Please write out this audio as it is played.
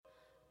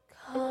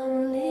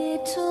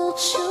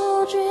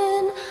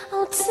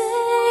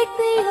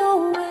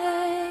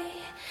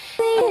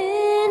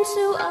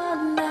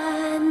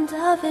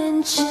of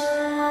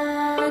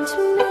enchantment.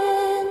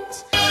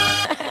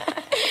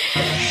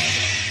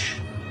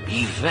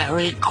 Be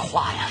very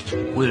quiet.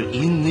 We're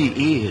in the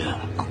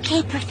ear.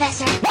 Okay,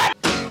 Professor.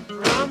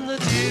 From the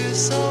dew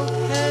salt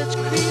hedge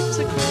creeps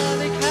a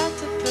curly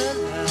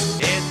caterpillar.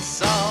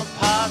 It's all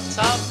part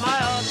of my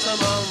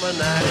autumn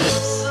almanac.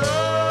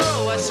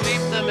 So I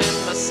sweep them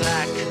in my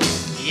sack.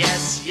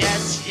 Yes,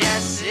 yes,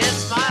 yes,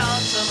 it's my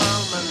autumn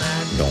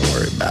almanac. Don't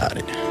worry about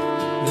it.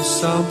 The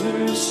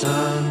summer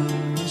sun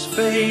is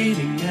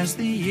fading as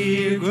the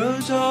year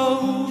grows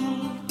old.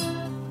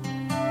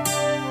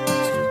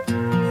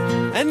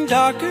 And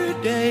darker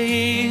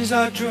days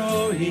are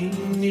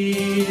drawing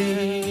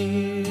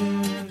near.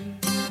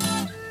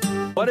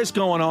 What is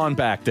going on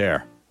back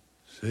there?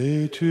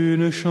 C'est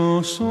une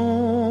chanson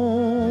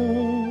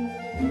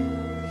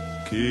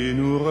qui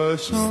nous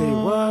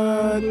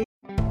ressemble.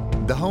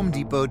 The Home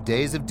Depot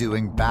Days of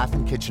Doing Bath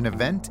and Kitchen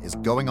event is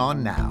going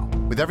on now,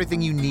 with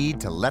everything you need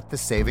to let the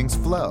savings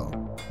flow.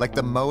 Like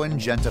the Moen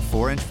Genta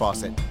 4-inch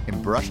faucet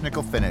in brushed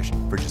nickel finish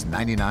for just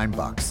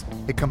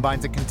 $99. It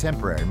combines a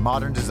contemporary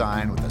modern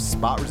design with a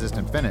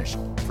spot-resistant finish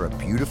for a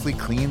beautifully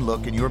clean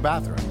look in your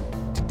bathroom.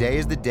 Today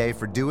is the day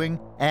for doing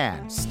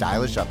and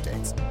stylish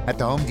updates at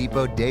the Home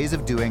Depot Days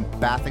of Doing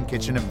Bath and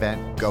Kitchen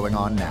event going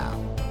on now.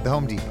 The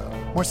Home Depot.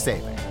 More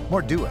saving,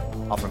 more doing.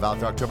 Offer valid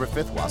through October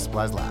 5th while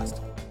supplies last.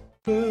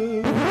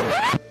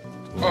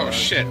 Oh,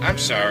 shit. I'm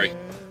sorry.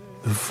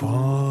 The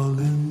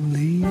fallen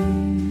leaves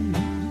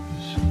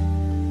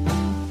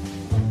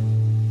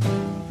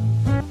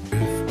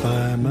drift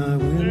by my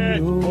window.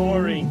 It's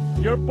boring.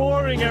 You're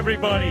boring,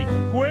 everybody.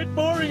 Quit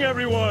boring,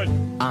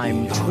 everyone.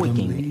 I'm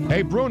tweaking.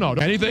 Hey, Bruno,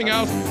 anything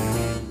else?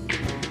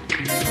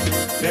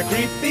 They're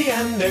creepy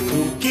and they're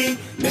kooky,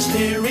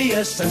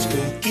 mysterious and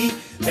spooky.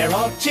 They're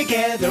all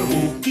together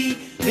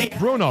ooky. The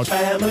Bruno.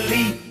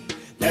 family.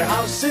 Their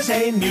house is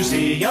a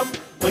museum.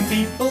 When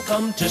people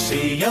come to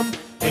see them,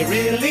 they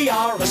really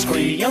are a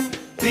scream.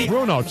 The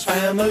Bruno.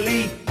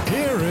 family.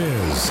 Here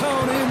is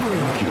Tony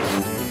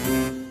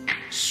Bruno.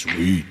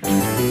 Sweet.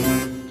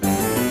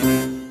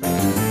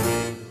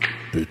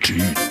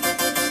 Petite.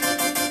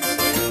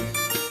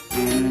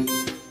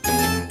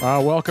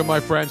 Welcome, my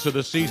friends, to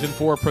the Season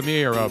 4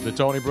 premiere of the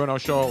Tony Bruno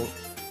Show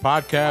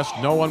podcast.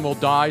 No one will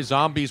die.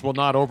 Zombies will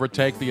not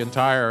overtake the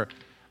entire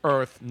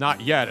Earth.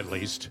 Not yet, at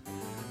least.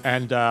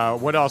 And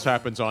what else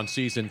happens on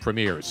season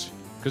premieres?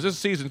 Because this is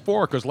Season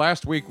 4, because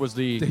last week was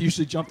the... They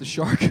usually jump the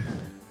shark.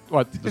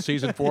 What, the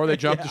Season 4 they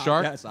jumped the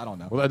shark? Yes, I don't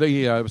know. Well,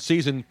 the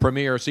season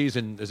premiere, is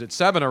it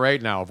 7 or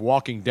 8 now, of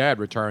Walking Dead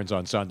returns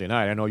on Sunday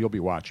night. I know you'll be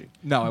watching.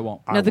 No, I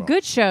won't. No, the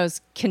good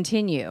shows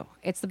continue.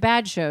 It's the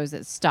bad shows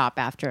that stop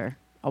after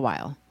a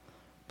while.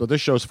 But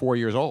this show's 4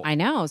 years old. I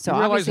know, so you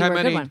realize obviously how we're a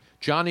good many one.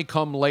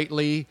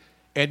 Johnny-come-lately,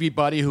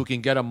 everybody who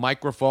can get a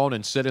microphone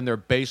and sit in their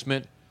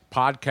basement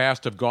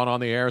podcast have gone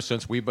on the air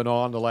since we've been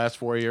on the last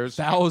 4 years?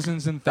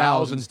 Thousands and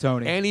thousands,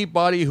 Tony.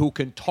 Anybody who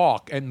can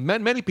talk, and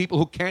many people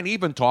who can't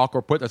even talk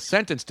or put a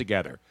sentence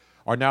together,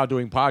 are now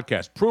doing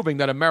podcasts, proving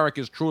that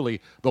America is truly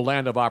the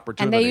land of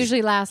opportunity. And they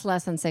usually last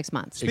less than 6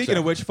 months. Speaking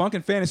of which, Funk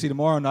and Fantasy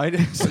tomorrow night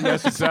is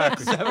Yes,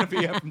 exactly. 7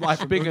 p.m. live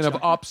from Speaking of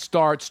Moonshine.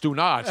 upstart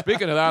Stunad.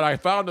 Speaking of that, I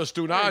found a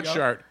Stunad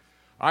shirt.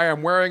 I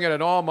am wearing it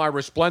in all my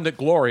resplendent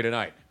glory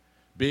tonight,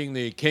 being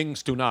the King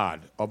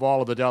Stunad of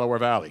all of the Delaware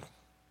Valley.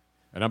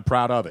 And I'm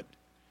proud of it.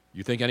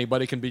 You think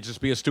anybody can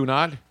just be a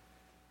Stunad?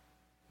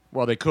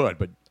 Well, they could,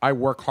 but I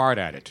work hard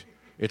at it.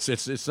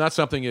 It's not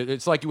something,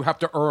 it's like you have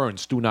to earn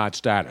Stunad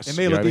status. It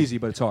may look easy,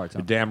 but it's hard.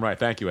 You're damn right.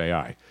 Thank you,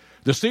 AI.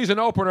 The season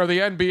opener of the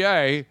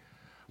NBA,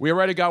 we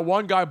already got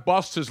one guy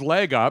bust his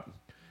leg up,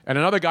 and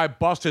another guy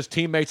bust his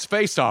teammate's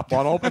face up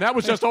on open. That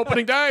was just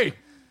opening day.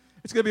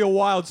 It's going to be a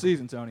wild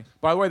season, Tony.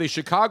 By the way, the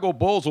Chicago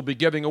Bulls will be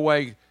giving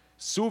away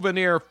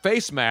souvenir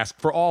face mask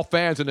for all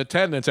fans in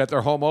attendance at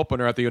their home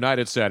opener at the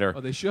United Center. Oh,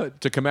 they should.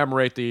 To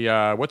commemorate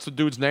the, what's the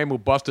dude's name who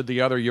busted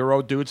the other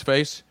Euro dude's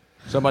face?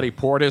 Somebody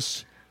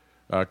Portis,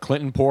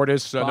 Clinton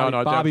Portis.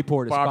 Bobby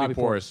Portis. Bobby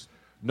Portis.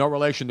 No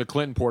relation to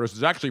Clinton Portis.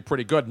 Is actually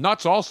pretty good.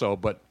 Nuts also,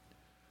 but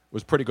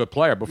was a pretty good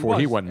player before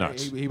he went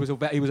nuts. He was a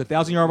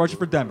 1,000-yard rusher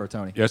for Denver,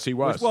 Tony. Yes, he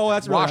was. Well,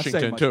 that's really not saying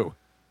Washington, much. too.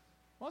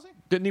 Was he?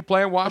 Didn't he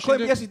play in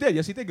Washington? Yes, he did.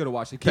 Yes, he did go to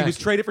Washington. He was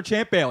traded for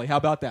Champ Bailey. How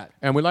about that?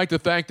 And we'd like to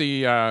thank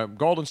the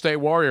Golden State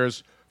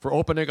Warriors for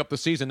opening up the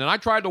season. And I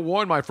tried to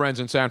warn my friends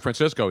in San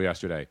Francisco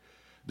yesterday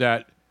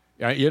that,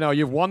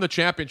 you've won the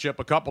championship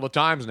a couple of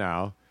times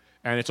now,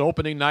 and it's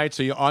opening night,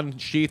 so you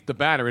unsheath the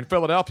banner. In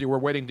Philadelphia, we're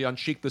waiting to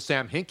unsheath the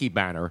Sam Hinkie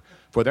banner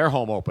for their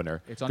home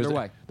opener. It's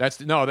underway. But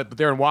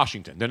they're in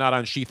Washington. They're not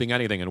unsheathing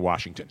anything in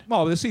Washington.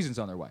 Well, the season's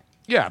underway.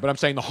 Yeah, but I'm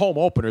saying the home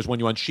opener is when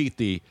you unsheath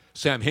the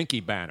Sam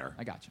Hinkie banner.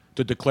 I got you.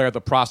 To declare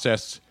the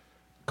process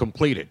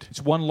completed.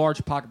 It's one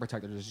large pocket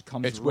protector that just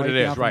comes right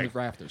down from the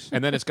rafters.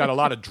 And then it's got a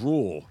lot of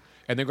drool.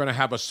 And they're going to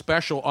have a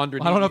special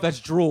underneath. I don't know if that's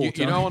drool.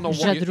 You know,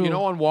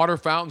 on water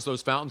fountains,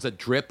 those fountains that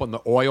drip on the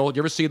oil.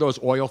 You ever see those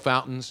oil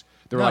fountains?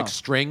 They're No. like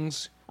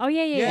strings. Oh,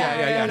 yeah.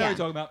 I know what you're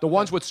talking about. The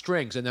ones with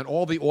strings, and then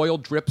all the oil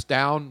drips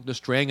down the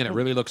string, and it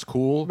really looks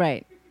cool.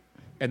 Right.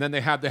 and then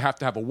they have to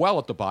have a well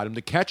at the bottom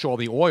to catch all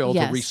the oil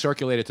Yes. to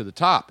recirculate it to the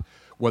top.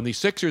 When the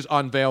Sixers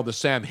unveil the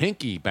Sam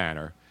Hinkie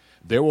banner,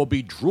 there will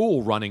be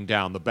drool running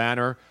down the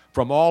banner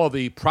from all of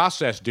the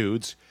process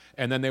dudes,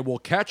 and then they will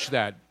catch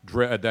that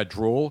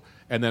drool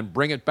and then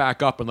bring it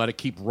back up and let it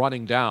keep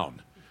running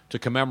down to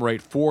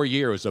commemorate 4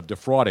 years of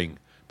defrauding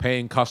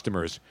paying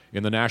customers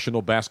in the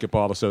National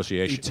Basketball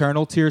Association.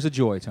 Eternal tears of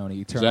joy, Tony.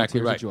 Eternal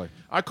Exactly tears right. of joy.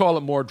 I call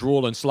it more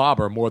drool and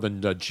slobber more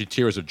than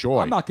tears of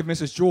joy. I'm not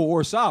convinced it's drool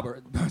or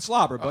slobber,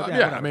 but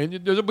I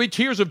mean, there'll be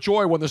tears of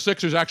joy when the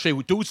Sixers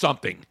actually do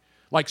something,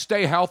 like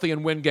stay healthy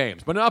and win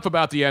games. But enough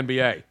about the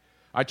NBA.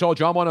 I told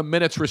you I'm on a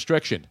minutes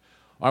restriction.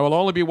 I will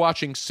only be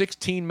watching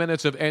 16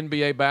 minutes of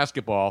NBA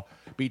basketball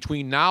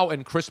between now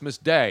and Christmas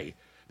Day,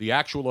 the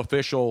actual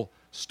official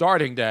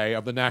starting day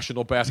of the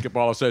National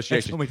Basketball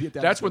Association.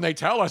 That's when they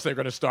tell us they're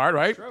going to start,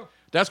 right? True.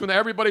 That's when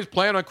everybody's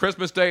playing on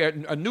Christmas Day,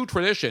 a new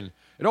tradition.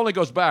 It only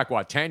goes back,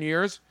 10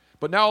 years?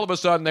 But now all of a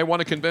sudden they want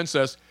to convince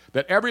us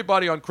that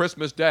everybody on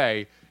Christmas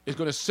Day is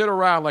going to sit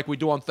around like we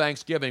do on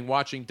Thanksgiving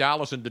watching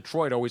Dallas and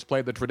Detroit always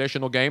play the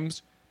traditional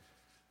games.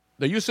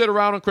 Now, you sit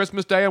around on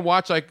Christmas Day and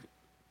watch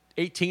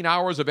 18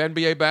 hours of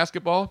NBA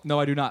basketball? No,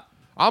 I do not.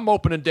 I'm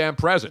opening damn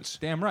presents.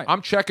 Damn right.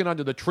 I'm checking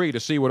under the tree to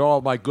see what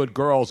all my good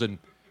girls and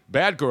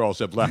bad girls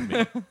have left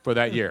me for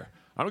that year.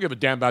 I don't give a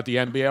damn about the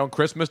NBA on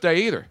Christmas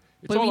Day either.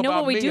 It's all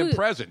about me and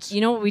presents.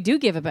 You know what we do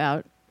give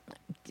about,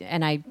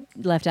 and I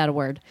left out a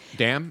word.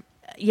 Damn.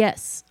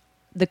 Yes,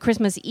 the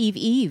Christmas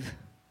Eve.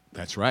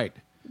 That's right.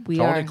 We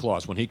Tony are-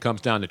 Claus, when he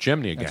comes down the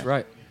chimney again. That's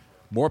right.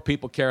 More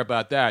people care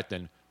about that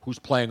than who's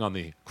playing on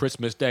the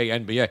Christmas Day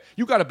NBA.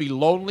 You got to be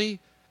lonely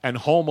and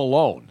Home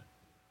Alone,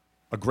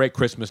 a great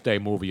Christmas Day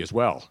movie as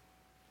well.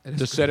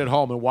 To sit at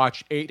home and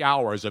watch 8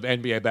 hours of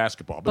NBA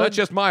basketball. But that's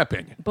just my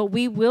opinion. But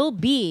we will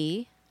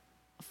be,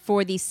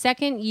 for the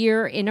second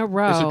year in a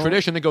row. It's a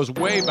tradition that goes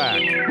way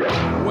back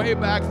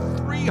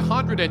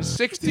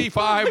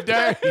 365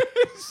 days.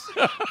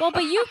 Well,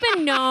 but you've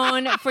been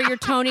known for your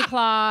Tony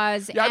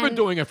Claus. Yeah, I've been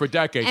doing it for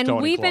decades, And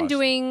Tony we've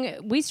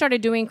Claus. we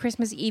started doing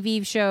Christmas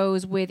Eve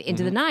shows with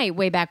Into Mm-hmm. the Night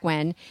way back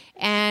when,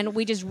 and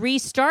we just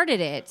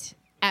restarted it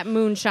at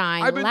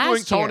Moonshine I've been last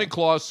doing Tony year.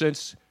 Claus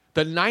since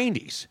the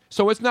 90s.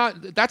 So it's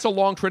not, that's a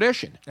long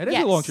tradition. It is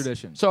Yes. a long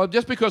tradition. So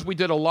just because we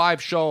did a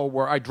live show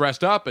where I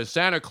dressed up as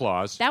Santa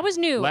Claus. That was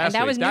new, last and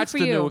that week, was new that's for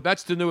the you.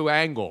 That's the new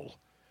angle.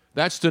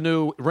 That's the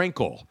new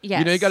wrinkle. Yes.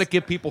 You know, you got to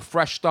give people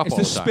fresh stuff It's all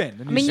the the time. spin.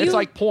 The new I mean, spin. It's you-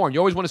 like porn. You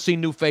always want to see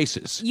new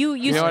faces. You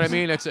know what I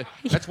mean?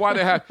 That's why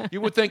they have. You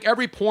would think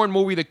every porn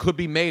movie that could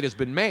be made has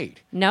been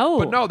made. No.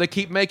 But no, they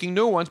keep making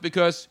new ones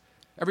because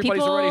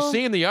everybody's already People-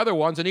 seen the other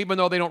ones, and even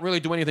though they don't really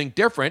do anything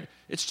different,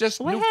 it's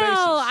just Well, new faces.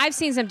 I've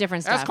seen some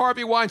different stuff. Ask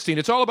Harvey Weinstein.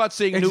 It's all about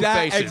seeing new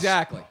faces.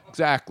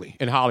 Exactly.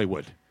 In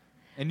Hollywood.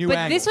 And new But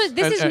angles.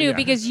 this is new yeah.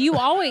 because you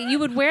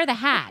would wear the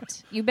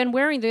hat. You've been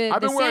wearing the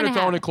I've been wearing Santa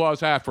a Tony hat. Claus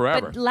hat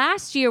forever. But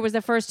last year was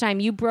the first time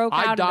you broke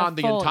I out donned in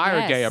the full, entire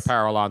yes. gay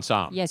apparel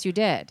ensemble. Yes, you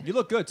did. You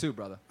look good too,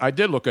 brother. I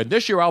did look good.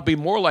 This year I'll be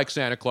more like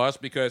Santa Claus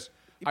because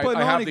I put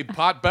have honey- the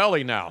pot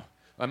belly now.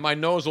 And my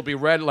nose will be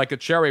red like a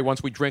cherry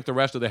once we drink the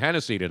rest of the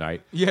Hennessy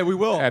tonight. Yeah, we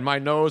will. And my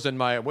nose and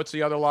my, what's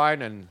the other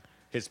line? And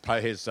his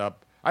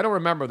I don't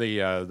remember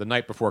the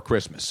Night Before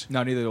Christmas.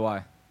 No, neither do I.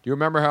 Do you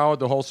remember how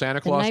the whole Santa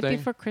The Claus night thing?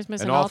 before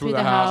Christmas and all through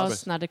the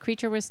house, not a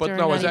creature was But stirring.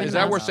 no, not is that, even is a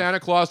that where mouse. Santa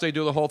Claus, they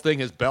do the whole thing?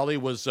 His belly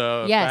was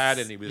Yes. fat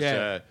and he was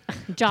Jolly.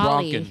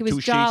 drunk and He was two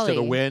sheets to the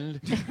jolly.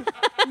 wind.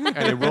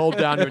 And he rolled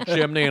down your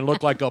chimney and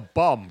looked like a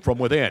bum from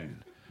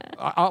within.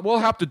 We'll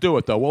have to do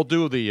it, though. We'll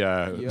do the...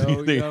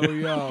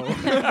 Yo.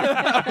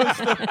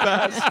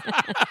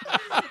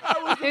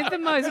 It's the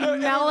most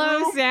mellow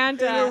In a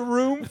Santa.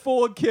 room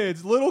full of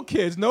kids, little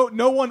kids, no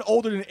one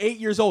older than 8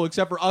 years old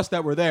except for us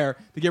that were there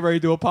to get ready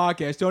to do a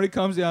podcast. Tony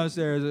comes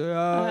downstairs.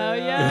 Oh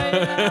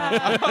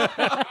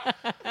yeah.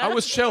 I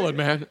was chilling,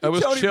 man. I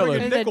was Tony chilling.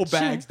 bringing nickel It was a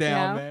bags chill,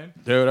 down, yeah. man.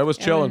 Dude, I was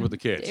chilling with the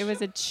kids. It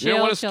was a You chill.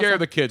 don't want to chill scare time.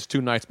 the kids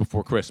 2 nights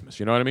before Christmas.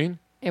 You know what I mean?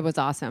 It was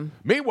awesome.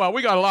 Meanwhile,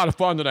 we got a lot of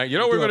fun tonight. You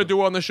know what we're going to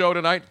do on the show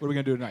tonight? What are we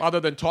gonna do tonight?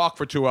 Other than talk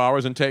for 2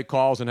 hours and take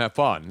calls and have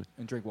fun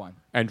And drink wine.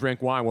 and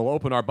drink wine, we'll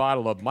open our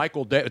bottle of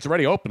Michael David. It's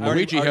already open.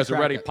 Luigi has cracked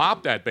already it.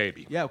 popped that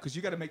baby. Yeah, because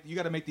you got to make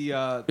the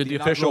The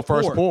official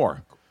first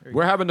pour.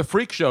 We're having the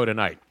freak show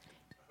tonight.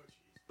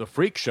 The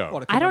freak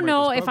show. I don't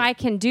know if I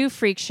can do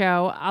Freak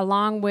Show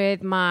along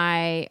with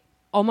my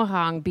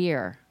Omaha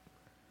beer.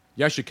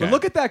 Yes, you can. But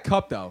look at that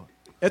cup though.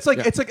 It's like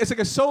Yeah. it's like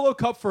a solo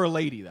cup for a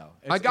lady though.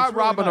 I got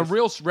Robin a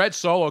real red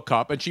Solo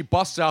cup, and she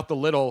busts out the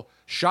little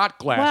shot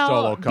glass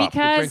Solo cup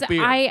because to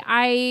drink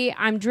beer.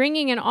 I'm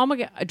drinking an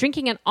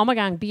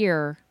Omegang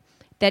beer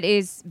that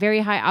is very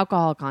high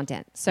alcohol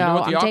content. So you know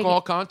what the I'm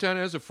alcohol taking, content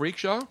is? A freak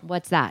show?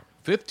 what's that?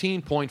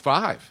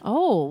 15.5.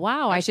 Oh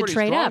wow! I That's should pretty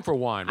trade strong up for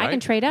wine, I can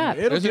right? trade up.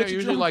 It'll Isn't get it you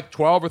usually drunk. like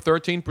 12 or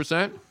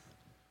 13%?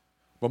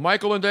 Well,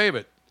 Michael and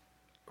David,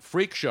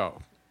 freak show.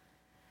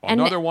 And-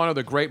 Another one of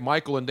the great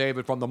Michael and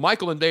David from the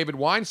Michael and David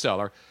wine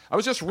cellar. I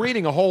was just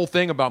reading a whole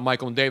thing about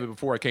Michael and David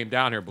before I came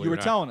down here. Believe You it were or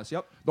not. telling us,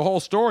 yep. The whole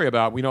story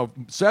about,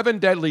 7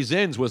 Deadly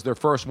Zins was their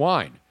first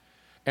wine.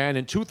 And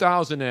in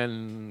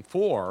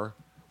 2004,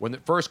 when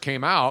it first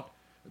came out,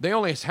 they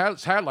only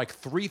had like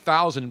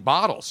 3,000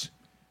 bottles.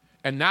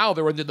 And now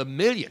they're into the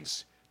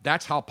millions.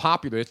 That's how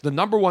popular. It's the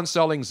number one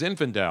selling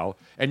Zinfandel,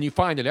 and you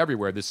find it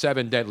everywhere, the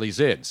 7 deadly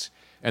Zins.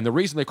 And the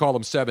reason they call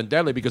them 7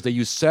 deadly, because they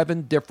use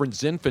 7 different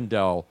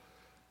Zinfandel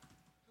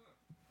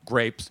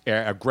grape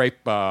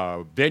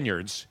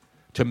vineyards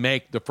to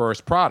make the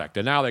first product.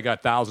 And now they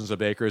got thousands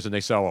of acres, and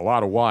they sell a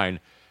lot of wine.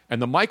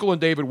 And the Michael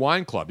and David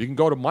Wine Club, you can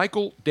go to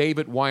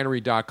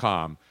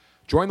michaeldavidwinery.com,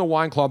 join the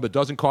wine club. It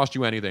doesn't cost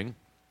you anything.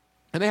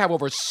 And they have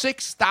over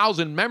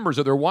 6,000 members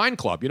of their wine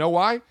club. You know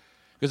why?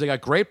 Because they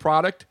got great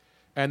product,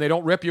 and they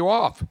don't rip you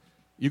off.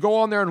 You go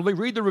on there and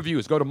read the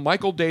reviews. Go to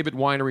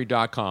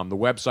michaeldavidwinery.com, the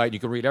website. You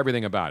can read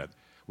everything about it.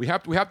 We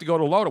have to go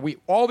to Lodi.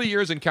 All the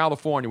years in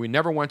California, we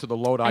never went to the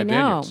Lodi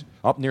Vineyards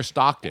up near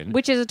Stockton.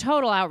 Which is a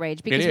total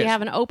outrage because It we is.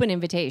 have an open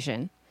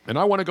invitation. And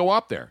I want to go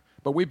up there.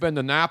 But we've been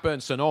to Napa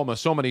and Sonoma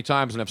so many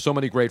times and have so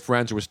many great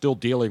friends who are still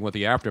dealing with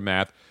the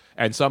aftermath,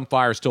 and some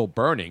fires still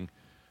burning.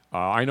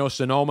 I know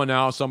Sonoma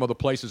now, some of the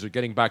places are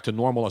getting back to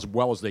normal as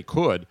well as they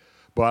could.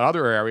 But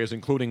other areas,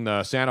 including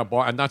the Santa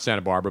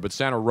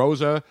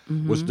Rosa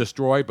was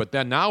destroyed. But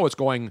then now it's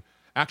going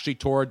actually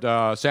toward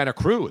Santa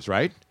Cruz,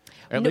 right?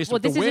 At least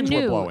if the winds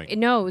were blowing.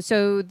 No,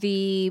 so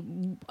the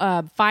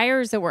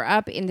fires that were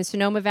up in the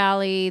Sonoma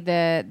Valley,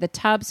 the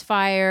Tubbs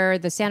fire,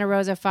 the Santa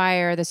Rosa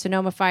fire, the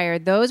Sonoma fire,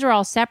 those are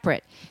all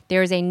separate.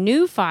 There's a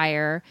new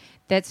fire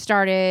that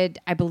started,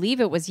 I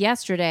believe it was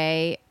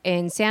yesterday,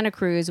 in Santa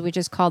Cruz, which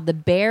is called the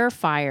Bear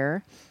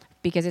Fire,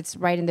 because it's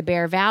right in the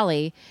Bear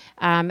Valley,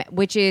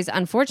 which is,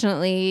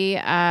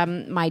 unfortunately,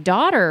 my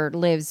daughter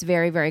lives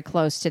very, very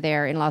close to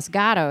there in Los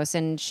Gatos.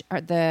 And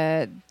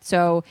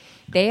so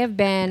they have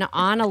been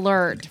on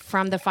alert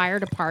from the fire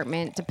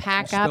department to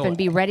pack up and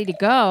be ready to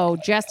go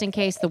just in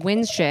case the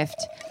winds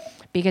shift,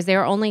 because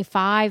they're only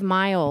 5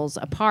 miles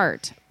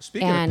apart.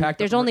 And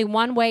there's only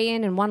one way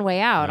in and one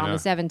way out on the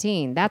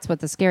 17. That's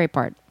what the scary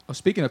part. Oh,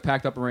 speaking of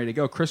packed up and ready to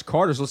go, Chris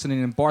Carter's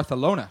listening in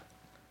Barcelona,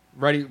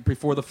 ready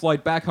before the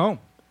flight back home.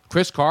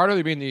 Chris Carter?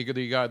 You mean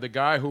the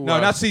guy who... No,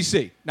 not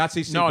CC. Not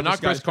CC. No,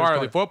 not Chris Carter,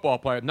 the football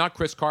player. Not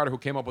Chris Carter, who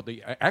came up with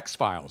the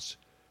X-Files.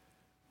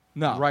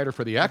 No. The writer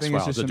for the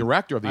X-Files, the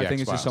director of the X-Files. I think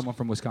it's just someone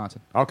from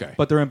Wisconsin. Okay.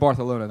 But they're in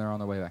Barcelona. They're on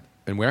their way back.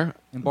 And where?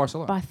 In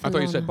Barcelona. I thought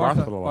you said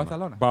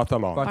Barcelona.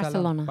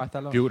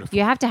 Barcelona. Beautiful.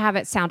 You have to have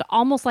it sound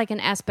almost like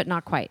an S, but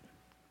not quite.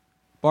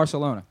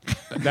 Barcelona.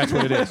 That's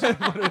what it is.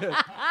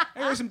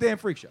 Here's some damn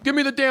freak show. Give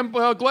me the damn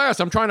glass.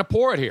 I'm trying to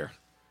pour it here.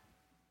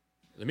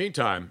 In the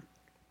meantime,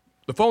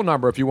 the phone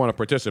number if you want to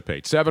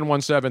participate,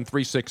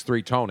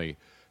 717-363-TONY,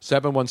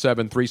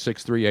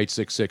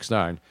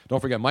 717-363-8669. Don't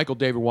forget,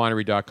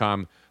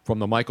 michaeldavidwinery.com from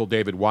the Michael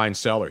David Wine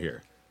Cellar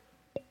here.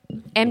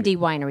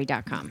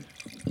 MDwinery.com.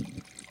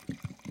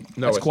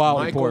 No, That's it's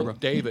quality pour, Michael bro.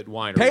 David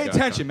Winery. Pay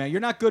attention, man. You're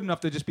not good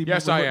enough to just be...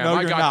 Yes, I am. No,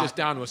 I you're got not. this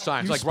down to a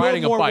science. You Like spilled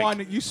riding a more bike.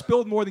 wine. You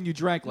spilled more than you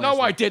drank last No,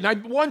 night. I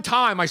didn't. One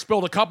time I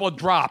spilled a couple of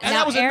drops. And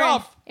that was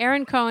enough.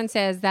 Aaron Cohen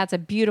says that's a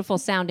beautiful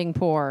sounding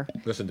pour.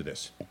 Listen to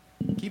this.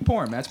 Keep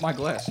pouring, man. That's my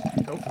glass.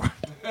 Go for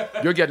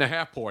it. You're getting a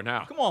half pour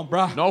now. Come on,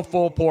 bro. No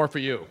full pour for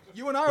you.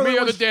 You and I are Give me the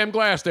the other ones... damn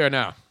glass there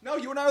now. No,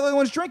 you and I are the only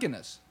ones drinking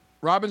this.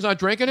 Robin's not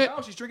drinking it?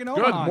 No, she's drinking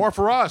Good. Omaha. More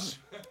for us.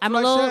 I'm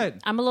what I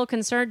said. a little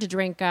concerned to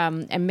drink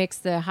and mix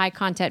the high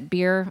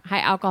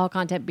alcohol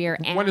content beer.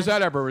 And When has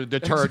that ever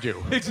deterred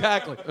you?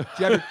 Exactly. Did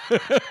you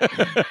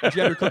have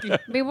your cookie? I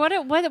mean, what is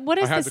I the had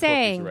the cookies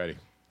saying? already.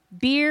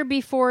 Beer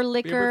before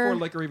liquor. Beer before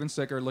liquor, even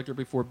sicker. Liquor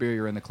before beer,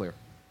 you're in the clear.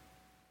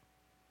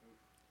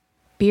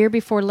 Beer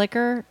before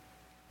liquor,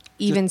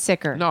 even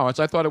sicker. No, I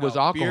thought it was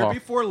alcohol. Beer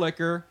before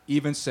liquor,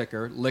 even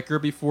sicker. Liquor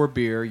before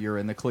beer, you're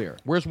in the clear.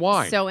 Where's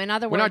wine? So in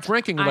other words, we're not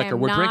drinking I liquor. am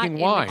We're not drinking in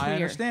the wine. I clear.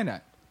 understand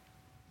that.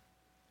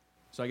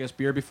 So I guess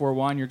beer before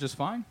wine, you're just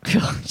fine?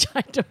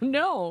 I don't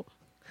know.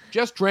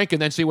 Just drink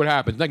and then see what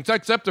happens. Like,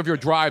 except if you're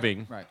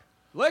driving Right.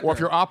 Liquor. or if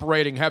you're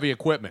operating heavy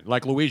equipment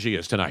like Luigi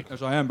is tonight.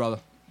 Yes, I am, brother.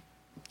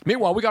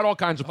 Meanwhile, we got all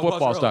kinds of I was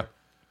football stuff. earlier.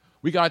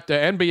 We got the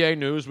NBA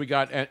news. We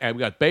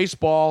got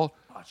baseball.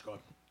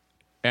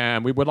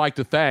 And we would like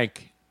to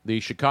thank the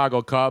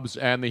Chicago Cubs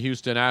and the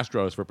Houston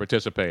Astros for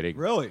participating.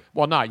 Really?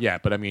 Well, not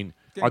yet, but I mean,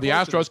 Getting are the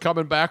close to Astros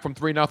coming back from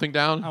 3-0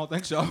 down? I don't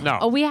think so. No.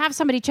 Oh, we have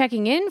somebody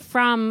checking in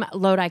from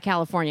Lodi,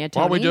 California,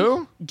 Tony. Oh, we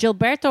do?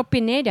 Gilberto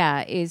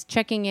Pineda is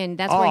checking in.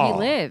 That's where he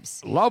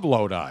lives. Love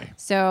Lodi.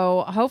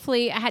 So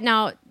hopefully,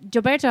 now,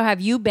 Gilberto,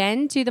 have you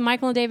been to the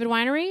Michael and David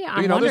Winery?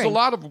 I'm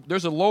wondering.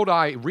 There's a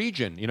Lodi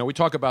region. You know, we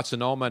talk about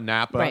Sonoma,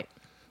 Napa. Right.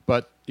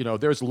 But, you know,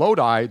 there's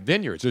Lodi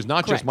vineyards. There's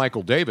not Correct. just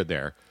Michael David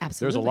there.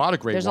 Absolutely. There's a lot of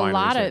great There's wineries a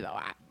lot there.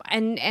 of,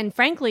 and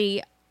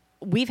frankly,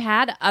 we've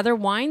had other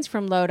wines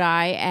from Lodi,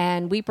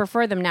 and we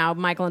prefer them now.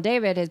 Michael and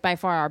David is by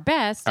far our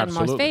best and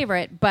most Absolutely.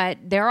 favorite, but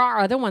there are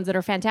other ones that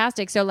are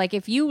fantastic. So, like,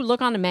 if you look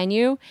on the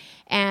menu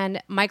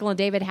and Michael and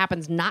David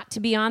happens not to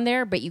be on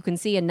there, but you can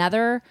see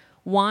another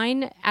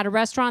wine at a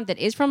restaurant that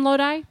is from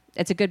Lodi,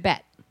 it's a good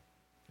bet.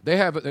 They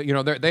have, you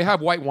know, they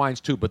have white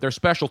wines too, but their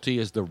specialty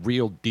is the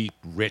real deep,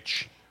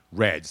 rich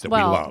reds that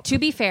well, we love. to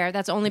be fair,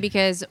 that's only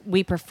because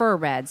we prefer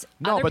reds.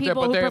 No, Other but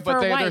people who prefer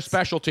they're their whites,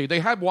 specialty. They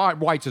have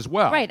whites as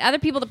well. right? Other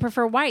people that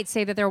prefer whites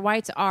say that their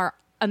whites are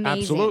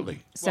amazing. Absolutely.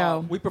 So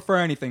Well, we prefer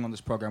anything on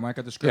this program. We're not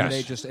going to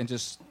discriminate Yes. and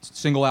just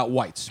single out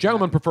whites.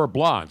 Gentlemen prefer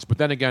blondes, but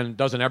then again,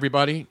 doesn't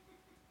everybody?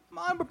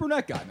 I'm a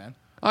brunette guy, man.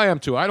 I am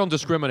too. I don't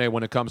discriminate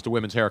when it comes to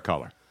women's hair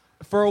color.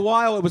 For a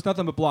while, it was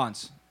nothing but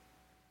blondes.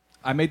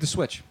 I made the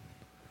switch.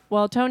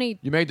 well, Tony,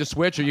 You made the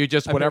switch, or you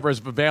just whatever is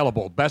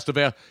available, best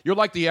available. You're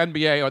like the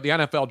NBA or the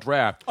NFL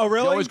draft. Oh,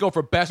 really? You always go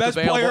for best Best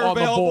available player on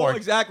the available, board.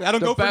 exactly. I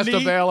don't the go for best need.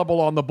 available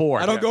on the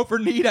board. I don't go for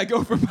need. I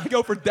go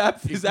for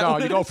depth. Is that No, what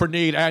you it go is? for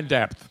need and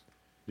depth.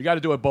 You got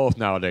to do it both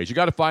nowadays. You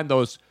got to find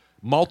those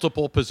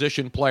multiple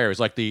position players,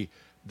 like the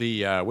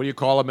what do you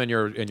call them in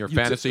your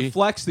fantasy? The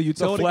flex, the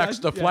utility flex,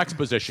 guy? the flex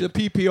position.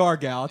 The PPR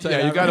gal. I'll tell Yeah,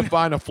 you that got to right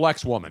find a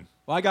flex woman.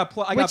 Well, I got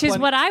which is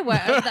what I was.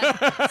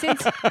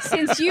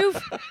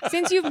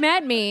 since you've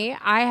met me,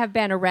 I have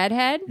been a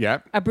redhead,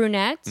 Yep. a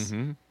brunette,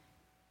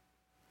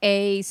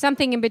 a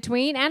something in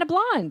between, and a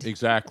blonde.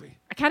 Exactly.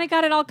 I kind of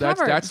got it all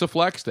covered. That's the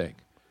flex thing.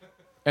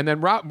 And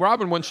then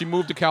Robin, when she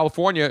moved to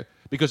California,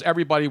 because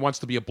everybody wants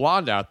to be a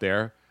blonde out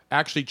there,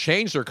 actually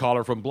changed her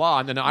color from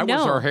blonde, and I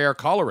was No. her hair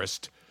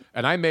colorist,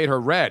 and I made her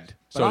red,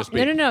 so to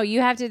speak. No.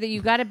 You have to.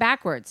 You got it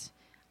backwards.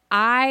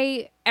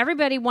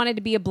 Everybody wanted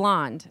to be a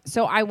blonde,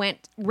 so I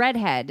went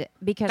redhead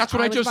because That's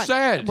what I was just blonde.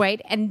 said.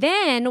 Wait, and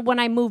then when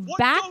I moved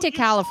back to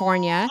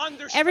California,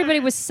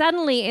 everybody was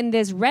suddenly in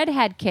this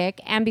redhead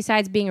kick. And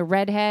besides being a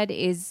redhead,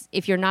 is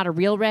if you're not a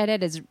real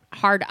redhead, is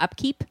hard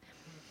upkeep.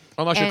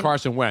 Unless you're and-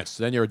 Carson Wentz,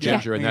 then you're a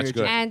ginger, and that's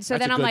good. And so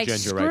That's then a I'm good like,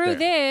 ginger screw right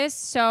there. this.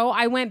 So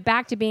I went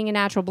back to being a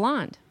natural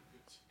blonde.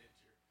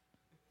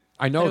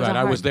 I know It was that. a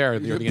I was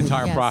hard- there the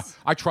entire Yes. process.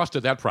 I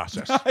trusted that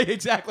process.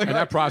 exactly. And right.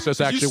 that process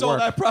 'Cause actually you saw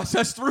worked. that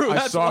process through. I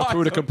That's saw why. it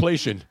through to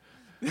completion.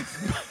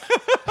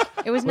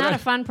 It was not a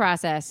fun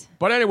process.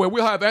 But anyway,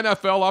 we'll have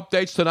NFL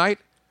updates tonight.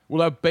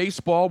 We'll have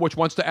baseball, which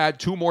wants to add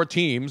 2 more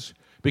teams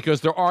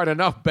because there aren't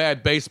enough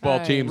bad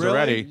baseball Aye. teams Really?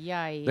 already.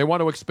 Yikes. They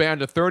want to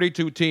expand to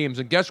 32 teams.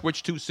 And guess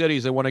which 2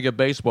 cities they want to give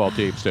baseball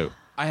teams to?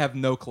 I have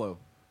no clue.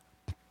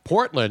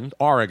 Portland,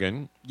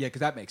 Oregon, Yeah, because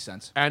that makes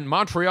sense. and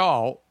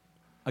Montreal.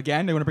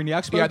 Again, they want to bring the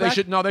Expos Yeah, they back?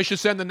 should. No, they should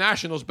send the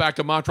Nationals back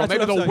to Montreal. That's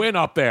Maybe what I'm they'll saying. win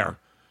up there.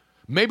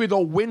 Maybe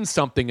they'll win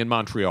something in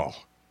Montreal.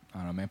 I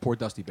don't know, man. Poor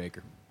Dusty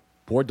Baker.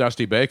 Poor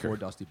Dusty Baker. Poor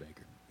Dusty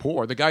Baker.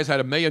 Poor. The guy's had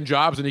a million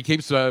jobs, and he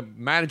keeps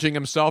managing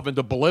himself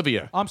into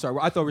Bolivia. I'm sorry.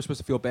 I thought we were supposed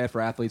to feel bad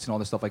for athletes and all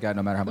this stuff like that,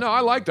 no matter how much. No, I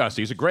like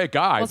Dusty. He's a great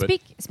guy. Well, but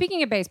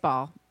speaking of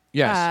baseball,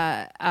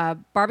 Yes.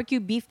 Barbecue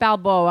Beef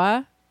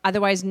Balboa,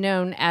 otherwise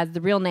known as the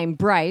real name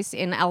Bryce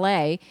in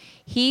L.A.,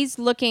 he's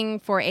looking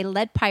for a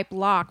lead pipe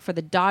lock for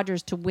the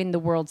Dodgers to win the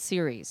World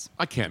Series.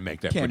 I can't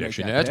make that Can't make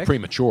prediction. that That's pick.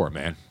 premature,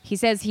 man. He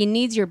says he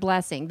needs your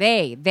blessing.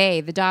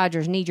 The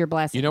Dodgers need your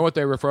blessing. You know what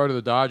they refer to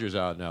the Dodgers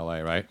out in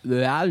L.A., right?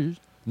 The Dodgers.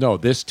 No,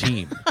 this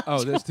team.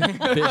 Oh, this team.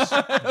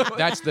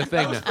 That's the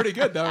thing. That's pretty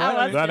good, though,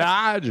 right? The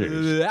Dodgers.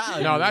 The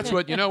Dodgers. No, that's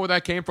what, you know where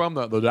that came from?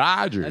 The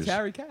Dodgers. That's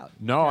Harry Callis.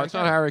 No, Harry it's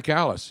not Carey. Harry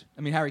Callis.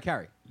 I mean, Harry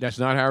Carey. That's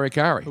not Harry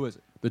Carey. Who is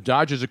it? The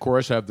Dodgers, of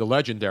course, have the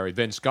legendary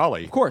Vin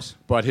Scully. Of course.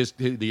 But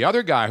the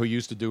other guy who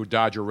used to do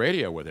Dodger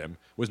radio with him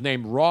was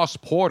named Ross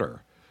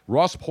Porter.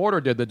 Ross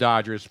Porter did the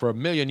Dodgers for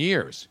 1,000,000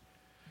 years.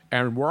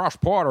 And Ross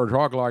Porter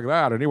talked like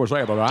that, and he was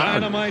able to...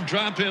 Dynamite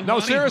drop in. No,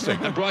 money. seriously.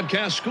 The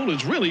broadcast school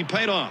has really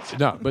paid off.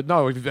 No, but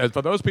no,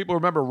 for those people who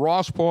remember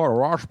Ross Porter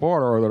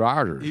or the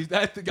Dodgers.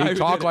 That's the guy He who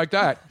talked did it. like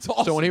that. It's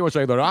awesome. So when he would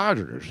say the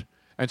Dodgers,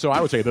 and so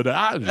I would say the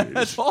Dodgers.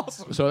 That's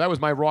awesome. So that was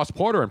my Ross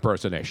Porter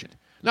impersonation.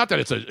 Not that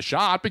it's a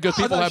shot, because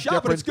No, people it's not have a shot,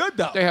 but different. it's good,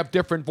 though. They have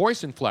different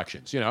voice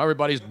inflections. You know,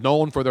 everybody's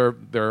known for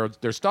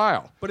their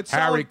style. But it's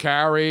Harry solid-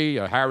 Carey,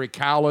 Harry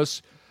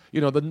Callis. You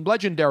know, the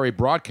legendary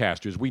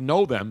broadcasters. We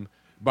know them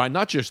by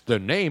not just their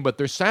name, but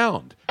their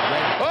sound.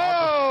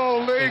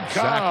 Holy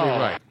Exactly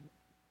right.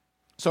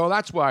 So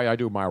that's why I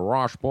do my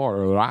Ross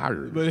Porter, the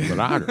Dodgers. But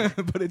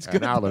it's And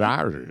good. now the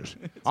Dodgers.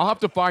 I'll have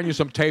to find you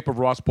some tape of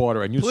Ross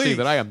Porter, and you see Please.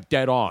 that I am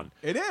dead on.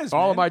 It is,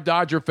 All man. of my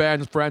Dodger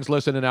friends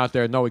listening out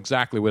there know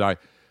exactly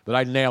that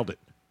I nailed it.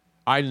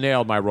 I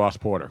nailed my Ross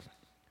Porter.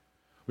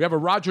 We have a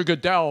Roger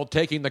Goodell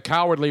taking the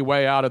cowardly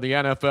way out of the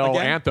NFL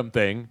Again? anthem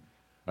thing,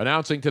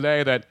 announcing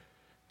today that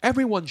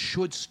everyone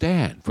should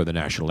stand for the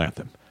national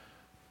anthem.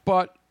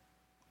 But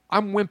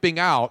I'm wimping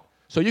out,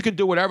 so you can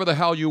do whatever the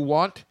hell you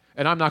want,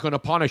 and I'm not going to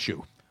punish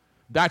you.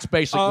 That's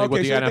basically Oh,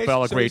 what the so NFL so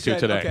he agreed to said,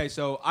 today. Okay,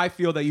 so I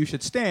feel that you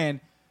should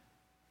stand.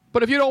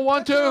 But if you don't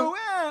want to,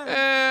 whatever.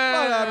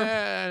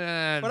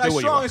 But do I what you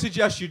strongly want.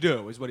 suggest you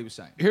do, is what he was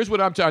saying. Here's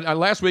what I'm telling you.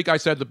 Last week I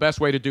said the best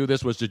way to do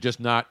this was to just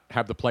not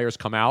have the players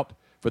come out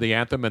for the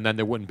anthem, and then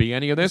there wouldn't be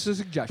any of this. This is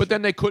a suggestion. But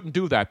then they couldn't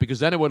do that, because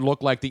then it would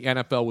look like the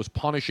NFL was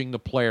punishing the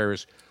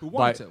players Who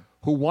want to.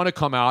 who want to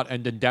come out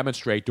and then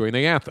demonstrate during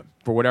the anthem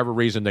for whatever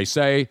reason they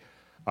say.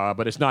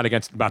 But it's not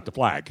about the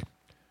flag,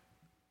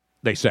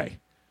 they say.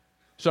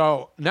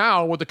 So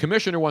now what the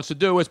commissioner wants to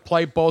do is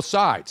play both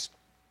sides.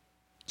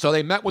 So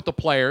they met with the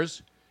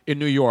players in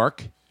New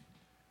York,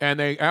 and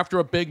they, after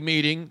a big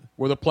meeting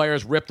where the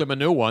players ripped them a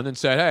new one and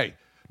said, hey,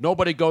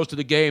 Nobody goes to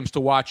the games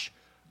to watch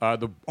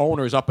the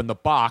owners up in the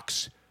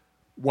box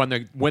when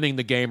they're winning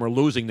the game or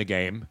losing the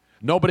game.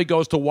 Nobody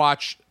goes to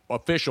watch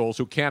officials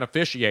who can't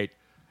officiate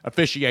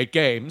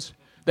games.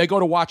 They go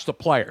to watch the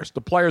players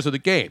of the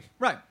game.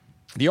 Right.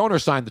 The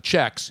owners signed the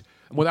checks.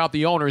 And without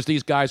the owners,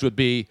 these guys would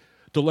be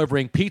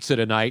delivering pizza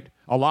tonight,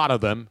 a lot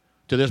of them,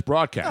 to this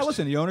broadcast. No,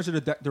 listen, the owners are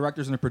the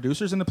directors and the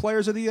producers, and the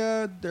players are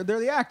they're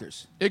the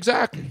actors.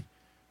 Exactly.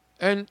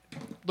 And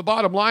the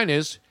bottom line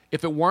is,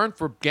 if it weren't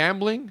for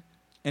gambling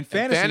and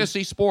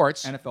fantasy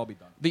sports, NFL be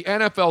done. The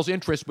NFL's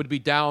interest would be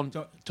down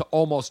to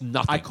almost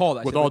nothing. I call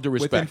that. With all due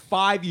respect. Within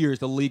 5 years,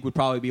 the league would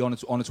probably be on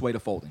its way to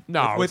folding.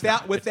 No,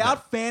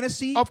 without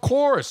fantasy, of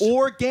course,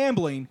 or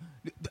gambling,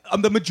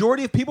 the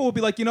majority of people will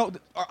be like,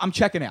 I'm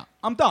checking out.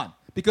 I'm done.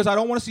 Because I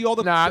don't want to see all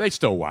the... Nah, they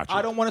still watch it.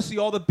 I don't want to see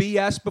all the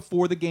BS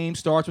before the game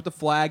starts with the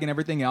flag and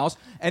everything else.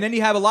 And then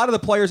you have a lot of the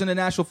players in the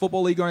National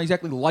Football League aren't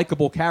exactly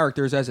likable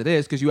characters as it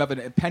is, because you have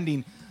a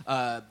pending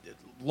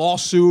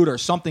lawsuit or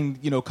something,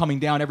 coming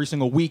down every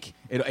single week.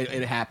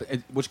 It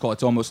happens.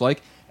 It's almost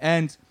like.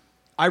 And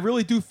I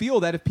really do feel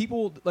that if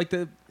people, like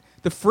the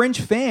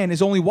fringe fan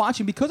is only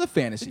watching because of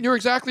fantasy. You're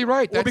exactly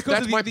right. Or because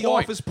that's of my the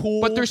point. office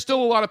pool. But there's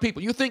still a lot of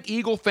people. You think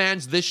Eagle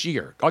fans this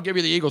year, I'll give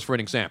you the Eagles for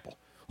an example,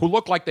 who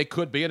look like they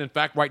could be, and in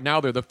fact, right now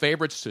they're the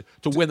favorites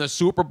to win the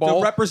Super Bowl.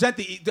 To represent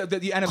the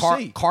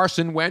NFC.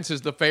 Carson Wentz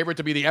is the favorite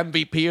to be the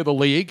MVP of the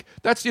league.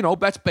 That's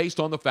based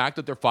on the fact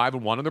that they're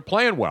 5-1 and they're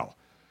playing well.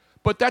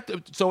 But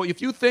so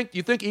if you think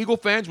Eagle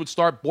fans would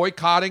start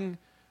boycotting,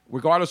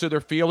 regardless of their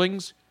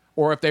feelings,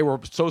 or if they were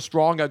so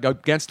strong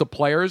against the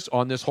players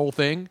on this whole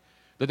thing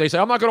that they say,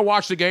 I'm not going to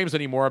watch the games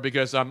anymore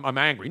because I'm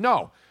angry.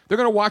 No, they're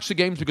going to watch the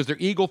games because they're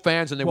Eagle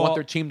fans and they want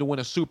their team to win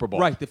a Super Bowl.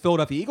 Right, the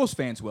Philadelphia Eagles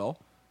fans will.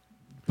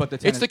 But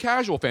it's the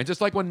casual fans.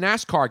 It's like when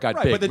NASCAR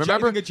got big.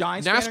 Remember,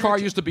 NASCAR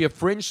used to be a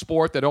fringe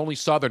sport that only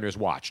Southerners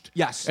watched.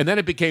 Yes. And then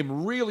it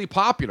became really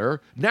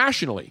popular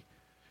nationally.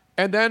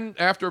 And then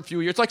after a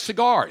few years, it's like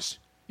cigars.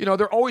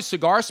 They're always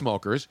cigar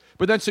smokers,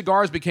 but then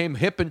cigars became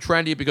hip and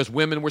trendy because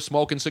women were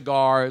smoking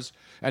cigars,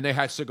 and they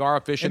had cigar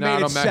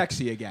aficionados. It made it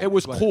sexy again. It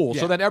was cool.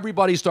 Yeah. So then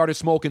everybody started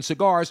smoking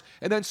cigars,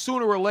 and then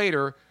sooner or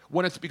later,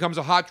 when it becomes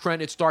a hot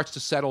trend, it starts to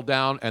settle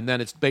down, and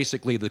then it's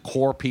basically the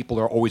core people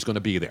are always going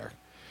to be there.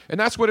 And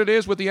that's what it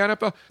is with the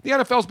NFL. The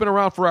NFL's been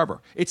around forever.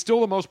 It's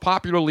still the most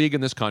popular league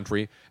in this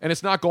country, and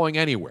it's not going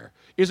anywhere.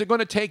 Is it going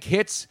to take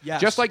hits?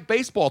 Yes. Just like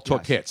baseball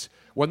took hits.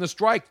 When the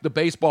strike, the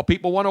baseball,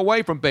 people went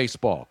away from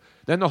baseball.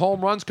 Then the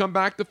home runs come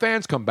back, the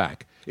fans come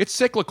back. It's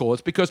cyclical.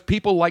 It's because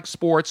people like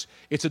sports.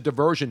 It's a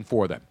diversion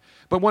for them.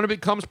 But when it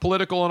becomes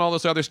political and all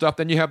this other stuff,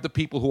 then you have the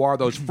people who are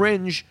those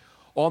fringe,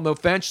 on the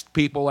fence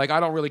people, like, I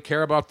don't really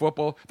care about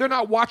football. They're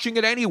not watching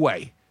it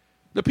anyway.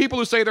 The people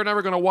who say they're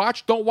never going to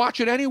watch don't watch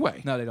it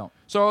anyway. No, they don't.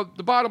 So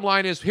the bottom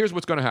line is, here's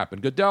what's going to happen.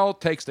 Goodell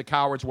takes the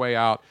coward's way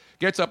out,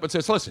 gets up and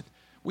says, listen,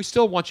 we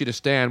still want you to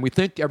stand. We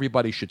think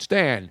everybody should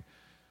stand.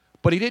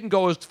 But he didn't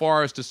go as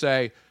far as to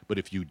say, but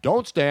if you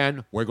don't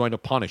stand, we're going to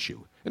punish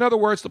you. In other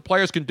words, the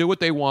players can do what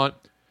they want,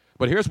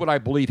 but here's what I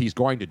believe he's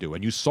going to do.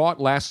 And you saw it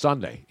last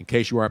Sunday, in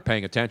case you aren't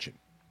paying attention.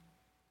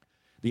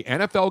 The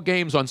NFL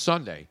games on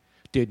Sunday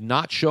did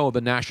not show the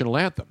national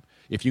anthem.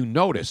 If you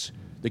notice,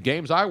 the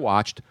games I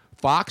watched,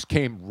 Fox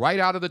came right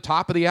out of the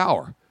top of the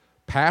hour,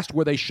 past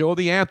where they show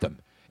the anthem,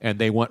 and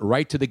they went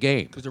right to the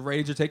game. Because the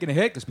ratings are taking a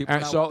hit. Because people.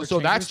 And so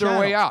that's their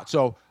way out.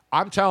 So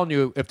I'm telling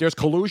you, if there's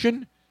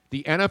collusion,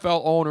 the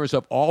NFL owners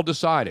have all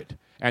decided,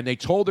 and they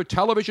told their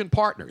television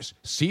partners,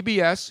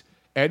 CBS,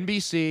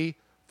 NBC,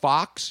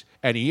 Fox,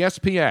 and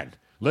ESPN,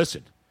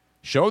 listen,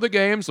 show the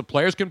games, the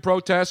players can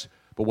protest,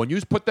 but when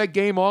you put that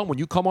game on, when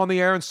you come on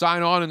the air and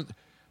sign on, and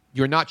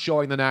you're not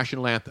showing the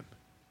national anthem.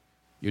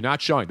 You're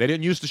not showing. They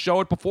didn't used to show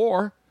it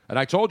before. And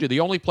I told you,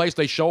 the only place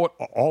they show it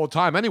all the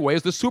time anyway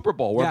is the Super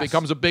Bowl, where it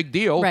becomes a big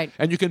deal. Right.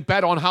 And you can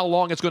bet on how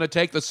long it's going to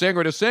take the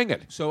singer to sing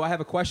it. So I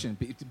have a question.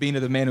 Being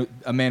a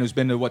man who's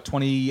been to,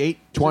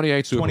 28?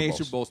 28 Super 28 Bowls.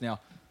 Super Bowls now.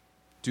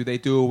 Do they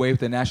do away with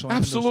the national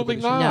anthem? Absolutely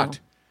not.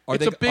 No.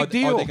 It's a big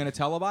deal. Are they going to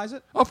televise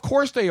it? Of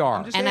course they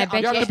are. And I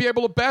bet you have to be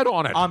able to bet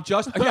on it.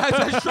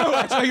 That's true.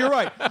 Actually, you're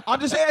right. I'm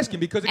just asking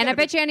because. Again, And I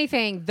bet you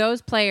anything,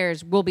 those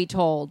players will be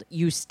told,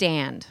 you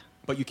stand.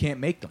 But you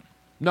can't make them.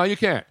 No, you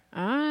can't.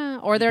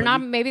 Or they're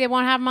not. Maybe they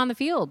won't have them on the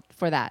field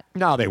for that.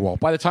 No, they won't.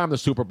 By the time the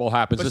Super Bowl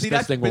happens,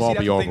 this thing will all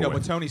be over What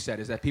with. Tony said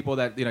is that people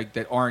that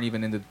that aren't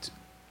even into,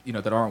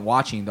 that aren't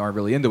watching, that aren't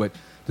really into it.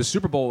 The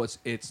Super Bowl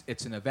it's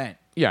an event.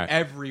 Yeah,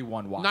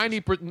 everyone watches.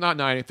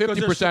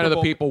 50% of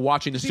the people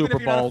watching the Super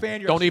Bowl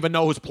don't even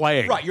know who's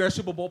playing. Right, you're at a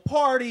Super Bowl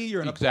party,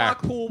 you're in a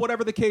block pool,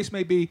 whatever the case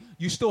may be.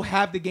 You still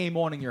have the game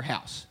on in your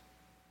house.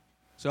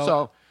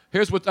 So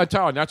here's what I'm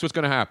telling you. That's what's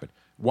going to happen.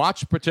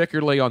 Watch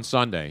particularly on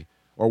Sunday.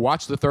 Or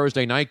watch the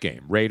Thursday night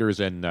game, Raiders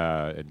and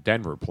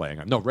Denver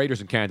playing. No,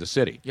 Raiders in Kansas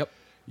City. Yep.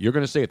 You're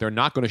going to see it. They're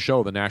not going to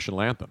show the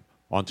national anthem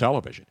on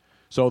television.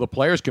 So the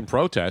players can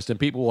protest, and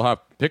people will have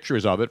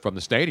pictures of it from the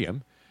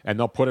stadium, and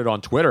they'll put it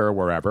on Twitter or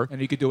wherever. And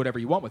you can do whatever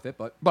you want with it,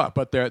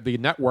 but the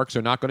networks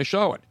are not going to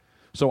show it.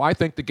 So I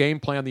think the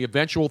game plan, the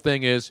eventual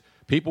thing is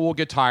People will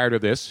get tired of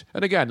this.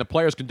 And again, the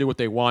players can do what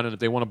they want, and if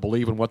they want to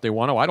believe in what they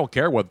want to, I don't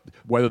care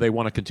whether they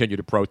want to continue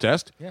to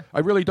protest. Yeah. I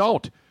really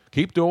don't.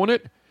 Keep doing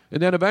it,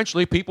 and then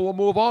eventually people will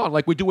move on,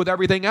 like we do with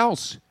everything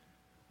else.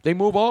 They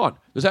move on.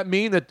 Does that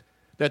mean that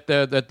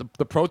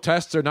the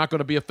protests are not going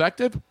to be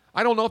effective?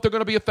 I don't know if they're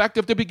going to be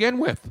effective to begin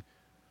with.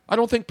 I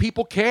don't think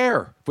people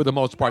care for the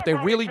most part. They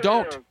really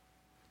don't.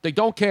 They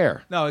don't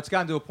care. No, it's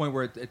gotten to a point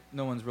where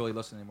no one's really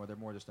listening anymore. They're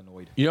more just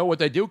annoyed. You know what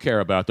they do care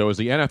about, though, is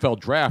the NFL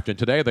draft. And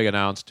today they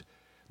announced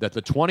that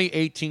the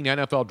 2018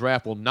 NFL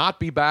draft will not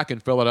be back in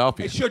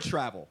Philadelphia. It should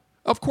travel.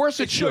 Of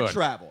course it should.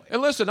 travel.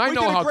 And listen, I we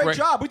know did a how great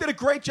job. We did a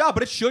great job,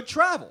 but it should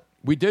travel.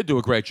 We did do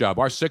a great job.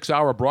 Our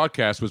 6-hour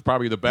broadcast was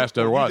probably the best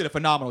there was. You did a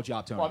phenomenal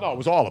job, Tony. Well, no, it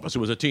was all of us. It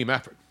was a team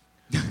effort.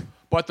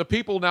 But the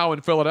people now in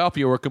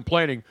Philadelphia were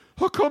complaining,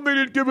 how come they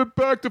didn't give it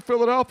back to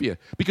Philadelphia?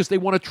 Because they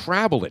want to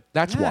travel it.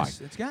 That's why.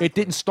 Exactly. It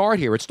didn't start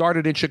here. It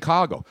started in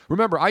Chicago.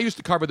 Remember, I used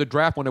to cover the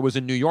draft when it was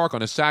in New York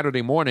on a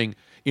Saturday morning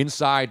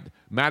inside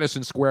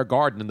Madison Square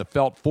Garden in the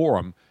Felt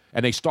Forum,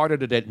 and they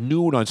started it at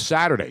noon on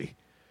Saturday.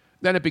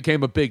 Then it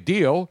became a big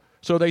deal,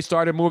 so they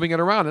started moving it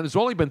around. And it's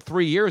only been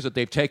 3 years that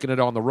they've taken it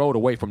on the road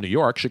away from New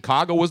York.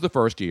 Chicago was the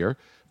first year.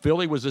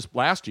 Philly was this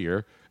last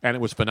year, and it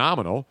was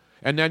phenomenal.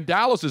 And then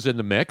Dallas is in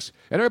the mix,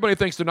 and everybody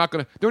thinks they're not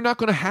going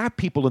to have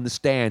people in the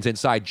stands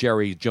inside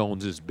Jerry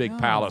Jones's big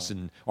palace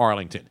in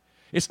Arlington.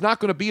 It's not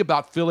going to be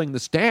about filling the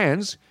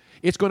stands.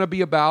 It's going to be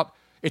about,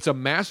 it's a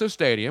massive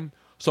stadium.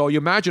 So you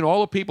imagine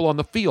all the people on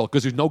the field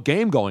because there's no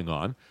game going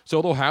on.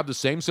 So they'll have the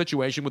same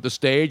situation with the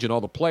stage, and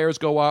all the players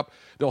go up.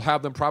 They'll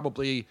have them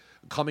probably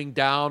coming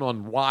down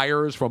on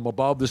wires from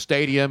above the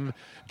stadium.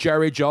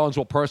 Jerry Jones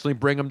will personally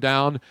bring them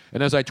down.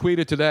 And as I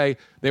tweeted today,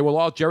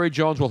 Jerry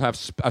Jones will have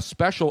a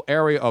special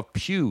area of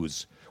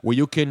pews where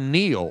you can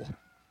kneel.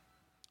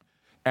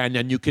 And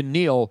then you can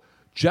kneel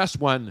just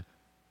when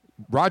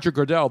Roger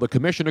Goodell, the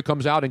commissioner,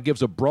 comes out and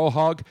gives a bro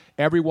hug.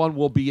 Everyone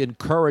will be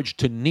encouraged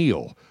to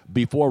kneel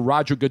before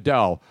Roger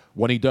Goodell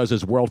when he does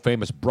his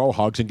world-famous bro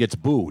hugs and gets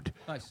booed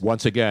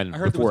once again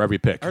before every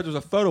pick. I heard there's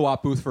a photo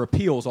op booth for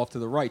appeals off to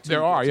the right. Too.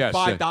 There are, yes.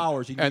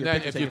 $5. You can and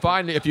then if you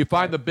find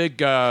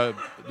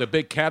the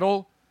big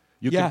kettle,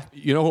 you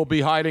know who'll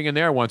be hiding in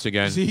there once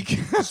again?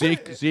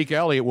 Zeke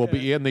Elliott will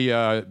be in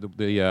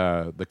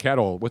the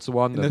kettle. What's the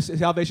one? The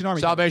Salvation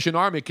Army. Salvation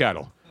Army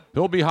kettle.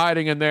 He'll be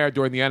hiding in there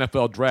during the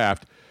NFL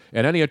draft.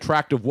 And any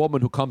attractive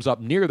woman who comes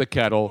up near the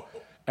kettle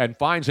and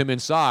finds him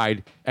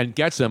inside and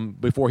gets him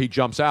before he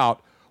jumps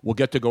out will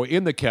get to go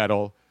in the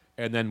kettle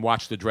and then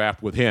watch the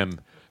draft with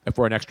him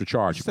for an extra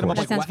charge. That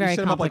sounds very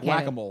complicated.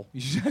 Whack-a-mole.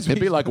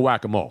 It'd be like a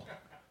whack-a-mole,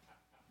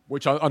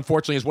 which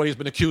unfortunately is what he's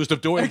been accused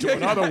of doing to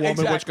another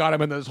woman, which got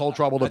him into this whole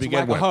trouble to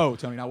begin with. Whack-a-hoe,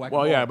 Tony, not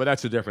whack-a-mole. Well, yeah, but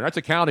that's a different. That's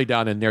a county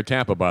down in near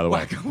Tampa, by the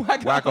way.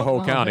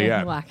 Whack-a-hoe County,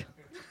 yeah.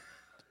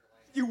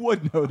 You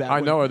would know that. I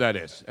know where that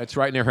is. That's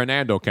right near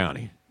Hernando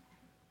County.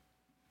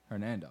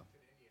 Hernando.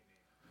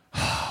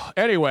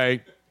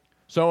 Anyway,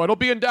 so it'll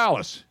be in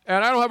Dallas,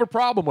 and I don't have a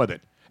problem with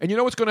it. And you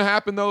know what's going to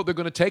happen, though? They're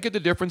going to take it to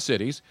different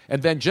cities,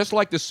 and then just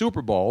like the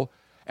Super Bowl,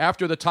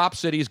 after the top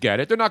cities get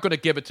it, they're not going to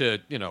give it to,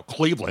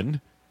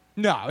 Cleveland.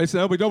 No, it's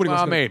nobody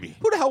wants to go. Maybe.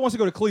 Who the hell wants to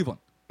go to Cleveland?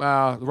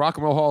 The Rock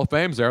and Roll Hall of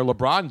Fame's there.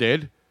 LeBron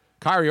did.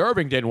 Kyrie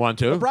Irving didn't want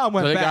to. LeBron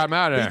went so they back. got him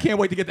out of there. He can't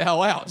wait to get the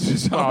hell out.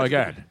 Well,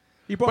 again.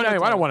 But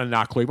anyway, I don't want to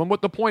knock Cleveland.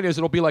 But the point is,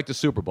 it'll be like the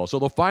Super Bowl. So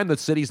they'll find the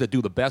cities that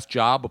do the best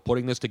job of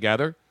putting this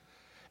together,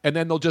 and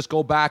then they'll just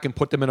go back and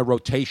put them in a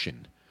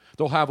rotation.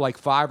 They'll have like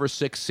 5 or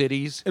 6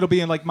 cities. It'll be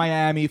in like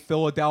Miami,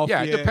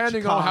 Philadelphia, yeah,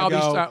 depending Chicago. on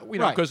how these,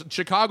 because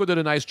Chicago did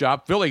a nice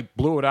job. Philly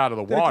blew it out of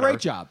the Did water. a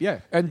great job, yeah.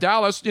 And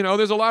Dallas,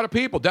 there's a lot of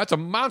people. That's a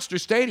monster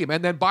stadium.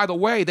 And then, by the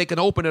way, they can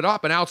open it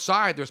up, and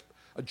outside there's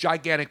a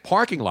gigantic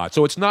parking lot.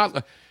 So it's not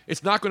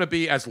going to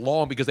be as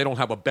long because they don't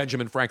have a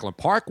Benjamin Franklin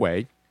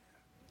Parkway.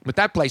 But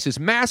that place is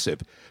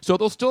massive. So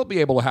they'll still be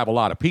able to have a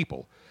lot of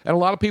people. And a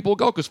lot of people will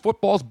go because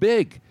football's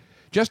big.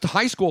 Just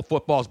high school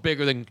football's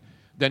bigger than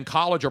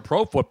college or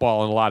pro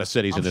football in a lot of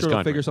cities in this I'm sure they'll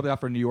country. figure something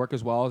out for New York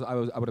as well,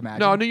 I would imagine.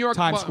 No, New York.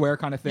 Times Square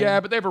kind of thing. Yeah,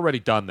 but they've already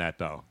done that,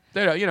 though.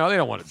 They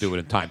don't want to do it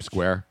in Times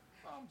Square.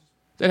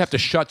 They'd have to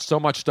shut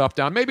so much stuff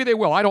down. Maybe they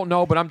will. I don't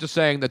know, but I'm just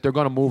saying that they're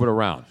going to move it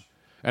around.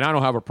 And I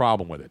don't have a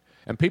problem with it.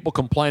 And people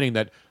complaining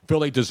that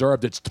Philly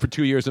deserved it for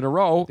 2 years in a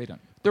row,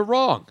 they're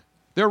wrong.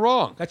 They're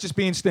wrong. That's just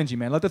being stingy,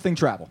 man. Let the thing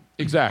travel.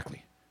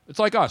 Exactly. It's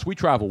like us. We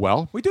travel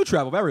well. We do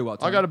travel very well,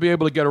 Tony. I got to be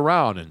able to get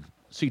around and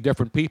see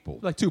different people.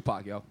 Like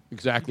Tupac, yo.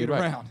 Exactly Get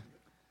right. around.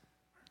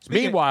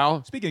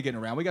 Meanwhile... Speaking of getting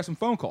around, we got some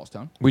phone calls,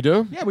 Tony. We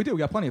do? Yeah, we do. We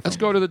got plenty of phone Let's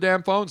go to the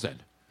damn phones then.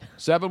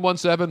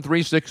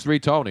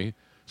 717-363-TONY.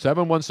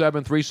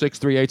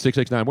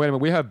 717-363-8669. Wait a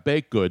minute. We have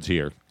baked goods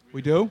here.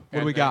 We do? What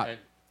do we got?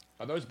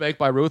 Are those baked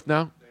by Ruth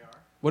now?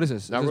 What is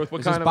this? Now, Ruth,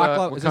 what is this kind of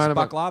baklava? Is this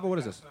baklava? What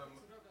is this?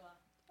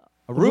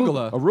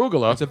 Arugula.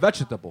 Arugula. It's a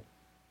vegetable.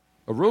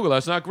 Arugula.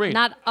 It's not green.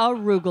 Not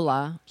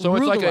arugula. So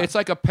Arugula. it's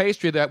like a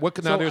pastry that. What's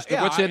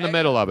in the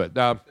middle of it?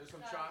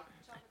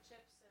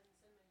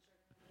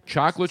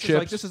 Chocolate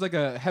chips. This is like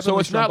a heavenly So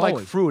it's not like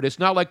stromboli. fruit. It's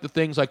not like the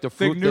things like the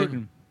fruit Fig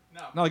Newton.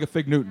 Not like a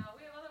Fig Newton.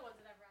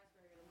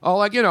 Oh,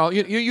 like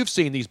you've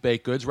seen these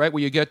baked goods, right?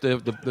 Where you get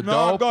the No,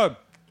 dough. I'm good.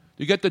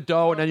 You get the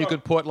dough, and then you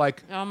could put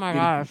like. Oh my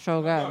God, it's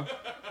so good.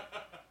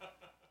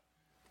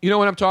 You know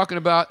what I'm talking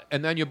about?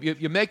 And then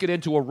you make it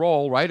into a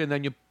roll, right? And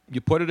then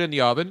you put it in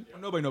the oven.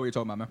 Nobody know what you're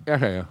talking about, man.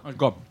 Yeah. Let's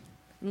go.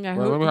 Yeah,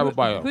 Well, let me have a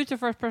bite. who's the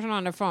first person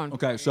on the phone?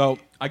 Okay, so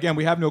again,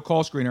 we have no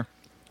call screener.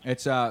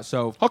 It's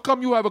so. How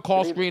come you have a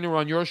call screener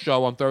on your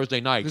show on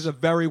Thursday nights? This is a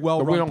very well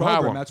But we run don't have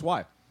program. one. That's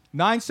why.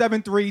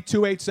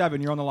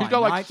 973-287. You're on the line. He's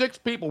got like 6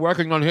 people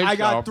working on his show. I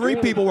got 3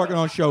 people working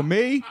on the show.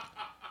 Me,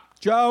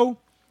 Joe,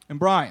 and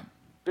Brian.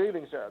 Good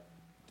evening, sir.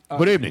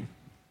 Good evening.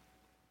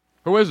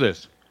 Who is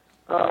this?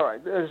 All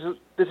right. This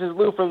is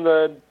Lou from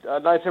the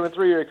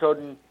 973 area code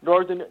in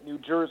Northern New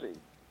Jersey.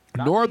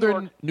 Not Northern New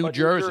York, New but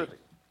Jersey.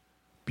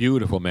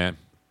 Beautiful, man.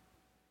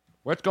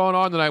 What's going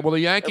on tonight? Well, the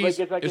Yankees. Everybody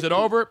gets like Is a it team.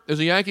 over? Is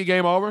the Yankee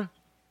game over?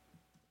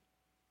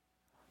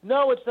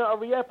 No, it's not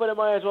over yet, but it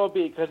might as well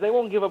be because they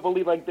won't give up a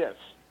lead like this.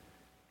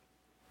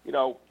 You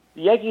know,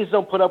 the Yankees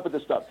don't put up with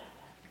this stuff.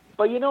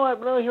 But you know what?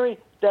 When I'm hearing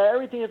that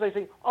everything is like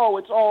saying, oh,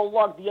 it's all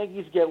luck. The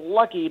Yankees get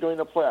lucky during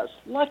the playoffs.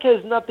 Luck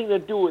has nothing to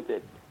do with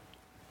it.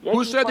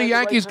 Who said the find right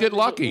Yankees time get to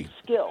lucky? hit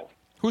Skill.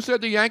 Who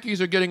said the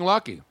Yankees are getting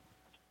lucky?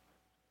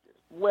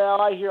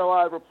 Well, I hear a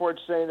lot of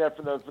reports saying that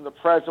from the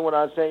press and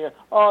whatnot, saying,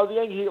 oh, the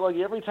Yankees get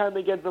lucky every time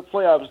they get to the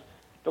playoffs.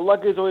 The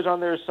luck is always on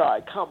their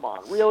side. Come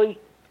on, really?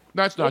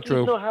 That's not Yankees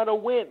true. know how to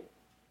win.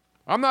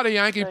 I'm not a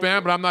Yankee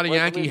fan, but I'm not a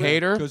Yankee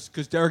hater.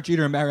 Because Derek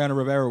Jeter and Mariano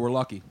Rivera were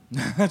lucky.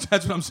 that's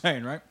what I'm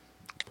saying, right?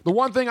 The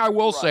one thing I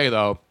will say,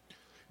 though,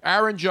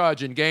 Aaron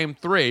Judge in Game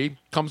 3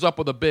 comes up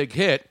with a big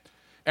hit,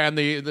 and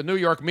the New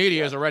York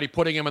media is already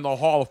putting him in the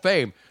Hall of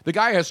Fame. The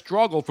guy has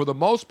struggled for the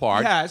most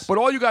part, He has. but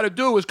all you got to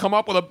do is come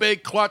up with a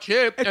big clutch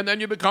hit, and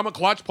then you become a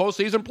clutch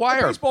postseason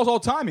player. Baseball's all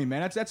timing,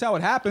 man. That's how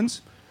it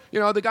happens. You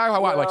know, the guy,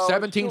 like Well,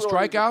 17 it's too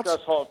early to strikeouts?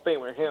 discuss Hall of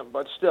Fame with him,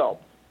 but still.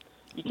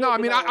 You No, I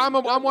can't mean, deny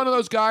I'm one of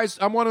those guys.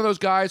 I'm one of those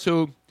guys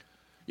who,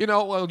 you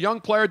know, a young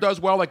player does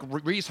well. Like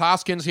Rhys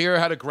Hoskins here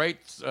had a great.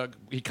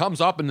 He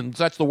comes up and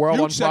sets the world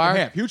on Huge second fire.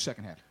 half. Huge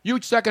second half.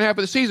 Huge second half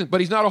of the season, but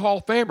he's not a Hall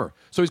of Famer,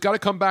 so he's got to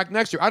come back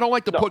next year. I don't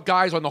like to put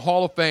guys on the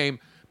Hall of Fame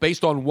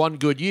based on one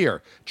good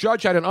year.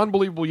 Judge had an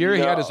unbelievable year.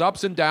 He had his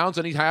ups and downs,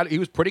 and he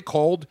was pretty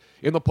cold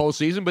in the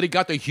postseason, but he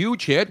got the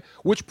huge hit,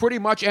 which pretty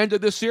much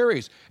ended the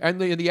series. And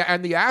the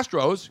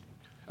Astros.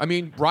 I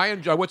mean,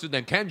 what's his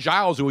name? Ken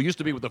Giles, who used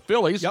to be with the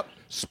Phillies,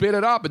 spit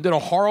it up and did a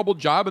horrible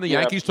job, and the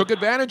Yankees took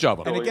advantage of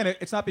him. And again,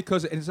 it's not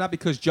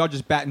because Judge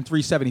is batting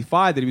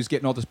 .375 that he was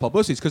getting all this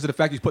publicity. It's because of the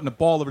fact he's putting the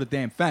ball over the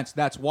damn fence.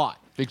 That's why.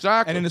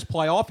 Exactly. And in this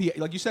playoff,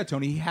 like you said,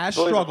 Tony, he has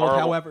Really struggled. horrible.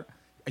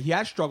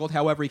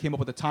 However, he came up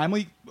with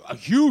a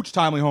huge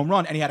timely home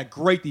run, and he had a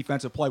great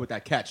defensive play with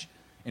that catch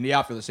in the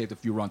outfield that saved a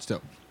few runs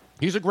too.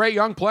 He's a great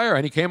young player,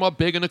 and he came up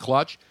big in the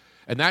clutch,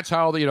 and that's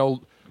how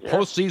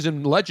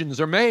postseason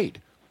legends are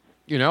made.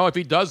 You know, if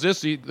he does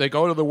this, they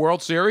go to the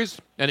World Series,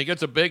 and he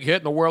gets a big hit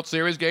in the World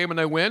Series game, and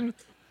they win.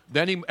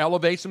 Then he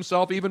elevates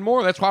himself even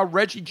more. That's how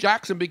Reggie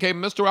Jackson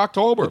became Mr.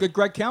 October. Look at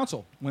Greg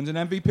Counsell, wins an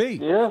MVP.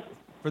 Yeah.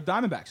 For the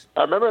Diamondbacks.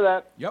 I remember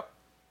that. Yep.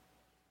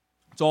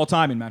 It's all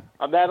timing, man.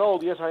 I'm that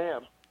old. Yes, I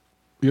am.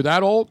 You're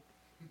that old?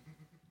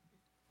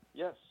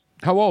 Yes.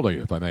 How old are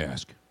you, if I may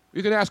ask?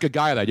 You can ask a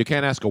guy that. You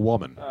can't ask a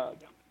woman.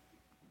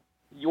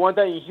 You want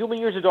that in human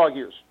years or dog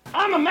years?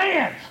 I'm a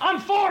man. I'm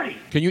 40.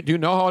 Do you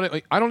know how?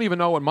 I don't even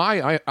know what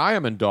I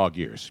am in dog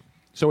years.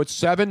 So it's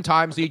 7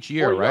 times each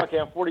year, 40, right? Okay,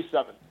 I'm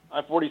 47.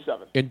 I'm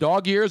 47. In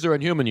dog years or in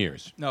human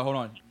years? No, hold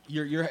on.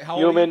 You're how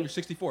old are you? Human. You're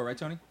 64, right,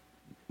 Tony?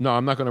 No,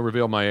 I'm not going to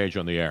reveal my age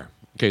on the air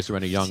in case there are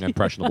any young,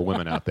 impressionable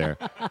women out there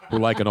who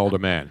like an older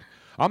man.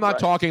 I'm not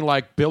talking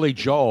like Billy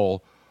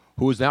Joel,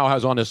 who now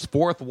has on his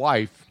 4th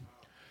wife,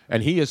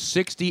 and he is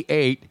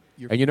 68.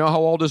 And you know how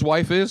old his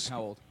wife is?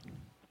 How old?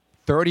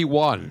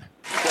 31.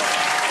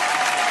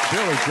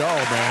 Billy Joel,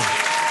 man.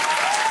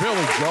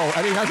 Billy Joel.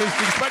 And he's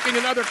expecting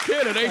another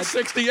kid at age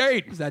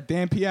 68. It's that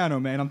damn piano,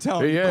 man. I'm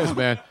telling He you. is,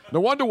 man. No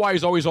wonder why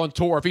he's always on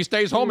tour. If he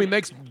stays home, he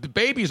makes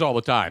babies all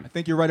the time. I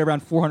think you're right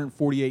around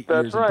 448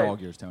 That's years right. in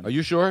dog years, Tony. Are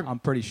you sure? I'm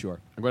pretty sure.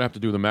 I'm going to have to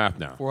do the math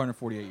now.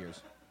 448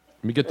 years.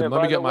 Let me get Yeah, let me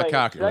by get the my way,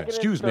 calculator. second and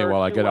Excuse me third,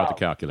 while I get out the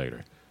 2 out.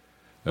 calculator.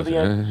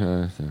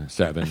 the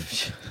 7.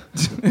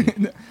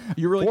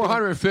 You're really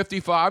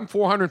 455. I'm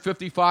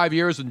 455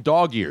 years in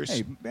dog years.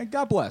 Hey, man,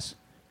 God bless.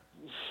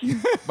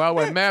 By the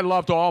way, mad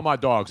love to all my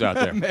dogs out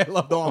there. Man, I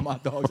love all my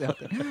dogs out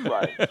there.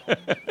 Right.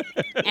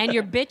 And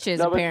your bitches,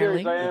 No, but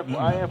apparently. seriously,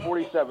 I am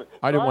 47.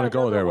 I didn't want to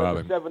go there,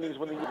 remember Robin. The 70s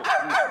when the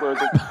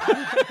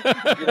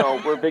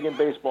Yankees were big in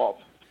baseball.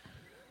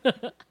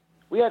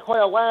 We had quite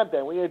a lab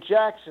then. We had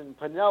Jackson,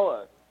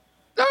 Piniella.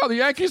 No, the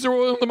Yankees are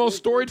one of the most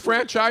storied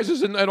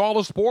franchises in all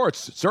the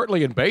sports,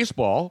 certainly in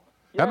baseball.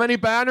 Yeah. How many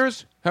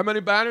banners? How many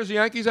banners the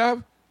Yankees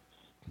have?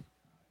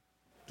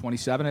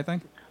 27, I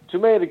think. Too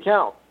many to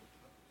count.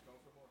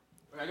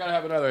 I got to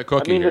have another I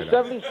cookie mean, here. the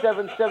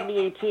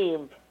 77-78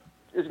 team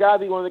has got to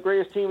be one of the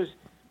greatest teams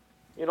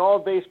in all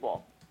of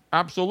baseball.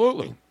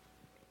 Absolutely.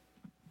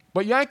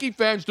 But Yankee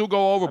fans do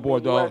go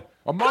overboard, I mean, though.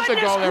 A month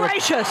ago, they were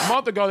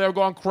gracious!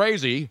 going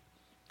crazy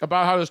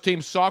about how this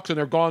team sucks and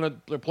they're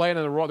playing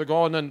in the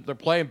wrong. They're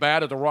playing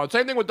bad at the wrong.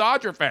 Same thing with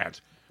Dodger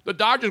fans. The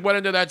Dodgers went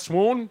into that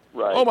swoon.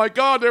 Right. Oh my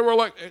God, they were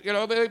like,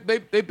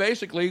 they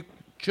basically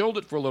chilled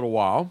it for a little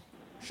while,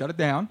 shut it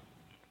down,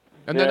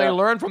 and then they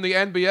learned from the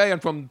NBA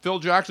and from Phil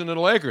Jackson and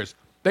the Lakers.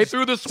 They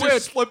threw the switch.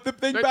 Just flip the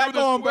thing back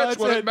on, but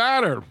when it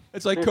mattered.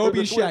 It's like Kobe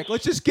and Shaq.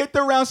 Let's just get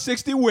to around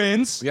 60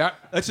 wins. Yeah.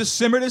 Let's just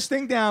simmer this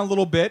thing down a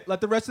little bit.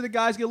 Let the rest of the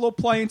guys get a little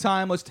playing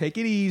time. Let's take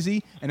it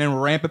easy, and then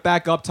ramp it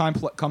back up come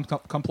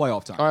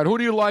playoff time. All right, who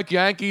do you like,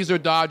 Yankees or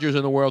Dodgers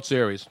in the World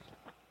Series?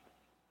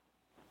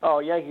 Oh,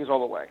 Yankees all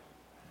the way.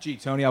 Gee,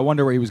 Tony, I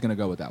wonder where he was going to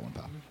go with that one,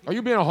 pal. Are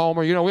you being a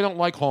homer? You know, we don't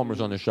like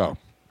homers on the show.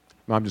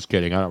 No, I'm just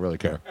kidding. I don't really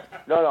care.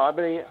 No, I've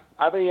been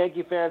a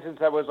Yankee fan since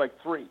I was like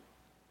 3.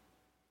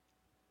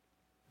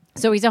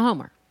 So he's a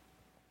homer.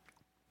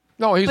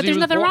 No, but there's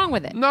nothing wrong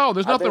with it. No,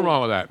 there's nothing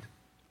wrong with that.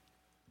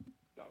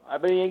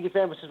 I've been a Yankee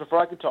fan since before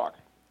I could talk.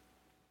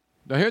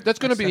 Now that's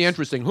going to be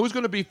interesting. Who's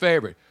going to be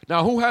favored?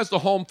 Now, who has the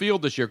home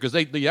field this year? Because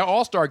the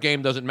All-Star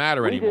game doesn't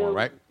matter anymore,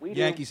 right?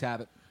 Yankees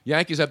have it.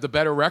 Yankees have the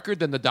better record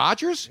than the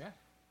Dodgers? Yeah.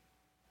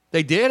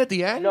 They did at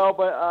the end? No,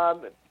 but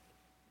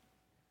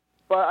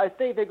I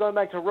think they're going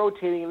back to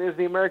rotating, and it's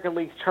the American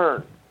League's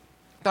turn.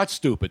 That's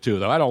stupid too,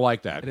 though. I don't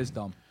like that. It is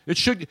dumb. It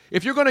should.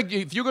 If you're going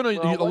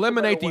to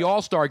eliminate the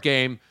All-Star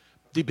game,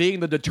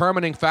 being the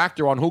determining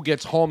factor on who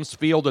gets home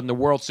field in the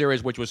World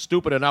Series, which was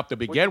stupid enough to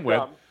begin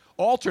with,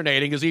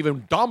 alternating is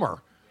even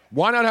dumber.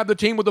 Why not have the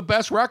team with the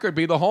best record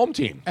be the home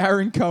team?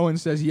 Aaron Cohen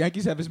says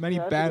Yankees have as many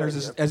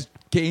banners as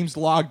games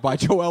logged by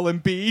Joel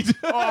Embiid.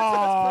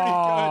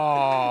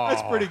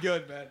 That's pretty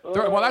good, man.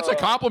 Well, that's a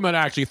compliment,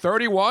 actually.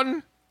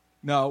 31?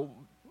 No,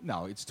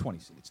 it's 20.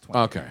 It's 20.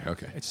 Okay.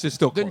 It's just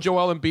still close. Didn't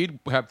Joel Embiid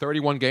have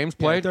 31 games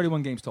played? Yeah,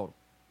 31 games total.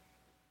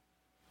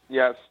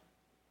 Yes.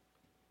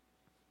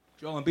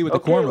 Joel Embiid with the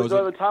We're cornrows.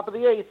 going to the top of the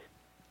 8th.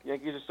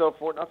 Yankees are still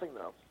 4-0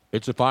 though.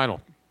 It's a final.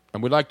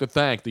 And we'd like to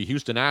thank the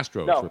Houston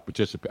Astros for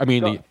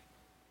participating.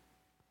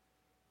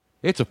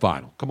 It's a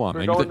final. Come on,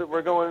 man.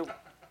 We're going.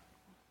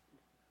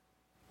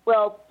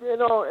 Well,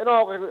 in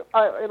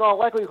all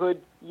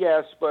likelihood,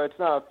 yes, but it's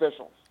not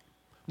official.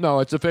 No,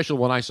 it's official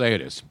when I say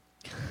it is.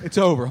 It's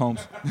over,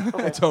 Holmes.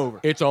 It's over.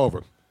 It's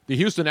over. The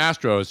Houston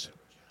Astros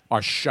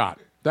are shot.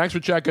 Thanks for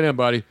checking in,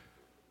 buddy.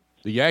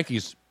 The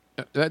Yankees.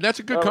 That's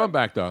a good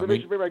comeback, though. They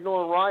should bring back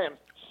Nolan Ryan.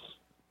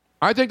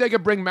 I think they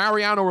could bring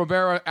Mariano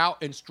Rivera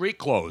out in street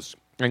clothes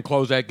and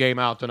close that game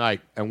out tonight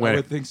and win. I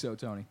would think so,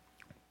 Tony.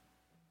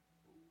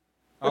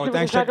 Oh,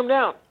 thanks. Track him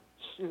down.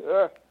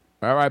 All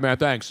right, man.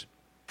 Thanks.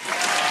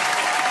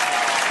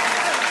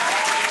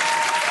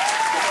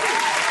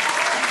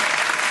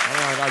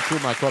 I got to chew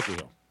my cookie,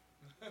 though.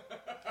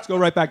 Let's go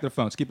right back to the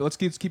phones. Let's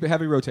keep a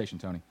heavy rotation,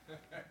 Tony.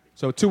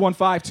 So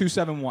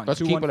 215-271. Let's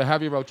keep it a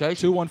heavy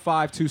rotation.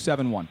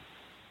 215-271.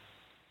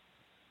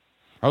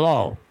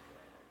 Hello.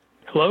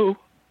 Hello.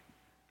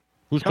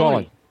 Who's Tony.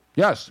 calling?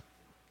 Yes.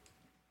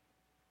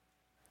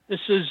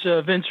 This is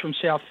Vince from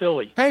South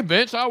Philly. Hey,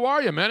 Vince, how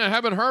are you, man? I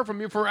haven't heard from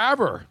you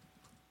forever.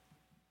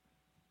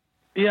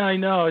 Yeah, I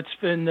know. It's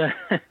been...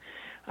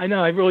 I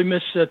know. I really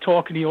miss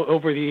talking to you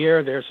over the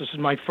air there. So this is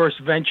my first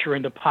venture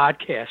into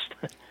podcast.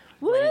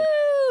 Woo!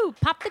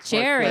 Pop the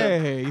cherry.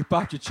 Hey, you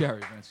popped your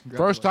cherry, Vince.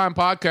 First-time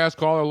podcast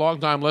caller,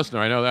 long-time listener.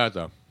 I know that,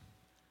 though.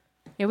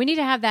 Yeah, we need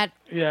to have that.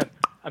 Yeah.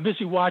 I'm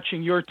busy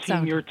watching your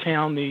team, your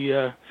town,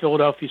 the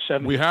Philadelphia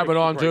 76ers. We have it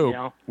on, right too.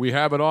 now. We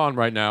have it on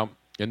right now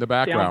in the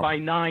background. Down by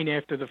 9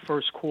 after the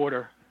first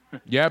quarter.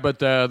 Yeah,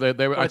 but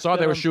I saw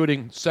they were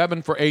shooting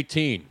 7 for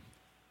 18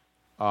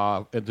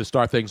 to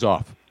start things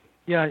off.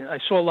 Yeah, I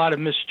saw a lot of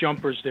missed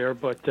jumpers there,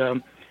 but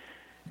in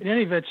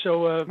any event,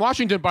 so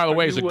Washington, by the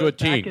way, is a good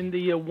team. Back in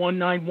the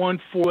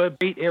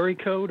 19148 area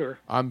code, or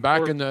I'm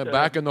back in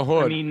the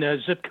hood. I mean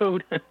zip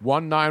code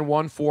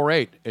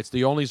 19148. It's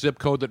the only zip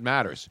code that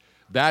matters.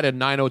 That and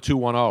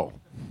 90210.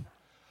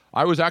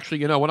 I was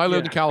actually, when I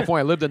lived in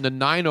California, I lived in the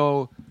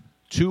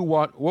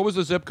 9021. What was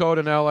the zip code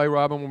in L.A.,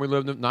 Robin, when we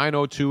lived in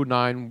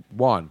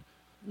 90291?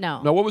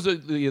 No. No, what was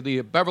it?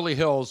 The Beverly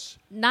Hills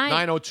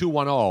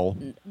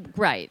 90210.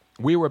 Right.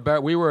 We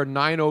were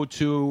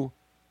 902.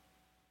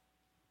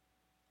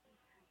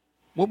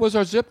 What was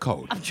our zip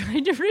code? I'm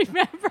trying to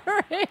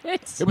remember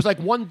it. It was like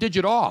one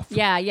digit off.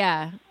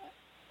 Yeah.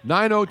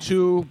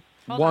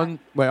 90210.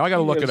 Wait, I got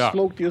to look it up.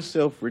 Smoke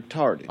yourself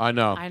retarded. I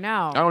know. I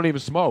know. I don't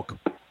even smoke.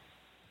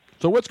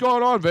 So what's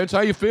going on, Vince?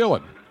 How you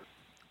feeling?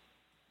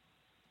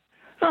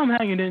 I'm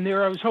hanging in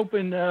there. I was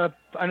hoping, I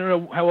don't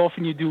know how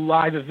often you do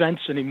live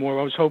events anymore.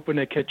 I was hoping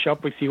to catch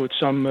up with you at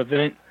some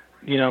event,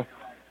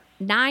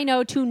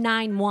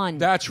 90291.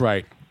 That's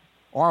right.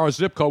 Our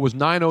zip code was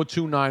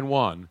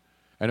 90291.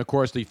 And, of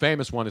course, the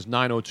famous one is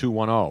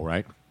 90210,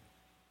 right?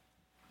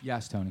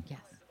 Yes, Tony. Yes.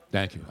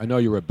 Thank you. I know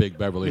you were a big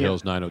Beverly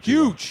Hills 90210.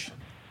 Huge.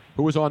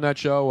 Who was on that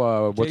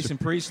show? Jason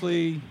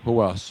Priestley.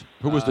 Who else?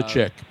 Who was the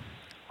chick?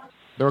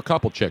 There were a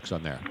couple chicks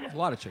on there. A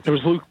lot of chicks. There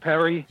was Luke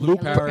Perry.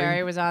 Luke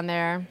Perry was on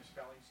there.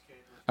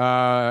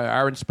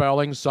 Aaron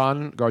Spelling's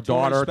son, or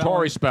daughter,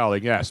 Tori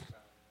Spelling, yes.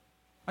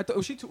 I thought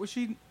was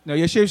she? No,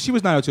 yeah, she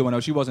was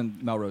 90210. She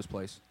wasn't Melrose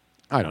Place.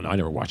 I don't know. I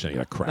never watched any of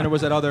that crap. Then there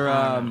was that other.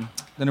 Then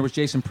there was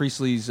Jason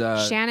Priestley's.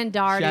 Shannon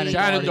Doherty.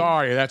 Shannon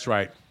Doherty. That's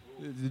right.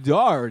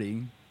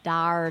 Doherty.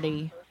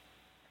 Doherty.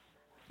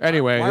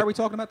 Anyway, Why are we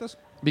talking about this?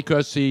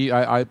 Because see,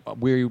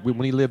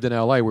 when he lived in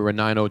L.A., we were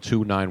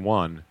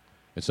 90291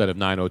 instead of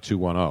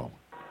 90210.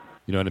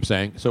 You know what I'm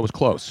saying? So it was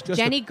close.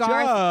 Jenny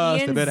Garth,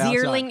 Ian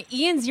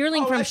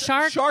Zierling from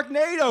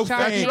Sharknado.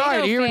 That's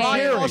right. Ian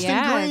Zierling.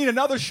 Austin Green,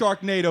 another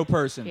Sharknado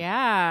person.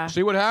 Yeah.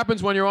 See what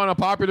happens when you're on a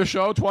popular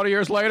show 20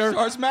 years later?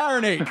 Starts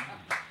marinating.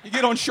 You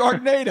get on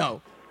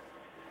Sharknado.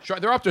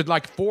 They're up to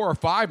like 4 or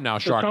 5 now,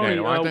 So, Sharknado, Tony,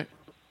 aren't they?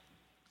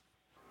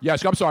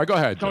 Yes, I'm sorry. Go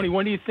ahead. Tony,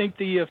 when do you think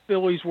the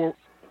Phillies will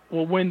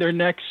win their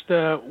next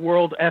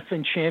World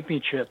Effing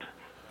Championship?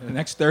 The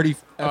next 30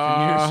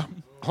 years.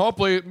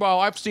 Hopefully, well,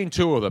 I've seen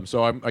 2 of them,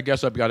 so I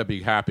guess I've got to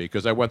be happy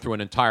because I went through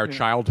an entire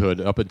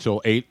childhood up until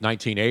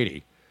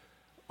 1980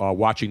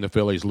 watching the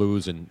Phillies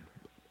lose, and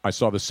I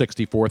saw the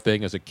 64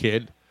 thing as a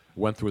kid,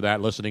 went through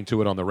that, listening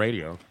to it on the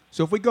radio.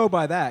 So if we go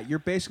by that, you're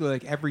basically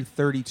like every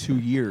 32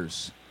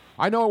 years.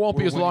 I know it won't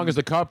be as long as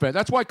the Cub fans.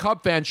 That's why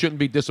Cub fans shouldn't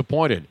be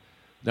disappointed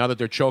now that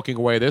they're choking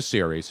away this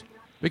series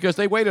because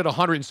they waited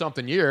 100 and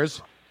something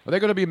years. Are they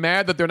going to be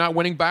mad that they're not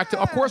winning back to?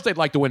 Of course, they'd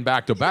like to win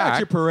back to back. That's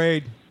your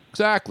parade.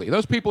 Exactly.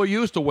 Those people are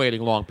used to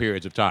waiting long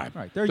periods of time.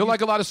 Right. They're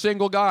like a lot of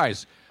single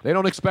guys. They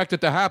don't expect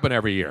it to happen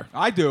every year.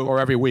 I do. Or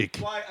every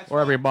week. or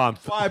every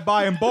month. That's why I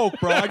buy in bulk,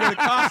 bro. I go to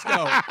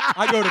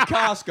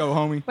Costco.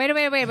 homie.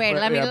 Wait.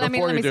 Let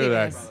me see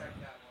this.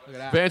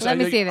 Vince, Let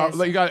me see this.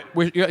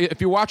 If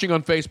you're watching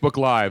on Facebook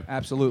Live,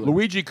 absolutely.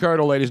 Luigi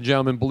Curto, ladies and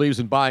gentlemen, believes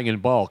in buying in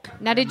bulk.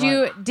 Now, did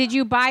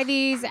you buy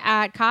these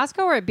at Costco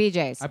or at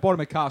BJ's? I bought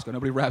them at Costco.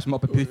 Nobody wraps them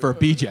up for a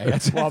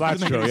BJ. Well,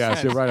 that's true.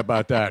 Yes, you're right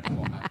about that.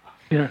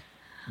 Yeah.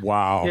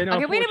 Wow. Yeah, no,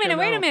 Okay, wait a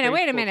unfortunately, minute,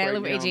 Facebook right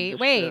Luigi. now,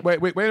 Wait.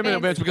 Wait a minute,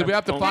 Vince, because we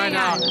have to find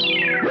out. We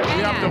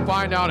have to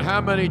find out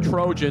how many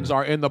Trojans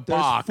are in the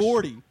box.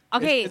 40.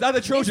 Okay, Is that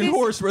the Trojan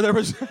horse where there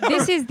was?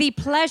 This is the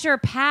pleasure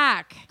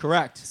pack.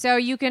 Correct. So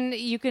you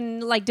can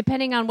like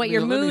depending on what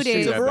your mood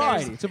is. It's a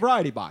variety. It's a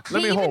variety box.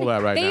 Let me hold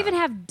that right They now. even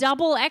have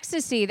double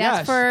ecstasy. That's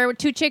Yes. for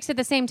 2 chicks at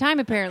the same time,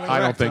 apparently. I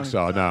don't think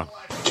so, no.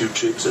 2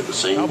 chicks at the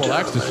same time. Double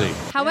ecstasy.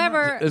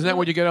 However, Isn't that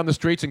what you get on the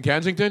streets in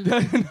Kensington?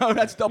 No,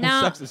 that's double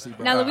now, ecstasy,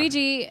 bro. now,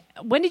 Luigi,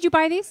 when did you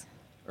buy these?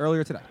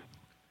 Earlier today.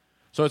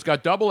 So it's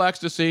got double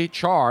ecstasy,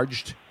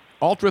 charged,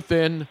 ultra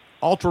thin,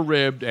 ultra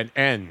ribbed, and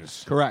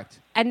ends. Correct.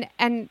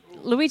 And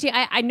Luigi,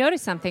 I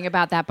noticed something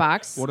about that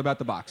box. What about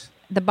the box?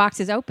 The box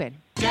is open.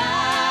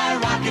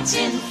 Rockets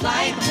in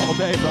flight. All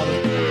day, brother.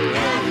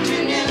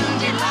 Afternoon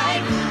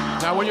delight.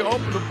 Now, when you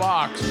open the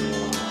box,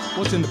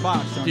 what's in the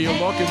box? John? Do you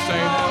look and say,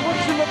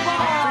 what's in the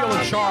box? I'm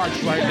feeling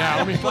charged right now.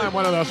 Let me find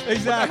one of those.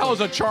 Exactly. What the hell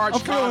is a charged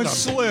I'm feeling condom?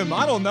 slim.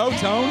 I don't know,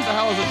 Tone. What the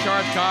hell is a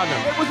charged condom?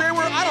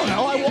 I don't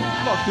know.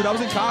 Look, dude, I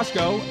was in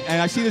Costco,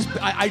 and I see this.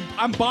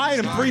 I'm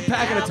buying them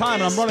 3-pack at a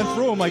time, and I'm running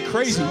through them like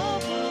crazy.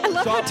 I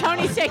love how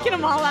Tony's taking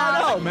them all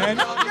out. I know, man.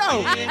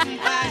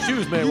 Yo.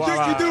 Excuse me.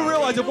 You do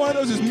realize if one of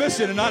those is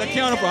missing and not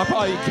accounted for, I'll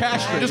probably get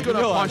castrated. I'm just going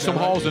to punch some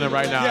holes in it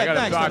right now. Yeah, I got to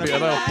thanks, drop you a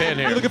man. little pin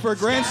here. You looking for a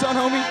grandson,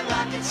 homie?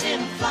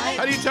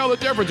 How do you tell the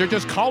difference? They're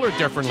just colored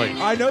differently.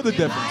 I know the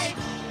difference.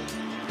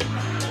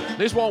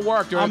 These won't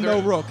work. I'm no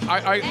rook.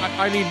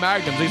 I need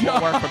magnums. These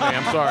won't work for me.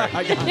 I'm sorry.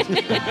 I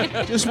got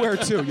you. Just wear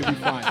 2. You'll be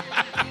fine.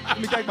 Let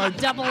me take my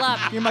double up.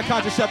 Give me my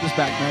contraceptives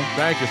back, man.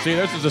 Thank you. See,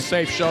 this is a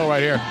safe show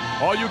right here.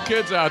 All you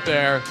kids out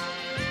there,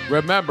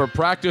 remember,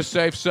 practice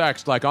safe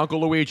sex like Uncle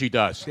Luigi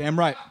does. Damn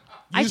right.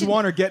 Use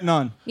one or get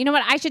none. You know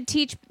what? I should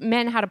teach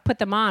men how to put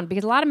them on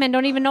because a lot of men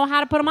don't even know how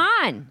to put them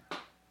on.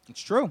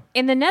 It's true.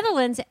 In the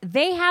Netherlands,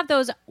 they have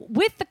those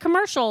with the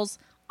commercials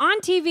on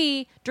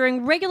TV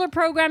during regular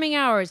programming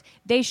hours.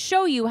 They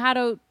show you how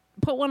to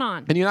put one on.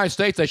 In the United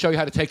States, they show you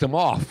how to take them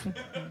off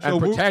and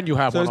pretend you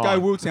have so one this guy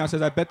on. Wu-Town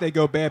says, I bet they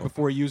go bad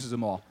before he uses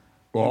them all.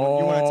 You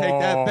Oh. want to take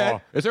that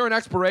bet? Is there an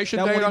expiration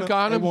That date won't on even-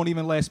 condom? It won't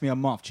even last me a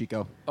month,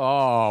 Chico.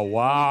 Oh,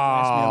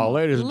 wow.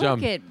 Ladies and Look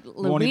gentlemen. at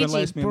Won't even Luigi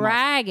last me a month.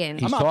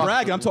 bragging. I'm not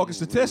bragging. I'm talking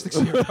statistics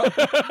here. Bro.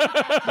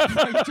 What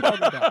are you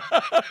talking about?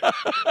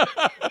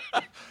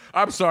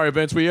 I'm sorry,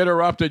 Vince. We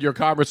interrupted your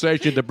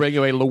conversation to bring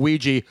you a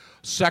Luigi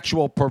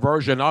sexual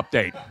perversion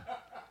update.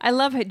 I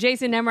love it.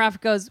 Jason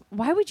Nemiroff goes,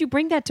 why would you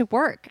bring that to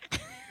work?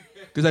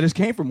 Because I just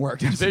came from work.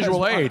 That's Visual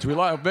why. aids. We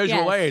love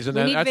visual Yes, aids, and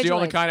we need that's the visual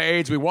only aids. kind of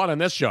aids we want on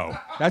this show.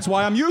 That's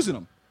why I'm using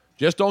them.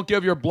 Just don't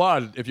give your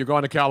blood if you're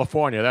going to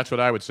California. That's what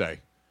I would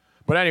say.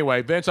 But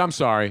anyway, Vince, I'm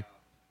sorry.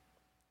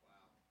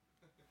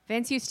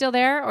 Vince, you still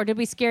there, or did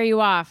we scare you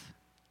off?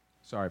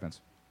 Sorry,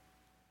 Vince.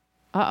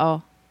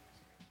 Uh-oh.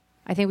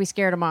 I think we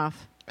scared him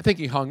off. I think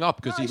he hung up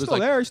because No, he he's was still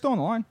like, there. He's still on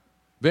the line.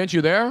 Vince,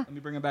 you there? Let me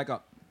bring him back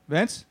up.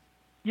 Vince?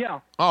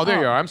 Yeah. Oh, there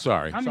you are. I'm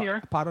sorry. I'm here.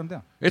 Pot him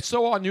down. It's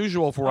so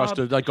unusual for us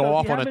to like go So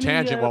off do you on a have any,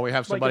 tangent while we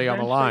have like, somebody on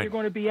the events that line. You're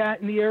going to be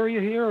at in the area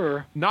here,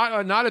 or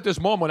Not at this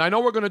moment. I know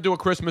we're going to do a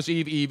Christmas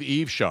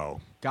Eve show.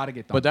 Got to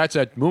get done. But that's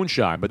at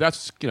Moonshine. But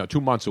that's 2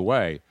 months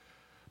away.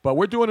 But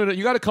we're doing it.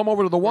 You got to come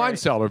over to the wine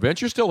cellar, Vince.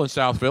 You're still in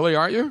South Philly,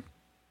 aren't you?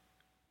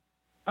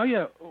 oh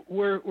yeah,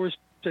 we're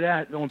it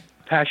at? On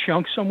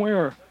Passyunk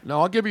somewhere? Or? No,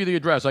 I'll give you the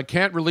address. I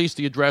can't release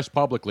the address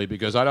publicly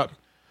because I don't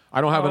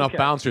have enough okay.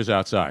 bouncers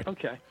outside.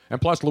 Okay. And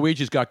plus,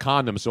 Luigi's got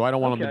condoms, so I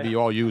don't want them to Okay. be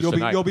all used You'll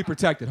tonight. be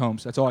protected,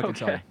 Holmes. That's all I can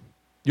tell you. Okay.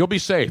 You'll be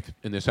safe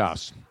in this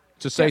house.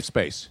 It's a safe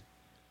space.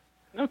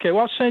 Okay,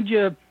 well, I'll send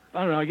you, I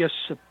don't know, I guess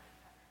a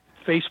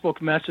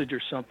Facebook message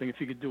or something if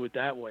you could do it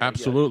that way. I guess.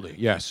 Absolutely,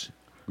 yes.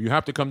 You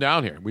have to come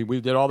down here. We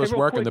did all this Hey, real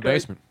work in the quick,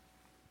 basement.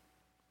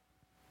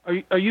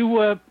 Are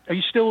you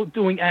still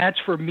doing ads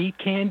for meat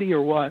candy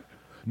or what?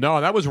 No,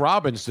 that was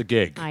Robin's the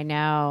gig. I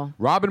know.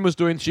 Robin was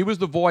doing. She was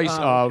the voice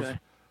of. okay.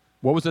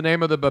 What was the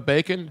name of the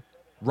bacon?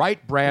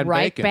 Right brand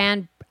Right bacon.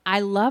 band.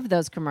 I love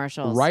those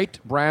commercials. Right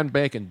brand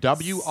bacon.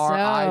 WRIGH.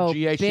 So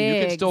You can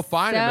big, still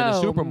find them in the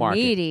so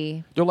supermarket.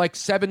 meaty. They're like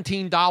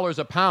 $17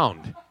 a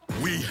pound.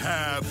 We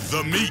have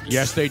the meat.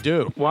 Yes, they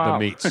do. Wow. The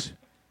meats.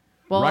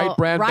 Well, Right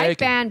brand bacon.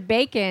 Band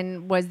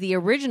Bacon was the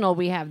original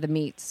We Have the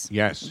Meats.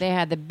 Yes. They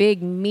had the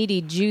big,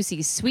 meaty,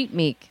 juicy sweet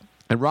meat.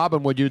 And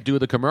Robin, would you do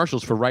the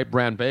commercials for Right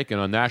brand bacon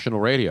on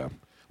national radio?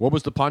 What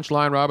was the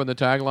punchline, Robin? The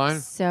tagline?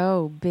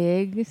 So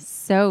big,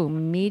 so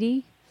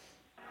meaty.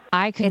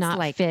 I could It's not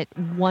like- fit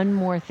one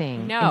more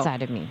thing No.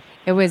 inside of me.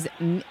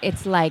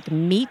 It's like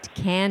meat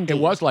candy. It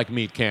was like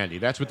meat candy.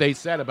 That's what they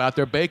said about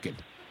their bacon.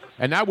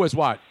 And that was,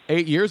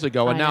 8 years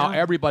ago, and I now know.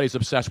 everybody's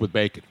obsessed with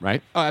bacon,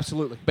 right? Oh,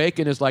 absolutely.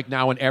 Bacon is like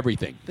now in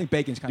everything. I think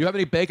bacon's kind Do you have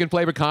any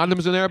bacon-flavored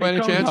condoms in there by Hey,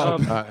 any Tony,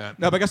 chance?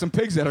 No, but I got some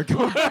pigs that are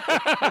good.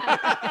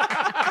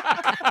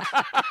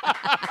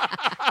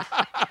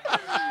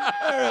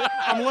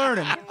 I'm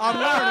learning.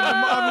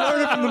 I'm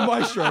learning from the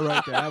maestro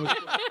right there. That was-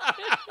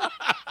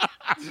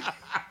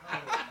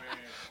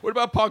 What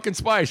about pumpkin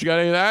spice? You got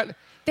any of that?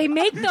 They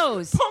make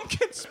those.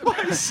 pumpkin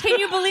spice. Can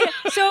you believe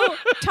it? So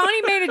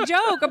Tony made a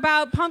joke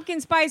about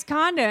pumpkin spice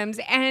condoms,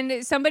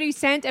 and somebody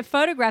sent a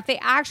photograph. They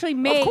actually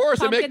make Of course,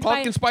 they make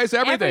pumpkin spice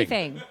everything.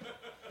 Everything.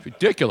 It's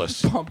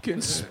ridiculous.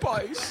 Pumpkin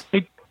spice.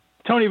 Hey,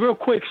 Tony, real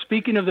quick,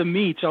 speaking of the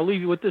meats, I'll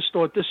leave you with this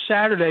thought. This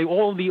Saturday,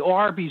 all the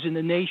Arby's in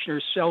the nation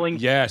are selling.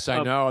 Yes,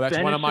 I know. That's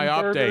one of my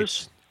venison burgers.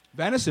 updates.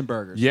 Venison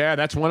burgers. Yeah,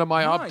 that's one of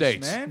my Nice,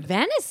 updates. man.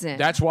 Venison.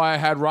 That's why I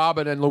had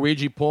Robin and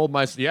Luigi pull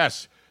my.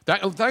 Yes.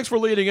 Thanks for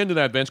leading into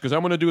that, Vince, because I'm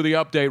going to do the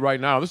update right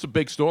now. This is a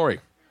big story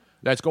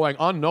that's going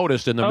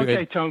unnoticed in the.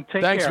 Okay, Tone,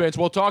 take Thanks, care. Vince.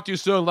 We'll talk to you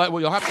soon.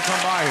 You'll have to come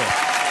by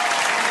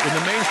here.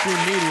 And the mainstream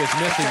media is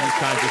missing these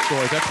kinds of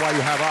stories. That's why you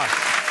have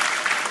us.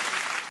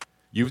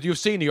 You've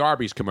seen the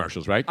Arby's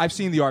commercials, right? I've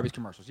seen the Arby's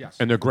commercials, yes.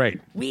 And they're great.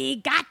 We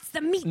got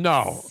the meat.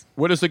 No.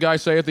 What does the guy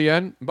say at the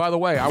end? By the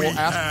way, I will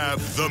ask.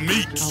 Have the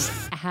meat.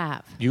 I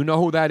have. You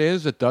know who that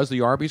is that does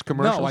the Arby's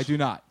commercials? No, I do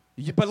not.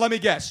 But let me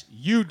guess.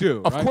 You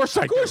do. Of right? course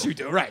I do. Of course you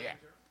do. Right. Yeah.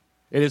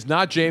 It is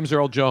not James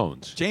Earl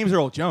Jones. James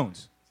Earl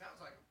Jones.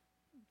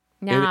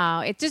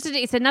 No,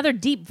 it's another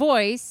deep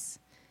voice.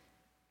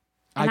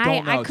 I And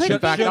don't know. I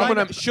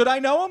couldn't. Should I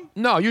know him?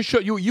 No, you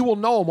should. You will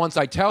know him once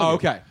I tell you. Oh,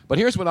 okay. But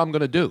here's what I'm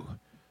going to do.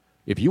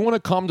 If you want to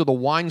come to the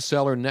wine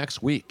cellar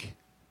next week,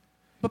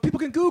 But people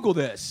can Google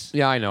this.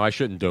 yeah, I know I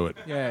shouldn't do it.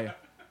 Yeah.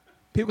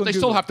 People They can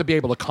still Google have to be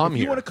able to come If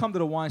here. you want to come to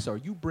the wine cellar,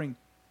 you bring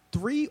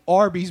 3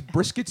 Arby's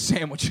brisket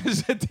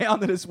sandwiches down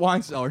to this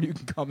wine cellar, and you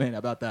can come in. How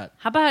about that?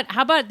 How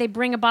about they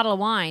bring a bottle of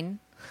wine?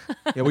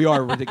 Yeah, we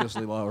are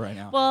ridiculously low right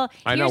now. Well,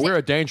 I know here's we're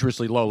at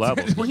dangerously low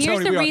levels. We're here's telling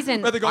the you we are.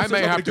 reason- Rather go I sell may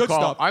some of have the to good call.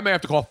 stuff. I may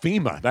have to call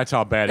FEMA. That's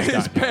how bad it's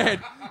It's gotten. bad.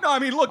 No, I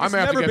mean, look, I it's may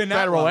have never to been get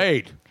that federal low.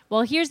 aid.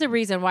 Well, here's the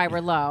reason why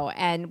we're low,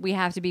 and we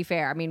have to be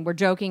fair. I mean, we're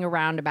joking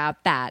around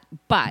about that,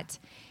 but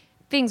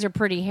things are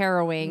pretty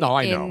harrowing No,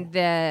 I in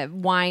the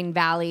Wine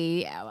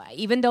Valley.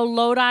 Even though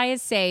Lodi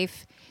is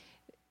safe,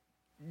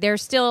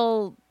 there's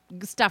still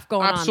stuff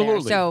going on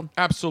Absolutely. there. So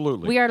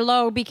Absolutely. we are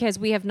low because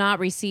we have not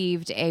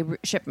received a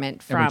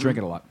shipment from. And we drink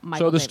it a lot.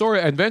 Michael So the Davis. story,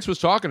 and Vince was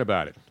talking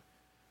about it.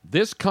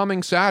 This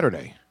coming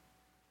Saturday,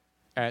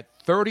 at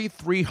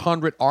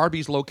 3,300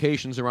 Arby's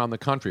locations around the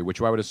country,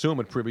 which I would assume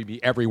would probably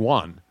be every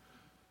one,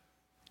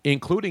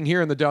 including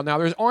here in the Delta. Now,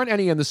 there aren't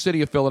any in the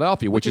city of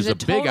Philadelphia, which is a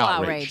total big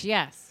outrage.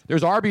 Yes.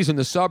 There's Arby's in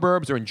the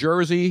suburbs or in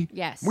Jersey.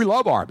 Yes. We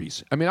love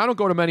Arby's. I mean, I don't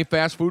go to many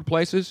fast food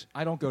places.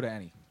 I don't go to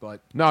any,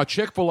 but No,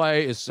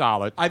 Chick-fil-A is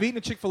solid, I've eaten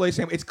a Chick-fil-A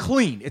sandwich. It's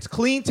clean. It's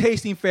clean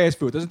tasting fast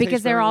food. It doesn't Because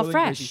taste they're very all really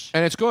fresh. tasty.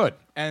 and it's good.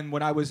 And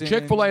when I was in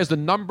Chick-fil-A is the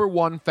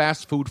 #1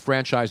 fast food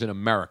franchise in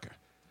America.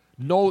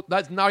 No,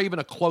 that's not even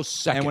a close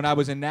second. And when I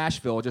was in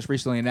Nashville, just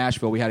recently in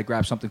Nashville, we had to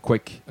grab something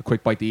quick, a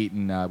quick bite to eat,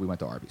 and we went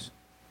to Arby's.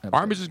 That was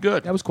Arby's good. is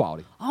good. That was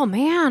quality. Oh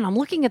man, I'm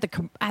looking at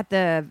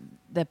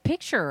the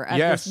picture of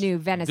Yes. this new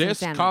venison This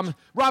sandwich.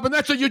 Robin,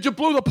 that's you just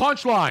blew the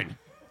punchline.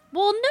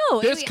 Well,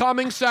 no. This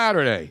coming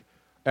Saturday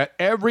at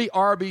every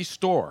Arby's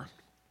store,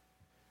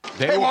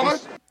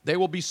 they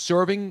will be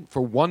serving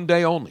for one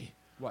day only.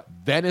 What?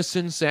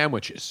 Venison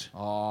sandwiches.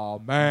 Oh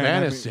man,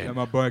 Venison. And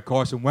my boy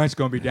Carson Wentz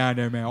gonna be down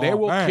there, man. They Oh,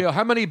 will man. kill.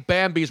 How many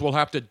Bambis will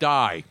have to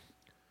die?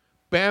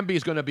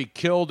 Bambi's going to be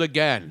killed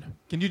again.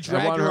 Can you I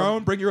drag want your her-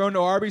 own? Bring your own to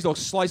Arby's. They'll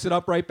slice it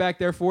up right back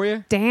there for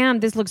you.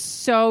 Damn, this looks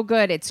so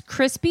good. It's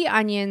crispy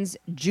onions,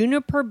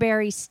 juniper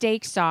berry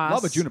steak sauce.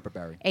 Love a juniper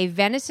berry. A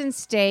venison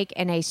steak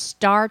and a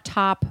star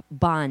top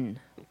bun.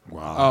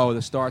 Wow. Oh,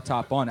 the star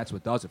top bun. That's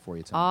what does it for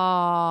you, Tony.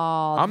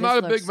 Oh, I'm not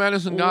a big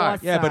venison guy.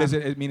 Yeah, but is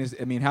it?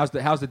 I mean, how's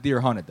the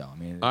deer hunted though? I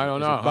mean, I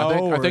don't is know. it bow I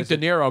or think is De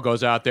it- Niro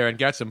goes out there and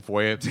gets him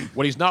for you.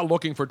 When he's not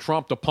looking for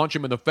Trump to punch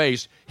him in the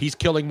face, he's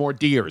killing more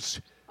deers.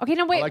 Okay,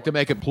 no, I wait. like to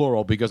make it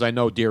plural because I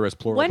know deer is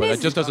plural, When but is-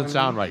 it just doesn't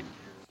sound right.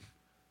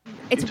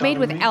 It's made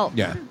with elk.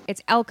 Yeah.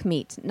 It's elk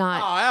meat,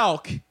 not. Oh,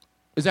 elk.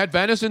 Is that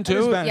venison too? It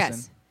is venison.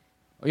 Yes.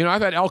 You know,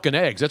 I've had elk and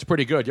eggs. That's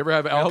pretty good. You ever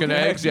have elk and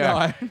eggs? No,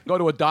 Yeah. Go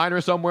to a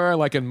diner somewhere,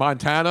 like in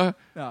Montana.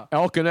 No.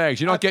 Elk and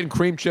eggs. You're not getting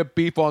cream chip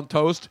beef on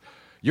toast.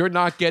 You're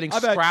not getting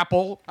I've had-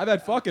 scrapple. I've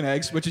had fucking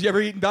eggs, which is you ever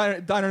eaten diner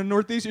in the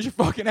Northeast? It's your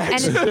fucking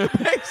eggs, And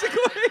basically.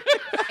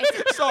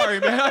 Sorry,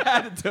 man. I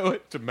had to do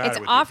it. It's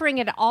offering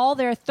it all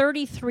their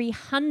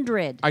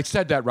 3,300. I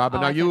said that,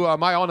 Robin. Oh, now,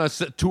 am I on a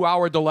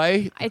 2-hour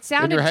delay? It in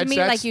sounded your to me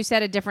headsets? like you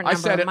said a different number.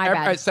 I said it. My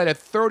bad. I said at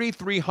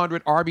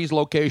 3,300 Arby's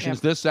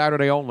locations this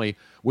Saturday only,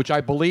 which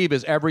I believe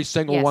is every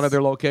single Yes. one of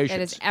their locations.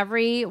 It is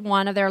every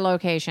one of their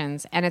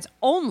locations, and it's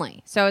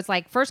only so it's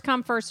like first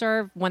come first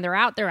serve. When they're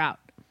out, they're out.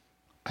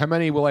 How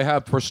many will they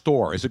have per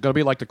store? Is it going to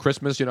be like the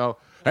Christmas?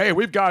 Hey,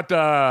 we've got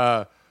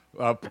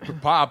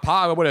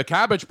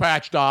Cabbage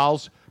Patch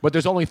dolls, but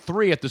there's only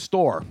 3 at the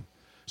store,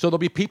 so there'll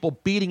be people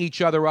beating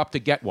each other up to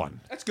get one.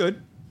 That's good.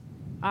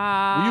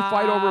 Will you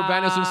fight over a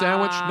venison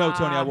sandwich? No,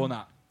 Tony, I will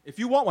not. If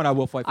you want one, I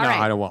will fight. All No, right.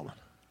 I don't want one.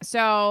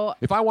 So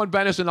If I want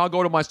venison, I'll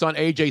go to my son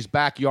AJ's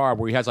backyard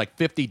where he has like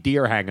 50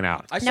 deer hanging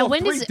out. I Now, saw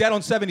when 3 does- dead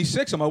on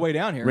 76 on my way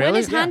down here. when Really?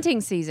 is hunting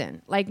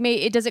season? Like,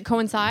 does it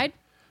coincide?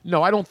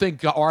 No, I don't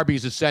think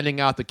Arby's is sending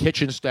out the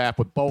kitchen staff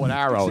with bow and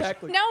arrows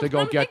Exactly. No, to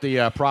go I'm get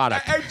the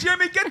product. Hey,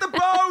 Jimmy, get the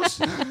bows.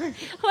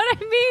 What I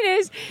mean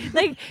is,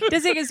 like,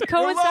 does it We're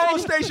low on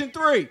coincide? station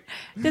 3.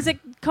 Does it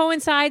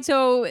coincide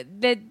so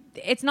that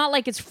it's not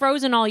like it's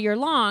frozen all year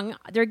long?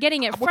 They're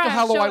getting it fresh. What the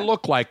hell do so- I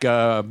look like?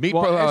 Meat?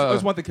 Well,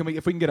 there's one thing.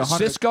 If we can get 100,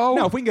 Cisco?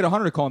 No, if we can get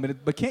 100 to call him.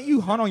 But can't you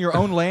hunt on your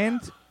own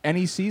land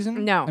any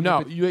season? No.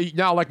 No,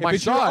 now like If my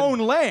it's son. your own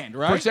land,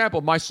 right? For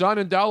example, my son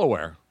in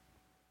Delaware,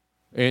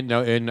 in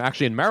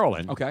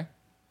Maryland. Okay.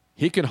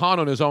 He can hunt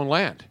on his own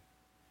land.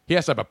 He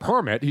has to have a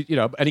permit,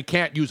 and he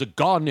can't use a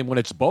gun when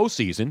it's bow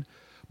season.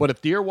 But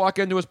if deer walk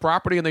into his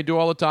property and they do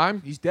all the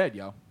time, He's dead,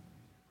 yo.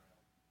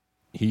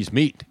 he's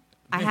meat.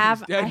 I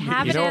have Yeah,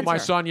 an You know what my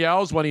answer. son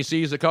yells when he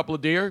sees a couple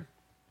of deer?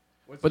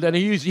 But then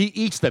he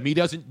eats them. He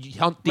doesn't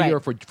hunt deer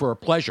for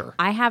pleasure.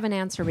 I have an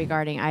answer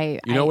regarding.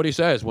 You know what he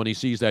says when he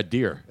sees that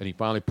deer and he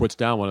finally puts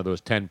down one of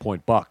those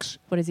 10-point bucks?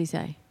 What does he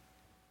say?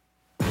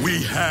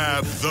 We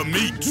have the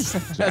meat.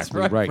 That's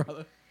right, right.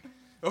 brother.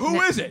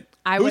 Who is it?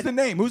 Who's would- the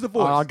name? Who's the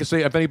voice? I'll just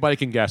say if anybody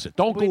can guess it.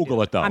 Don't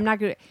Google it though. I'm not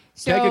good.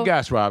 So Take a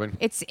guess, Robin.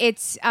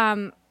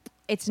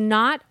 It's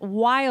not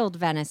wild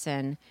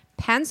venison.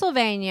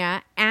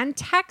 Pennsylvania and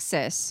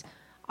Texas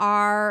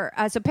are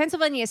so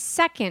Pennsylvania is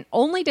second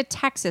only to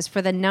Texas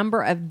for the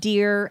number of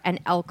deer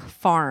and elk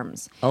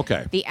farms.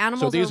 Okay. The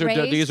animals so these are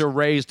raised. these are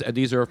raised.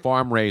 These are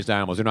farm raised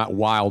animals. They're not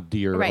wild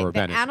deer Right. or The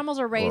venison. animals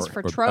are raised or- for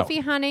or trophy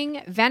elk.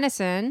 hunting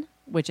venison,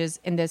 which is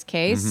in this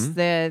case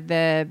Mm-hmm.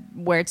 the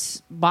where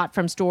it's bought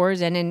from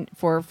stores and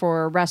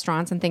for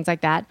restaurants and things like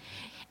that.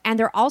 And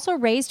they're also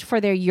raised for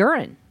their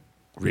urine.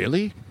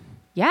 Really?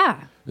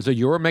 Yeah. Is the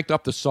urine make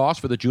up the sauce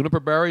for the juniper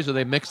berries, or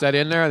they mix that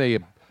in there? How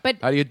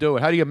do you do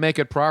it? How do you make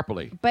it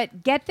properly?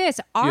 But get this,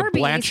 you Arby's,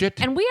 blanch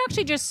it? and we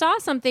actually just saw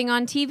something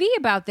on TV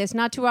about this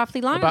not too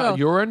awfully long About ago.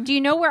 urine? Do you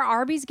know where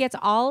Arby's gets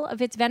all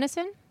of its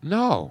venison?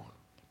 No.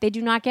 They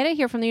do not get it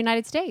here from the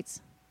United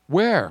States.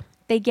 Where?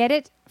 They get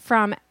it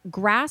from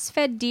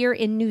grass-fed deer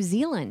in New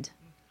Zealand.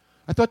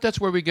 I thought that's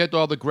where we get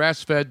all the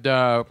grass-fed.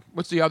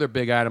 What's the other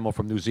big animal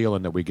from New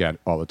Zealand that we get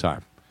all the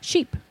time?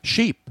 Sheep.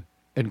 Sheep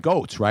and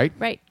goats, right?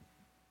 Right.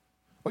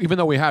 Well, even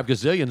though we have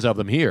gazillions of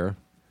them here.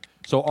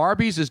 So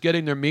Arby's is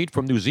getting their meat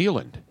from New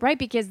Zealand. Right,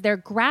 because they're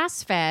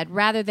grass-fed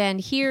rather than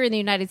here in the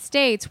United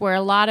States where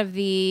a lot of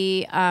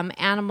the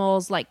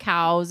animals like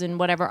cows and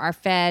whatever are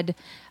fed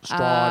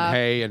Straw and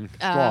hay and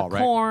straw, right?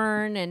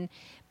 corn,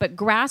 but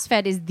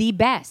grass-fed is the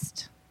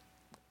best.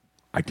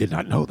 I did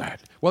not know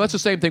that. Well, that's the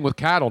same thing with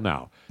cattle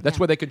now. That's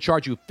where they can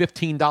charge you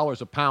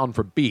 $15 a pound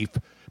for beef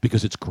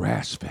because it's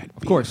grass-fed.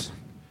 Of course.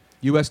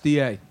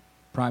 USDA.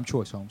 Prime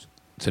choice, Holmes.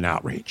 It's an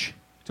outrage.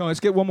 Tony,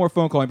 let's get one more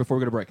phone call in before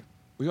we go to break.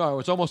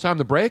 It's almost time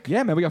to break?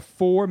 Yeah, man. We got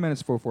 4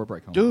 minutes before a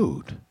break. Holmes.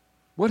 Dude,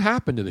 what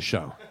happened to the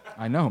show?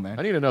 I know, man.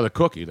 I need another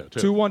cookie, though, too.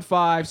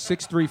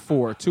 215-634.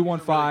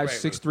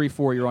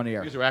 215-634. You're on the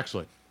air. These are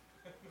excellent.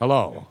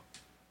 Hello.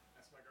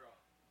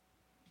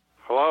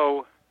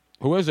 Hello.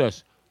 Who is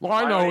this? Well,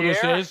 I know who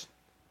this is.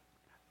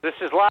 This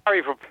is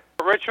Larry from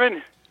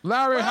Richmond.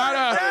 Larry had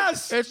a...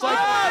 Yes! It's like...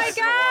 Oh my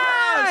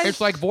gosh!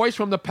 It's like Voice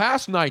from the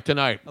Past night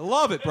tonight. I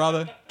love it,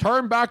 brother.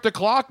 Turn back the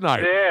clock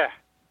night. Yeah.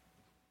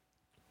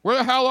 Where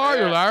the hell are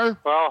you, Larry?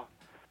 Well,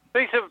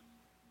 things have.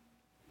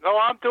 No,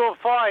 I'm doing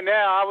fine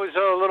now. I was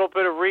a little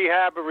bit of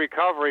rehab and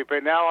recovery,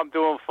 but now I'm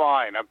doing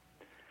fine.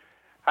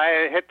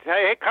 I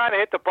kind of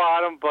hit the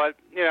bottom, but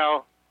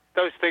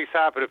those things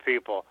happen to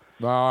people.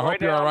 I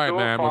hope you're all right,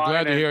 man. We're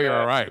glad to hear you're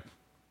all right.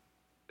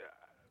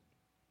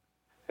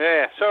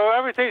 Yeah, so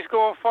everything's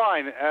going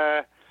fine.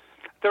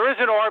 there is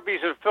an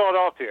Arby's in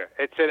Philadelphia.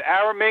 It's at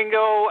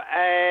Aramingo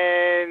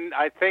and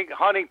I think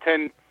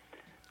Huntington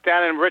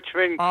down in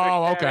Richmond.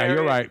 Oh, okay.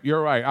 You're right.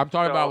 You're right. I'm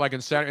talking about like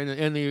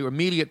in the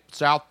immediate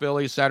South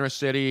Philly, Center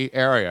City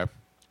area.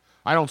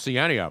 I don't see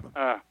any of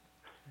them.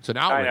 It's an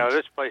outrage. I know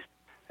this place.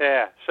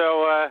 Yeah.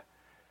 So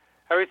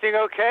everything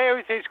okay?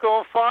 Everything's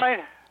going fine.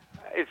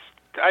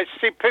 I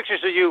see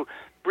pictures of you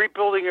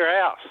rebuilding your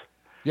house.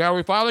 Yeah,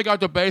 we finally got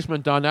the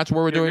basement done. That's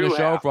where we're doing the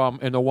show from,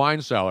 in the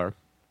wine cellar.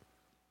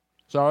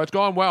 So it's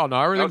going well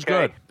now. Everything's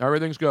good.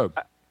 Everything's good.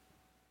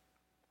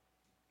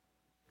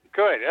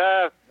 Good.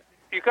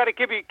 You got to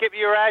give me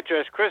your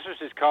address. Christmas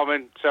is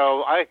coming,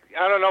 so I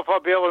don't know if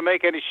I'll be able to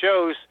make any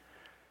shows.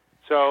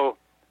 So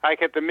I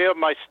get to mail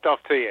my stuff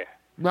to you.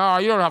 No,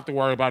 you don't have to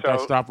worry about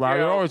that stuff, Larry.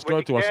 You're always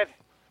good to us.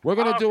 We're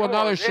going to do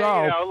another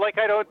show. Yeah, like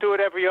I don't do it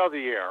every other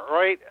year,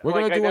 right? We're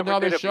going to do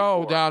another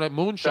show down at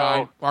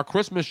Moonshine, our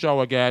Christmas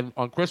show again,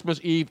 on Christmas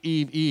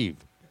Eve,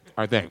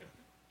 I think.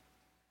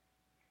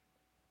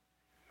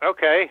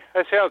 Okay,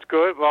 that sounds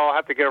good. Well, I'll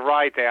have to get a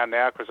ride down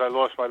now because I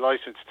lost my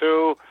license,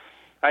 too.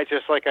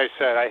 Like I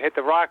said, I hit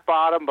the rock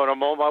bottom, but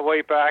I'm on my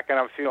way back, and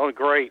I'm feeling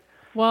great.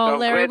 Well, so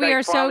Larry, we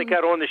are finally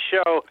got on the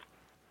show.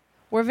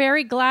 We're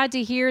very glad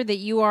to hear that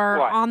you are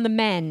on the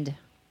mend.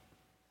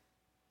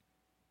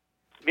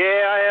 Yeah,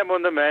 I am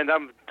on the mend.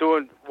 I'm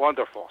doing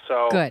wonderful.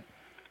 So good.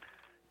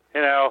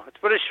 You know, it's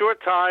been a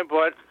short time,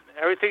 but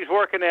everything's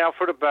working out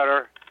for the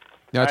better.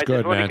 That's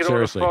good, man. I just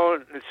Seriously.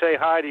 want to get on the phone and say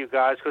hi to you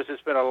guys because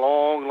it's been a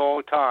long,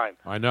 long time.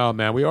 I know,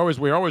 man. We're always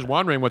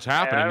wondering what's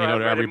happening,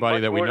 to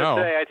everybody that we know.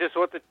 I just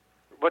want to.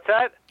 What's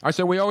that? I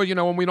said we always,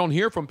 when we don't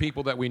hear from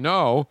people that we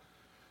know,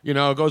 it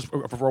goes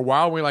for a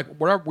while. We're like,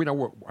 whatever.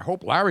 I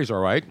hope Larry's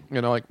all right.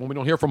 Like when we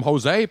don't hear from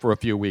Jose for a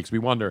few weeks, we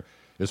wonder,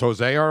 is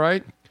Jose all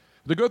right?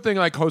 The good thing,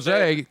 like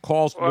Jose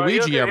calls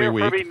Luigi every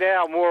week. From me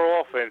now more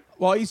often.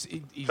 Well, he's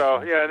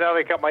so now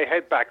they got my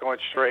head back on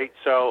straight.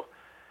 So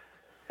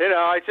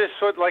I just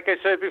like I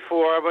said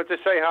before, I want to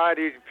say hi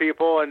to you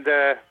people and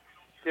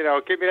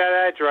give me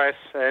that address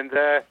and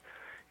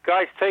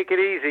guys, take it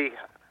easy.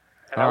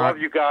 And I love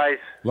you guys.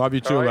 Love you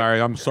too,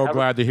 Larry. I'm so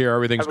glad to hear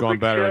everything's going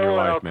better in your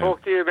life, man. I'll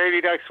talk to you maybe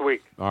next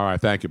week. All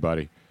right, thank you,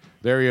 buddy.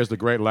 There he is, the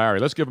great Larry.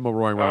 Let's give him a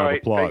roaring round of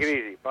applause. Take it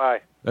easy.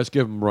 Bye. Let's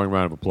give him a roaring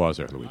round of applause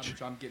there, Luigi.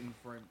 I'm getting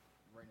for him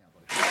right now,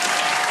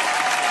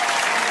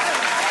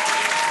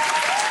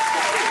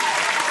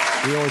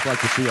 buddy. We always like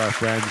to see our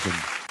friends and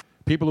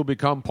people who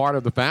become part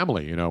of the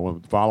family,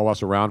 follow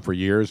us around for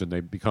years and they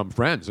become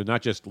friends and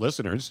not just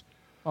listeners.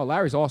 Oh,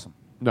 Larry's awesome.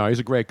 No, he's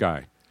a great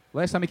guy.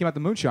 Last time he came out the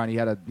Moonshine, he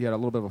had a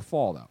little bit of a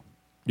fall, though.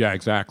 Yeah,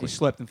 exactly. He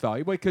slipped and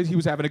fell because he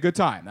was having a good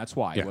time. That's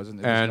why. Yeah. It was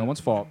no one's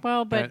fault.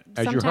 Well, but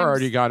as you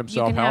heard, he got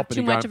himself you can help. have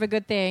too much of a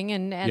good thing,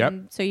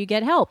 and so you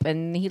get help.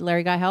 And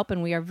Larry got help,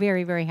 and we are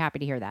very, very happy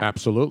to hear that.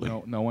 Absolutely.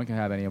 No one can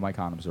have any of my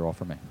condoms. They're all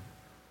for me.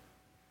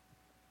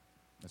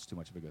 That's too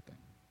much of a good thing.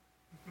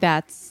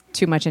 That's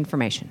too much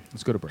information.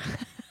 Let's go to break.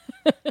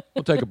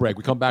 We'll take a break.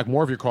 We come back.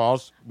 More of your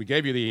calls. We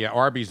gave you the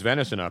Arby's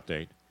venison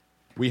update.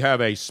 We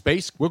have a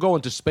space. We're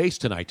going to space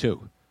tonight,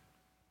 too.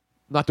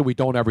 Not that we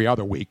don't every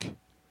other week.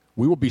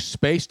 We will be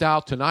spaced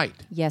out tonight.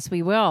 Yes,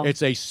 we will.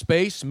 It's a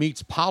space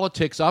meets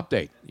politics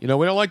update. We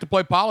don't like to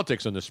play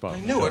politics on this phone. I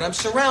knew it. I'm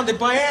surrounded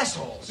by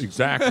assholes.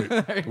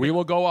 Exactly. We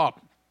will go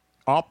up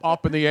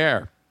in the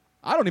air.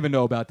 I don't even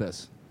know about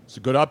this. It's a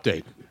good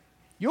update.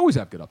 You always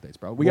have good updates,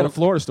 bro. We got a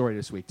Florida story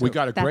this week, too. We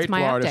got a great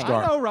Florida story.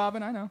 I know,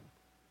 Robin. I know.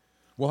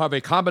 We'll have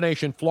a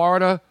combination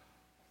Florida,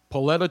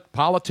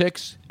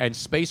 politics, and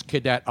space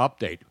cadet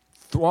update.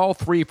 All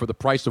three for the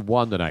price of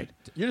one tonight.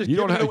 You're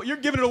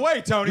giving it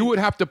away, Tony. You would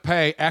have to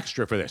pay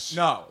extra for this.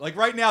 No, like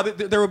right now,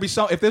 there would be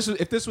some. If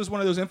this was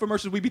one of those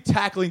infomercials, we'd be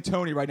tackling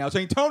Tony right now,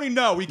 saying, "Tony,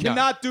 no, we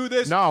cannot do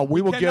this. No,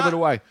 we will give it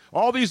away."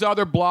 All these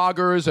other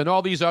bloggers and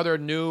all these other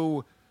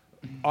new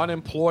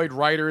unemployed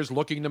writers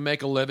looking to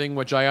make a living,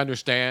 which I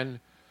understand,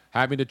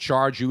 having to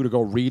charge you to go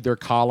read their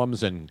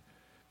columns and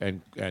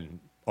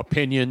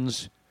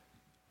opinions.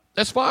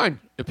 That's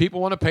fine. If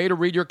people want to pay to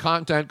read your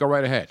content, go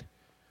right ahead.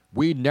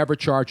 We never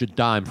charge a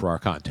dime for our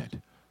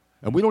content.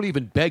 And we don't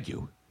even beg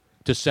you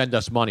to send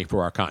us money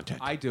for our content.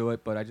 I do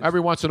it, but I just... Every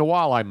once in a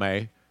while I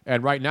may.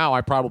 And right now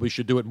I probably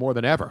should do it more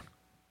than ever.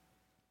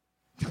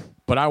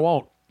 But I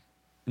won't.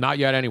 Not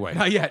yet anyway.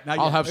 Not yet.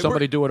 I'll have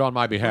somebody do it on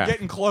my behalf. We're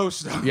getting close,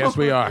 though. Yes,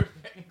 we are.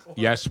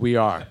 Yes, we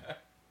are.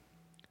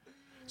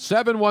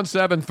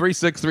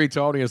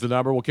 717-363-TONY is the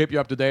number. We'll keep you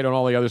up to date on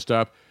all the other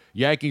stuff.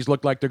 Yankees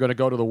look like they're going to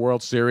go to the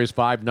World Series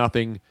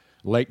 5-0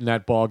 late in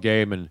that ball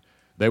game, and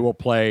they will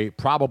play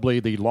probably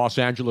the Los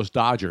Angeles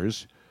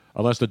Dodgers,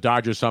 unless the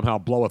Dodgers somehow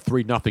blow a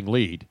 3-0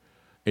 lead.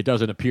 It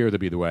doesn't appear to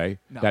be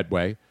that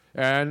way.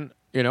 And,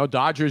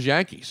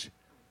 Dodgers-Yankees.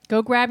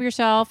 Go grab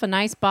yourself a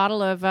nice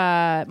bottle of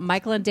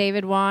Michael and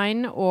David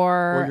wine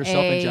or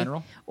yourself in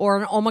general. Or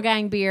an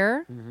Omegang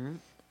beer,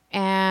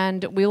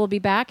 and we will be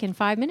back in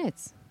 5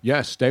 minutes.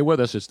 Yes, stay with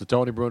us. It's the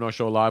Tony Bruno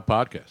Show live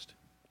podcast.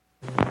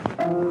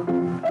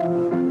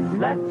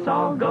 Let's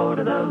all go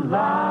to the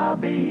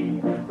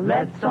lobby.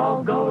 Let's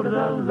all go to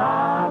the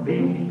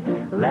lobby.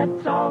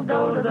 Let's all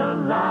go to the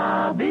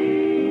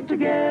lobby to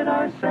get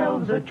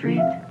ourselves a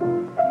treat.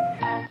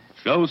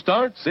 Show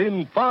starts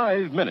in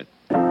 5 minutes.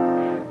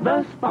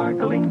 The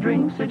sparkling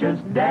drinks are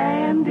just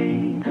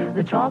dandy.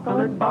 The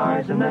chocolate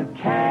bars and the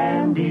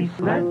candies.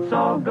 Let's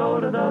all go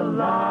to the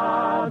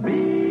lobby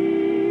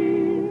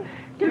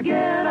to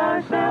get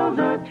ourselves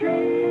a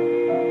treat.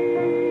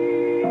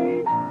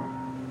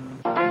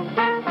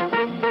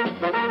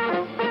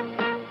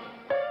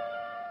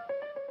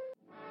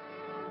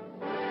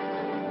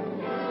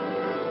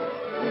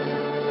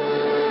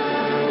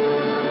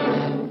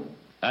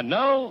 And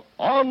now,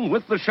 on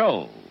with the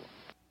show.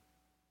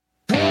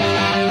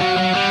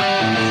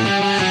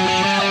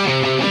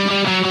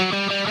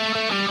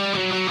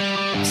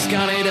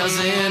 Scotty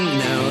doesn't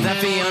know that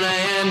Fiona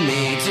and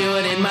me do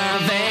it in my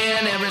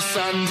van every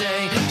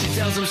Sunday. She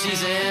tells him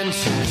she's in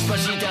church, but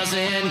she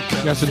doesn't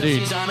go. Yes, indeed.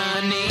 She's on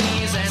her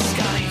knees, and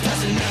Scotty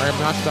doesn't know. I have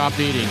not stopped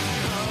eating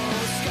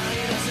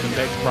the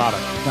baked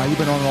product. No, you've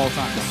been on it all the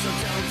time.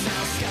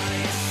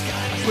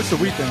 Switch the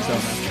wheat things, though,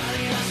 man.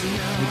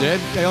 You did?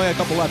 Yeah, I only had a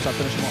couple left, so I'll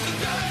finish them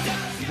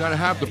off. You got to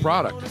have the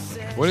product.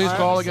 What is it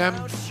called again?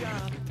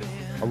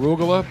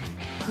 Arugula?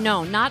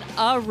 No, not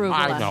arugula.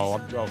 I know,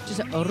 I'm joking. Just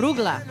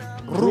arugula.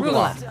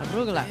 Arugula.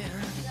 Arugula.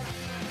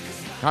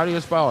 How do you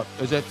spell it?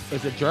 Is it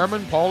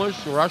German,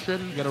 Polish,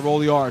 Russian? You got to roll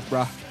the R's,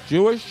 bro.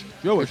 Jewish?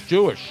 Jewish. It's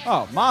Jewish.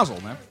 Oh, mazel,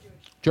 man.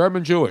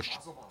 German Jewish.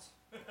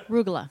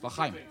 Arugula.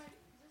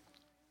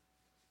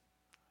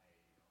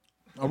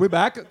 Are we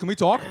back? Can we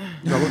talk?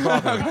 No, we're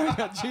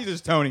talking.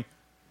 Jesus, Tony.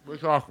 We're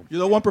talking.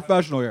 You're the one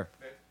professional here.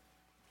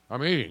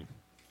 I'm eating.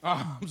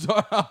 Oh, I'm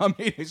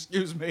sorry.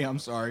 Excuse me. I'm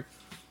sorry.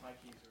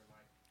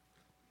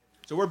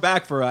 So we're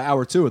back for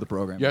hour 2 of the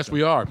program. Yes,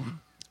 we are.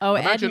 Oh,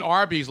 I mentioned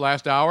Arby's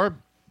last hour,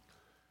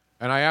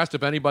 and I asked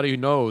if anybody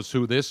knows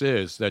who this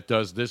is that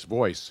does this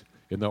voice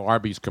in the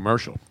Arby's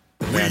commercial.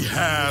 We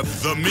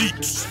have the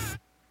meat.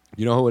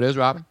 You know who it is,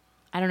 Robin?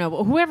 I don't know.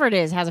 But whoever it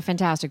is has a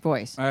fantastic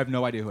voice. I have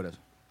no idea who it is.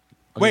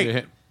 I'll Wait. give you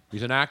a hint.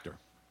 He's an actor.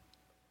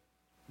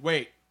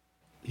 Wait.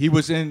 He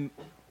was in...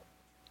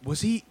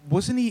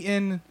 Wasn't he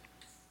in...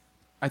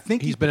 I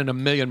think He's been in a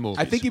million movies.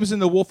 I think he was in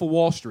The Wolf of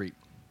Wall Street.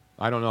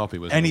 I don't know if he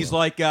was. And he's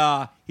like,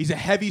 he's a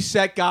heavy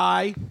set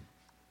guy.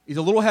 He's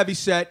a little heavy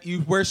set. He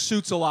wears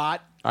suits a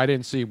lot. I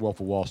didn't see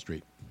Wolf of Wall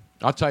Street.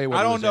 I'll tell you what.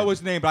 I he don't was know in.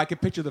 his name, but I can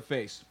picture the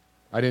face.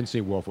 I didn't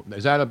see Wolf.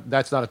 Is that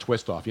that's not a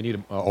twist off. You need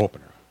an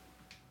opener.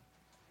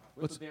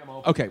 What's the damn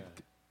opener? Okay.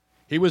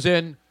 He was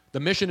in the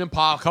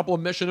couple of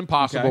Mission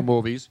Impossible Okay.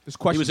 movies. This He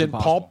question's was in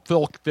impossible.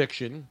 Pulp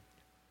Fiction.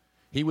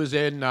 He was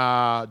in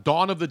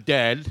Dawn of the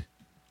Dead.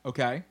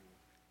 Okay.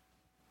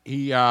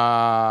 He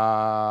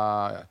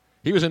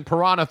was in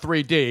Piranha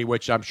 3D,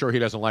 which I'm sure he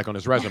doesn't like on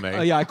his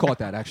resume. Yeah, I caught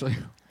that, actually.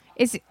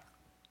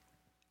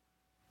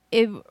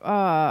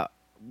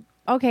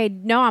 Okay,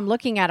 no, I'm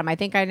looking at him. I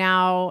think I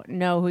now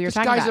know who you're This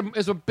talking guy's about.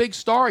 is a big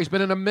star. He's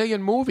been in a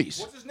million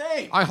movies. What's his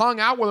name? I hung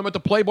out with him at the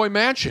Playboy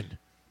Mansion.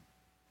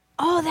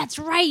 Oh, that's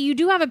right. You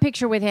do have a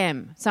picture with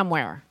him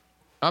somewhere.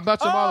 How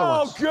about some other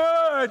ones?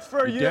 good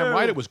for you. Damn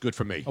right it was good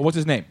for me. Oh, what's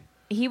his name?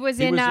 He was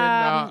He in, was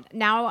in,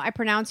 Now I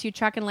Pronounce You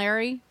Chuck and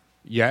Larry.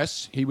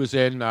 Yes, he was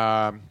in Day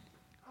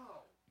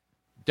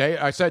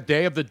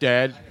of the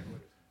Dead,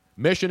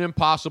 Mission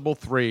Impossible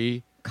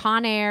 3,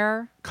 Con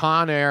Air.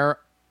 Con Air,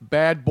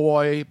 Bad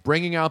Boy,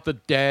 Bringing Out the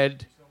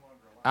Dead,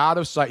 Out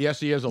of Sight. Yes,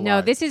 he is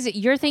alive. No,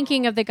 you're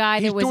thinking of the guy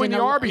He's that was doing in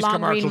the Arby's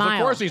Long Green commercials. Mile.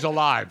 Of course he's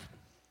alive.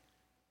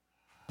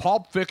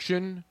 Pulp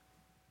Fiction,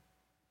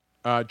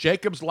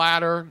 Jacob's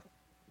Ladder,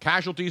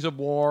 Casualties of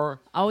War.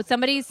 Oh,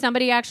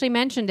 somebody actually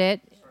mentioned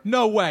it.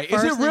 No way.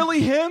 Is it First-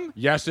 really him?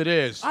 Yes, it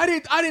is. I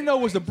didn't know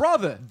it was the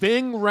brother.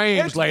 Ving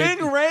Rhames, It's ladies. Ving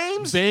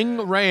Rhames? Ving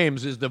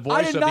Rhames is the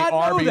voice did of the not know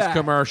Arby's that.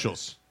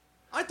 commercials.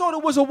 I thought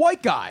it was a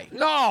white guy.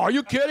 No, are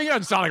you kidding? He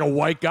doesn't sound like a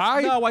white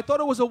guy. No, I thought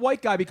it was a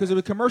white guy because of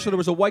the commercial. There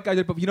was a white guy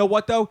there, but you know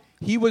what though?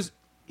 He was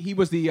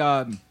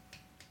the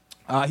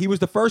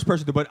first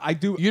person to. But I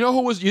do. You know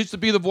who used to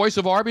be the voice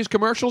of Arby's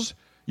commercials?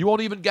 You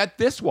won't even get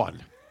this one.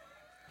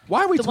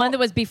 Why are we The one that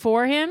was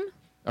before him?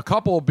 A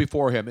couple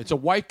before him. It's a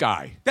white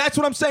guy. That's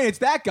what I'm saying. It's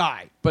that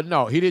guy. But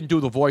no, he didn't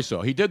do the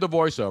voiceover. He did the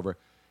voiceover.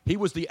 He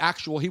was the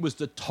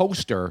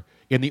toaster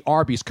in the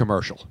Arby's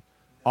commercial.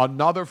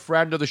 Another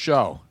friend of the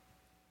show.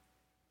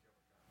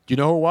 Do you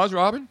know who it was,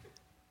 Robin?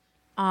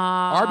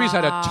 Arby's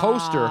had a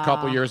toaster a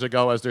couple years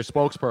ago as their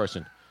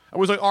spokesperson. It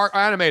was an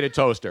animated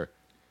toaster.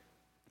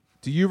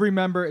 Do you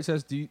remember? It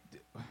says,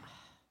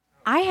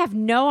 I have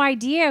no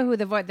idea who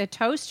the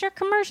toaster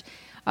commercial.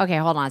 Okay,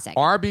 hold on a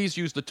second. Arby's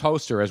used the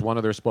toaster as one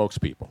of their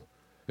spokespeople.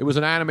 It was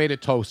an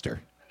animated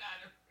toaster.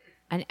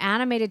 An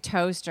animated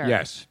toaster.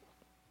 Yes.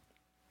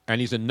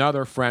 And he's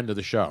another friend of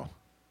the show.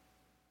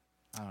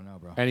 I don't know,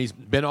 bro. And he's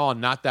been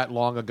on not that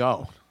long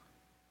ago.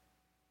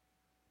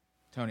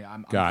 Tony,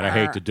 I'm God, I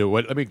hate to do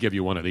it. Let me give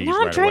you one of these. No,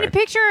 I'm right trying away. to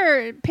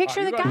picture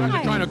the guy.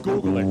 I'm trying to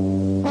Google it.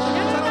 What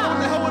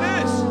the hell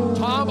it is?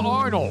 Tom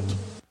Arnold.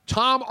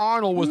 Tom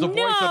Arnold was the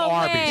voice of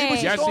Arby's. way. He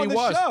was Yes, just he on the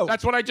was. show.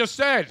 That's what I just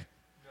said.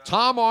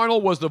 Tom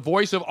Arnold was the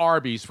voice of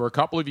Arby's for a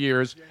couple of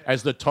years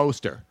as the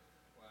toaster.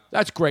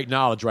 That's great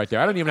knowledge right there.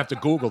 I don't even have to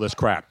Google this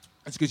crap.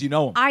 That's because you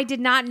know him. I did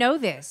not know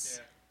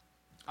this.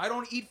 I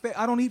don't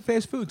eat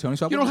fast food, Tony.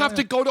 So You don't have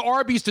to go to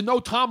Arby's to know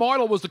Tom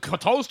Arnold was the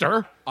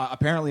toaster.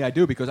 Apparently, I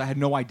do because I had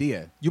no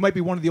idea. You might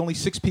be one of the only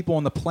 6 people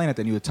on the planet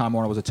that knew that Tom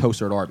Arnold was a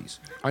toaster at Arby's.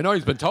 I know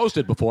he's been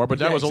toasted before, but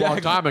that Yeah, was a long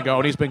exactly. time ago,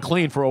 and he's been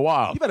clean for a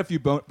while. You've had a few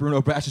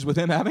Bruno bashes with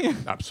him, haven't you?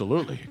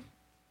 Absolutely.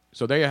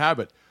 So there you have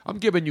it. I'm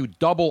giving you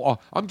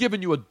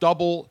a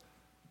double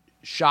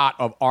shot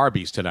of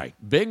Arby's tonight.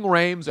 Ving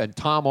Rhames and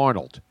Tom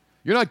Arnold.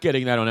 You're not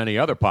getting that on any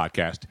other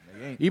podcast.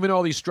 Even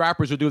all these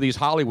strappers who do these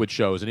Hollywood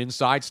shows and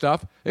inside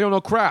stuff, they don't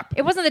know crap.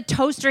 It wasn't the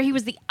toaster. He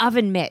was the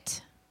oven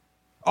mitt.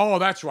 Oh,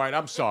 that's right.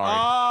 I'm sorry.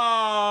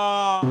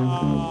 I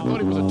thought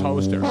he was a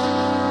toaster.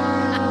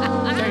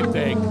 Same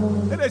thing.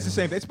 It is the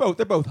same thing.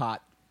 They're both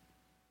hot.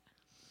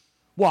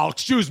 Well,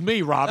 excuse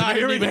me, Robin. I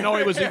didn't even know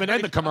he was even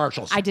in the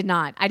commercials. I did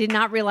not. I did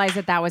not realize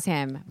that was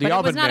him. The But it was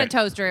oven not mitt. a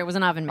toaster. It was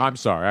an oven mitt. I'm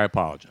sorry. I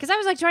apologize. Because I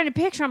was like trying to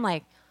picture. I'm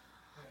like,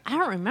 I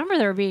don't remember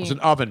there being. It's an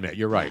oven mitt.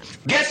 You're right.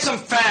 Get some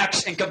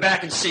facts and come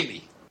back and see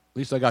me. At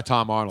least I got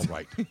Tom Arnold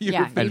right.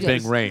 Yeah, and you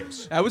Ving did.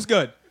 Rhames. That was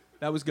good.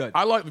 That was good.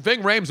 I like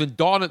Ving Rhames in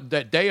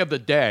Day of the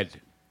Dead.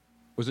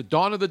 Was it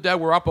Dawn of the Dead?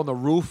 We're up on the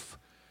roof,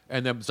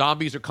 and the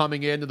zombies are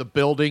coming into the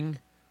building.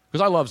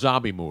 Because I love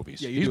zombie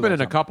movies. Yeah, you He's do been love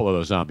in a zombie. couple of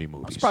those zombie I'm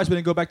movies. surprised we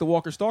didn't go back to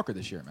Walker Stalker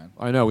this year, man.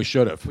 I know we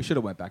should have. We should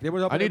have went back. They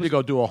were up, I need to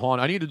go do a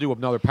haunt. I need to do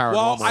another paranormal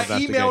Well, I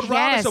investigation. emailed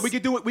Robin so we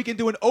could do it. We can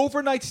do an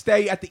overnight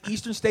stay at the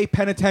Eastern State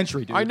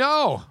Penitentiary, dude. I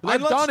know. Then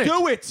I've done it. Let's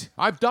do it.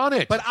 I've done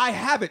it. But I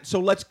haven't, so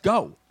let's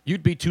go.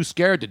 You'd be too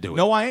scared to do it.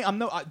 No, I ain't. I'm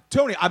no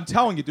Tony. I'm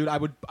telling you, dude. I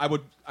would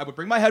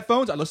bring my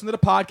headphones. I'd listen to the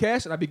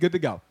podcast, and I'd be good to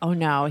go. Oh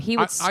no, he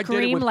would I did it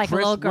scream with like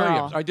Chris a little girl.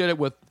 Williams. I did it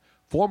with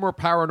former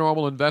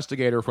paranormal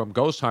investigator from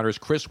Ghost Hunters,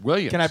 Chris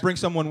Williams. Can I bring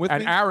someone with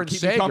and me? Aaron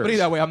Keep me Sagers. company.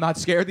 That way, I'm not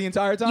scared the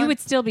entire time. You would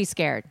still be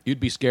scared. You'd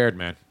be scared,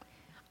 man.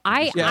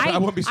 I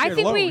wouldn't be scared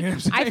think alone, we you know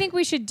what I'm I saying? think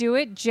we should do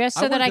it just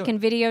I so that wanna I do can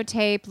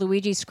videotape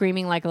Luigi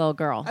screaming like a little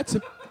girl.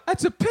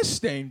 That's a piss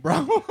stain,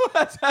 bro.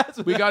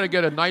 We got to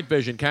get a night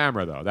vision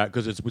camera though,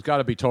 because it's got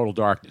to be total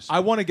darkness. I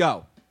want to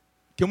go.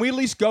 Can we at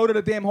least go to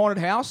the damn haunted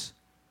house?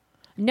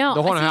 No,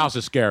 The haunted see, house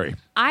is scary.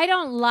 I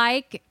don't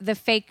like the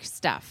fake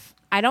stuff.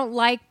 I don't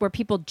like where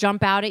people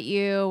jump out at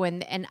you,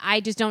 and I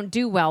just don't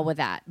do well with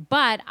that.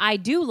 But I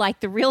do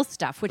like the real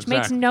stuff, which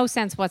makes Exactly. no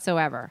sense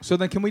whatsoever. So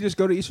then, can we just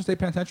go to Eastern State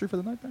Penitentiary for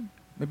the night then?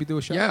 Maybe do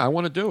a show. Yeah, I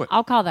want to do it.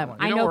 I'll call them.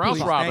 I You know know where else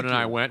people. Robin Thank and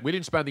I you. went? We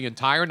didn't spend the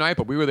entire night,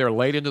 but we were there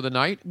late into the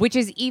night. Which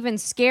is even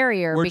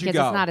scarier Where'd you because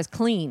go? it's not as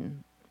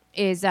clean.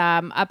 Is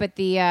up at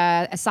the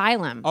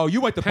asylum. Oh, you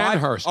went to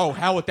Penhurst. Oh,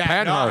 hell with that.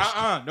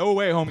 Penhurst. No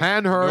way, homie.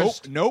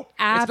 Penhurst. Nope. It's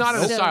not an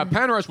Absolutely. asylum.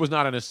 Penhurst was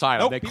not an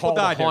asylum. Nope, They people called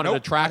it a died there. haunted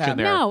Nope, attraction not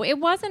there. No, it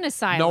was an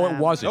asylum. No, it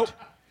wasn't. Nope.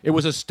 It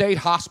was a state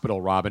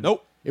hospital, Robin.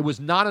 Nope. It was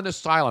not an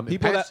asylum.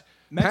 People that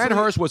mentally-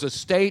 Penhurst was a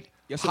state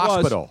Yes, it was.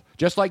 hospital.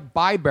 Just like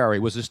Byberry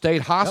was a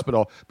state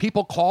hospital.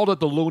 People called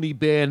it the loony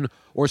bin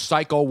or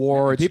psycho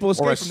wards People or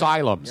escaped from that.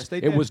 asylums. Yes, they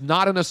It did. was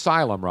not an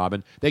asylum,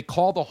 Robin. They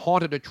called the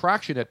haunted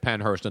attraction at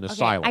Penhurst an Okay,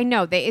 asylum. I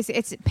know. It's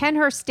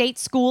Penhurst State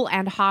School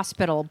and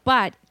Hospital,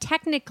 but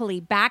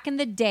technically, back in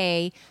the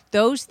day,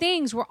 those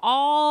places were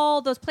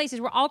all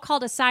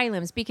called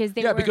asylums because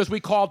they Yeah, were... because we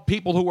called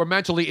people who were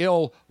mentally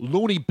ill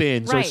loony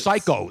bins Right. or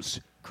psychos.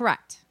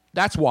 Correct.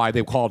 That's why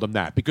they called them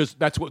that, because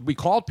that's what we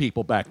called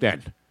people back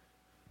then.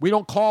 We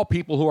don't call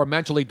people who are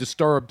mentally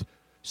disturbed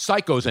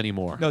psychos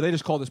anymore. No, they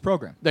just called this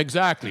program.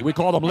 Exactly. We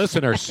call them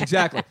listeners.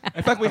 Exactly.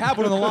 In fact, we have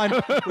one on the line.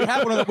 We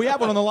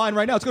have one on the line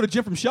right now. Let's go to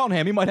Jim from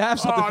Cheltenham. He might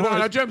have something Oh, for no, us.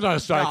 no, Jim's not a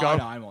psycho.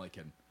 No, I'm only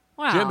kidding.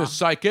 Wow. Jim is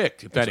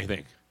psychic, if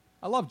anything.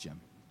 I love Jim.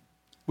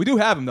 We do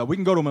have him, though. We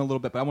can go to him in a little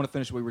bit, but I want to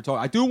finish what we were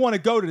talking. I do want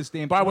to go to this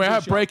damn... By the way, I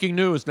have show. breaking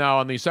news now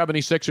on the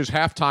 76ers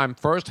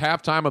first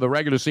halftime of the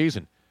regular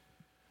season.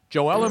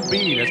 Joel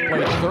Embiid has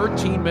played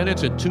 13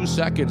 minutes and 2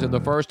 seconds in the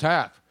first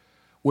half,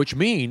 which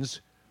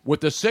means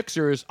with the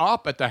Sixers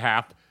up at the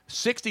half,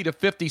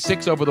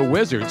 60-56 over the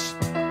Wizards,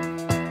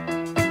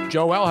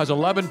 Joel has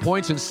 11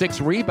 points and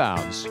 6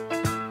 rebounds.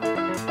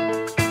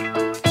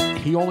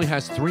 He only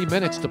has 3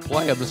 minutes to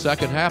play in the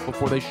second half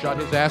before they shut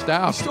his ass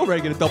down. He's still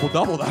ready to get a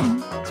double-double,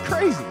 though. It's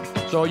crazy.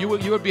 So you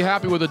would be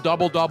happy with a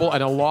double-double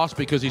and a loss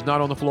because he's not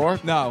on the floor?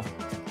 No.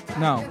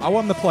 I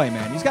want him to play,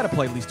 man. He's got to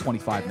play at least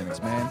 25 minutes,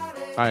 man.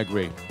 I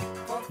agree.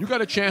 You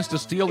got a chance to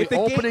steal If the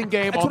the opening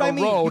game that's on what the I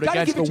mean. You road gotta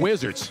against give the it to-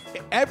 Wizards.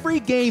 Every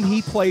game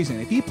he plays in,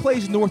 if he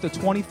plays north of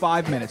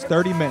 25 minutes,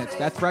 30 minutes,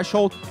 that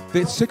threshold,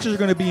 the Sixers are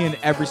going to be in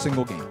every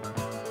single game.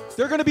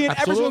 They're going to be in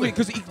every single game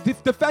because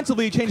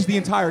defensively it changes the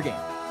entire game.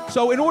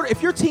 So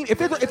if your team, if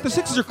the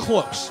Sixers are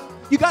close,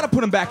 you got to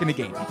put them back in the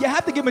game. You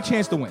have to give them a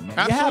chance to win.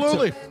 Man. You have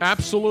to.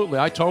 Absolutely.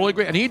 I totally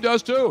agree. And he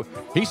does too.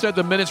 He said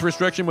the minutes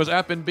restriction was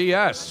effing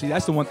BS. See,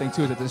 that's the one thing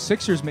too, is that the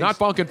Sixers make... Not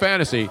Funkin'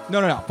 Fantasy.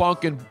 No.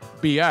 Funkin'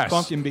 BS.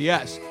 Funkin'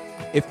 BS.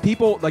 If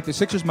people, like the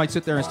Sixers might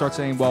sit there and start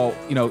saying, well,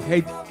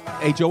 hey,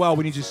 Joel,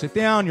 we need you to sit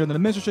down. You're in the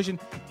minutes restriction.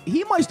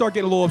 He might start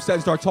getting a little upset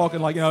and start talking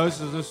like, this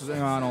is,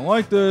 I don't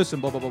like this,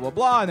 and blah, blah, blah, blah,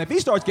 blah. And if he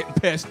starts getting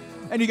pissed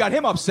and you got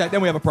him upset,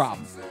 then we have a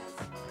problem.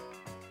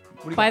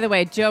 By the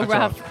way, Joe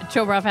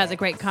Ruff has a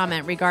great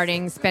comment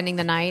regarding spending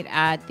the night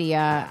at the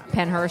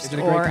Penhurst. Is it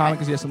a great comment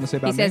because he has something to say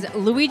about He says,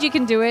 Luigi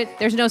can do it.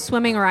 There's no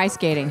swimming or ice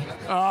skating.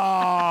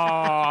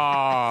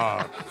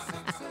 Oh.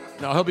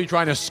 No, he'll be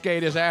trying to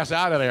skate his ass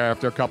out of there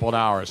after a couple of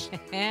hours.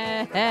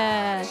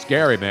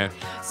 Scary, man.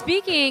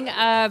 Speaking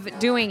of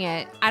doing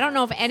it, I don't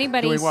know if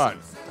anybody Doing what?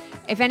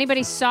 If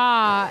anybody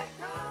saw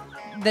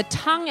the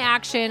tongue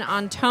action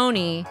on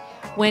Tony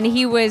when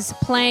he was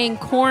playing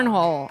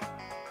cornhole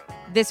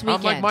this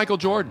weekend. I'm like Michael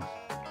Jordan.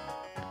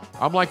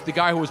 I'm like the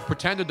guy who was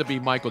pretended to be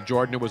Michael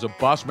Jordan. It was a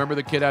bust. Remember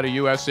the kid out of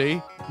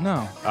USC? No.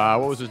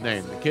 What was his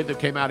name? The kid that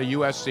came out of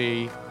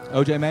USC.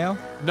 O.J. Mayo?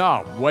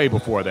 No, way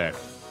before that.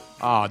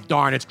 Oh,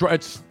 darn. It's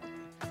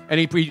and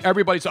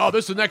everybody says, oh,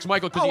 this is the next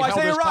Michael because he held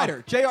Isaiah his tongue.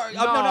 Ryder. J.R.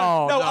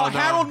 No,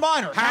 Harold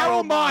Miner.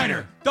 Harold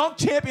Miner. Dunk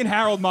champion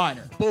Harold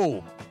Miner.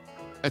 Boom.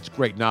 That's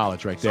great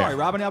knowledge right there. Sorry,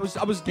 Robin. I was.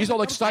 He's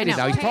all excited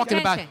now. He's Pay talking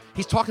about. attention.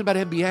 He's talking about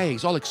NBA.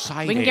 He's all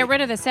excited. We can get rid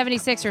of the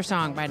 76er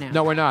song by now.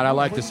 No, we're not. I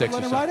like the Let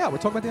Sixers. him ride out. We're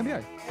talking about the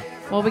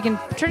NBA. Well, we can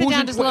turn it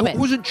down just a little bit.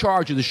 Who's in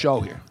charge of the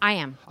show here? I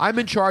am. I'm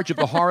in charge of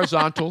the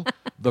horizontal,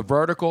 the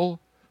vertical,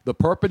 the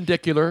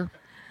perpendicular.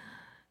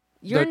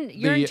 You're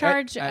in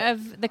charge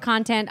of the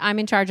content. I'm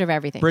in charge of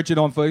everything. Bridget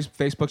on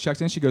Facebook checks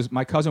in. She goes,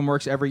 "My cousin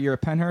works every year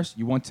at Penhurst.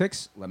 You want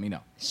ticks? Let me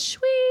know."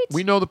 Sweet.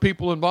 We know the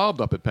people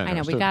involved up at Penhurst. I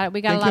know we too. got a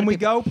lot Can of we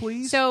people. go,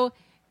 please? So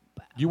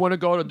You want to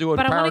go to do a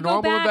But I wanna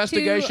go paranormal back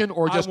investigation to-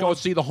 or just go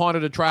see the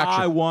haunted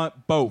attraction? I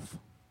want both.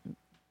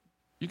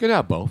 You can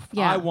have both.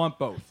 Yeah. I want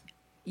both.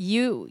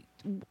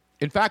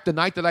 In fact, the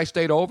night that I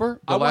stayed over,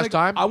 the I wanna- last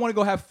time, I want to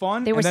go have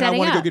fun, They were and then I setting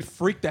want to go up. get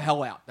freaked the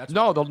hell out. That's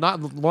no,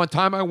 not one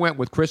time I went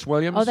with Chris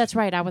Williams. Oh, that's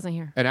right. I wasn't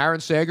here. And Aaron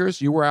Sagers,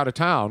 you were out of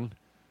town.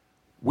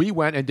 We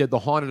went and did the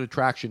haunted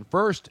attraction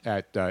first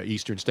at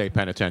Eastern State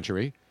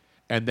Penitentiary,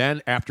 and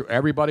then after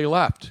everybody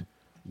left,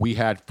 we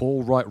had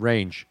full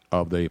range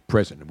of the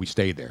prison. We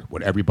stayed there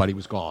when everybody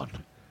was gone.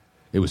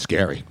 It was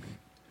scary.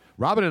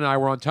 Robin and I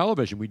were on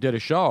television. We did a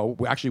show.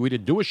 We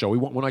didn't do a show. We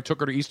went when I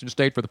took her to Eastern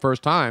State for the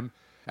first time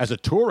as a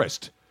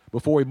tourist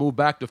before we moved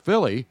back to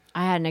Philly.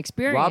 I had an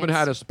experience. Robin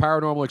had a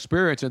paranormal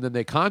experience, and then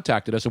they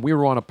contacted us, and we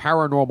were on a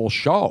paranormal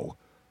show.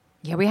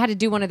 Yeah, we had to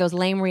do one of those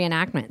lame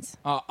reenactments.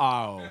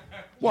 Oh.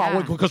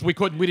 Well, because we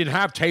didn't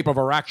have tape of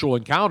our actual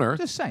encounter.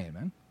 Just saying,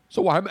 man.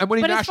 So why? And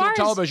many But as national far as-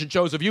 television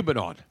shows have you been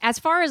on? As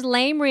far as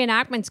lame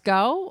reenactments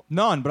go,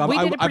 None, but we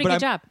did a pretty good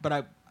job. But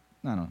I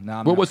don't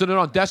know. Where was it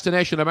on?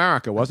 Destination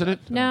America, wasn't it?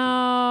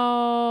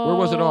 No. Where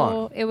was it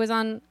on? It was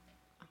on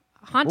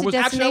Haunted Actually,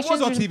 I Destinations.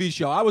 was on TV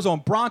show. I was on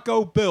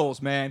Bronco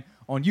Bills, man,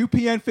 on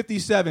UPN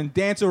 57,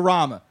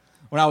 Dance-O-Rama,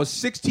 when I was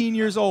 16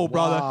 years old,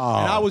 brother, Wow.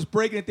 and I was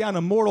breaking it down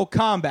to Mortal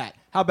Kombat.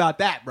 How about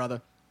that,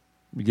 brother?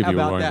 Let me give How you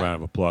a about that? round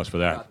of applause for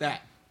How that. about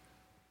that?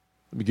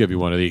 Let me give you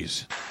one of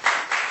these.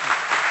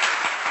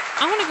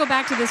 I want to go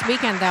back to this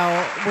weekend,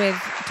 though, with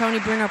Tony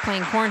Bruno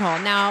playing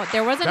cornhole. Now,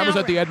 there was an That was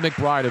at the Ed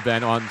McBride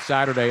event on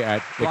Saturday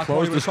at they Block closed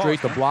Party the with a street,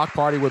 Cause, the block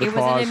party with a It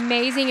was cause. an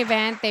amazing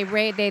event.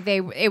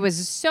 It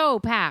was so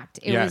packed.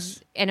 It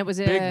was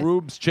Big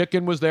Rube's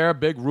Chicken was there.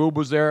 Big Rube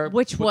was there.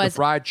 Which With was the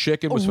fried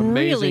chicken was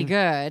really amazing.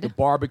 good. The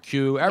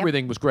barbecue,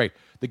 everything was great.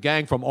 The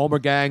gang from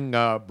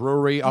Omegang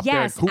Brewery up there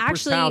in yes,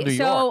 Cooperstown, actually,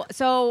 New York.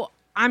 so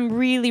I'm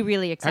really,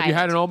 really excited. Have you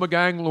had an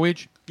Omegang,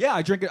 Luigi? Yeah,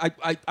 I drink it. I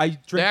drink.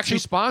 They actually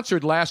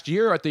sponsored last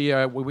year at the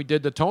when we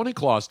did the Tony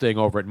Claus thing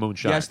over at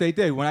Moonshine. Yes, they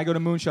did. When I go to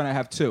Moonshine, I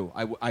have two.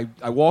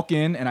 I walk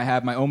in and I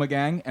have my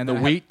Omegang and The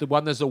then wheat, the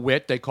one that's a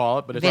wit, they call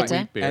it, but it's a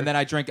wheat beer. And then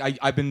I drink.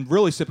 I've been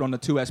really sipping on the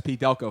 2SP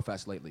Delco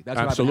Fest lately. That's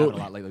what I've been Absolutely. having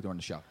a lot lately during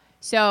the show.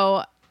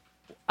 So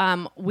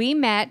we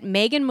met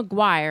Megan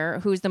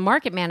McGuire, who's the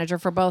market manager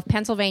for both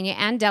Pennsylvania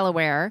and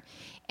Delaware.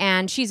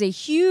 And she's a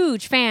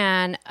huge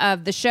fan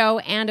of the show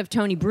and of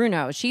Tony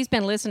Bruno. She's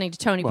been listening to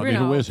Tony Well, I mean,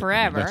 Bruno who isn't?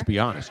 forever. Let's be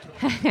honest.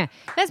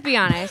 Let's be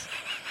honest.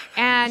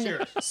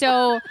 And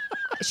so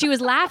she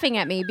was laughing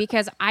at me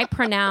because I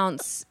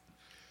pronounce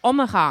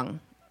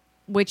Omegang,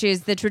 which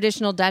is the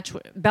traditional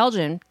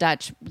Belgian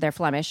Dutch, they're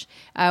Flemish,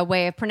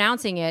 way of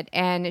pronouncing it.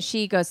 And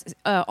she goes,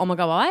 oh my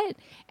God, what?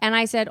 And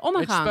I said,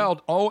 Omegang. It's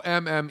spelled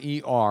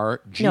Ommergang.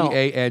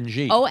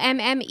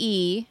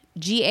 Ommeggang.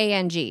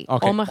 Okay.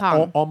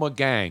 Omegang.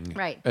 Omegang.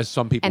 Right. As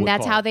some people And would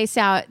that's call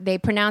how it. they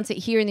pronounce it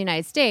here in the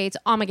United States,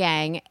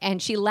 Omegang.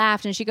 And she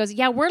laughed and she goes,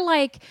 yeah, we're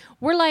like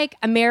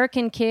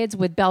American kids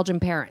with Belgian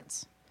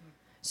parents.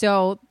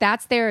 So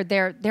that's their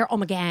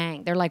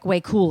Omegang. They're like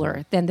way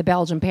cooler than the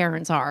Belgian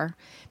parents are,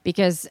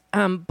 because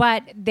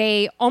but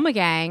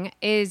Omegang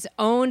is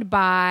owned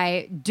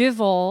by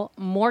Duvel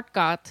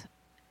Moortgat,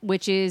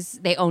 which is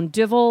they own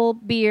Duvel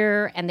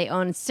beer and they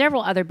own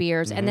several other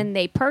beers, and then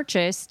they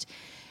purchased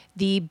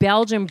the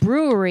Belgian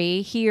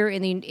brewery here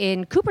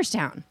in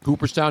Cooperstown.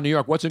 Cooperstown, New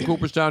York. What's in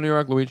Cooperstown, New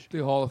York, Luigi?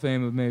 The Hall of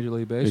Fame of Major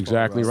League Baseball.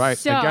 Exactly bro.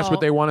 right. And guess what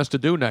they want us to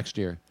do next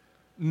year?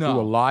 No. Do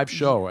a live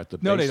show at the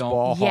No, they don't.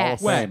 Baseball Hall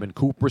Yes. of Fame in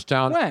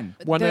Cooperstown. When?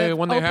 When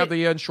they have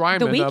the enshrinement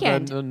the of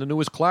weekend. the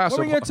newest class. When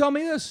are of- you going to tell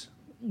me this?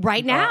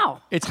 Right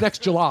now. It's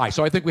next July,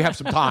 so I think we have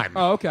some time.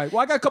 Oh, okay.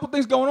 Well, I got a couple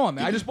things going on,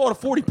 man. I just bought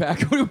a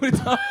 40-pack. What do you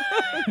tell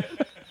me?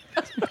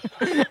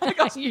 I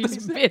got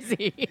He's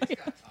busy.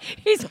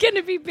 He's going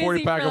to be busy.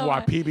 40-pack of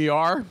what?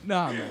 PBR?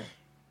 No, man.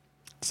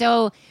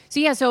 So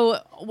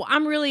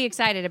I'm really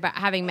excited about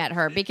having met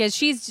her because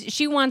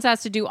she wants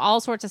us to do all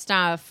sorts of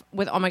stuff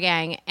with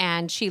Omegang,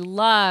 and she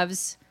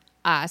loves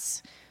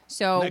us.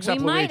 So Next we up,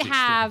 might Luigi.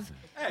 have.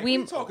 Hey, what are we,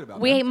 you talking about,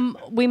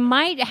 we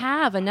might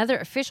have another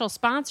official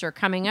sponsor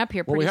coming up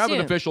here Well, pretty we have soon.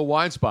 an official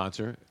wine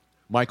sponsor,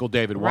 Michael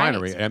David Right.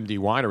 Winery, MD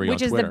Winery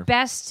which on is Twitter. the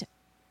best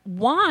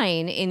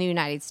wine in the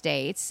United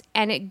States,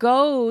 and it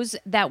goes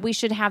that we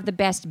should have the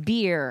best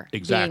beer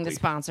being Exactly. the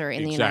sponsor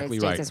in the Exactly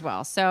United States right. as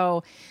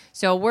well.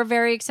 So we're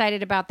very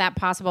excited about that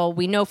possible.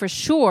 We know for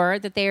sure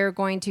that they are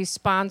going to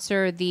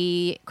sponsor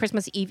the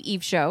Christmas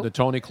Eve show. The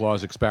Tony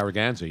Claus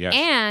extravaganza, yes.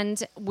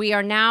 And we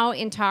are now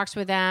in talks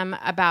with them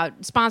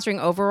about sponsoring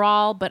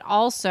overall, but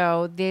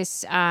also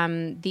this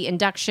the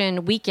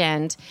induction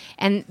weekend.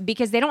 And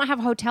because they don't have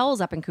hotels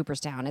up in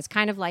Cooperstown, it's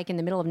kind of like in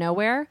the middle of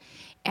nowhere.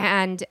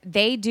 And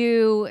they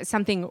do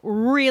something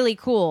really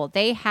cool.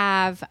 They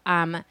have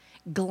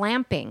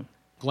glamping.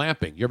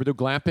 Glamping. You ever do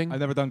glamping? I've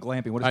never done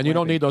glamping. What is And you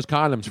don't glamping? need those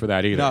condoms for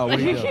that either. No, what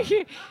do you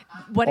do?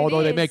 What it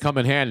Although they is- may come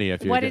in handy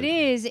if you What did. it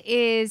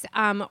is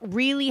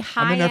really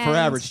high. I'm in there for end-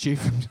 average, Chief.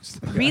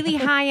 really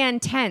high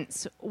end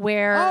tents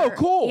where. Oh,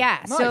 cool. Yeah.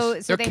 Nice. So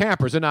They're they,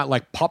 campers. They're not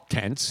like pup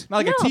tents. Not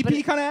like No, a but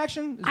TP kind of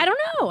action? I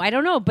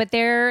don't know, but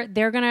they're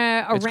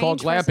gonna arrange. It's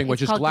called for us- glamping,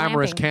 which it's is called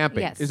glamorous glamping.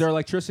 camping. Yes. Is there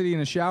electricity in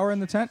the shower in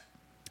the tent?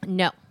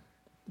 No.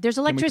 There's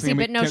electricity,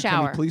 but no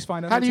shower. Can we please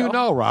find out? How do you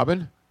know,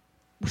 Robin?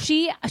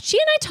 She and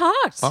I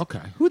talked. Okay.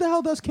 Who the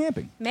hell does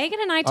camping? Megan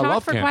and I love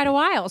talked for quite camping. a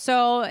while.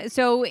 So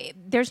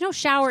there's no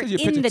shower Because you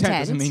in pitch a the tent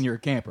tent. doesn't mean you're a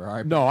camper. All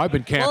right. No, I've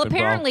been camping, Well,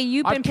 apparently bro.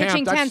 you've I've been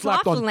pitching camped. I've tents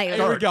slept on often lately.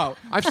 dirt. Here we go.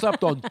 I've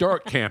slept on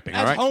dirt camping.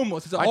 That's all right?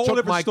 homeless. It's a I whole took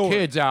different my story.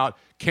 kids out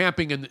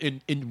camping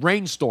in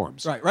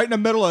rainstorms. Right in the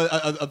middle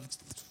of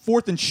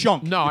Fourth and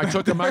Shunk. No, I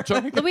took them.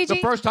 Luigi, the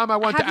first time I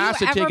went to have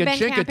you ever Assateague and been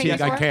camping Chincoteague,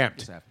 I before?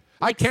 camped.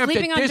 I camped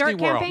sleeping at on Disney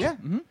dirt World. camping? Yeah.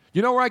 Mm-hmm.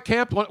 You know where I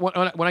camped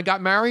when I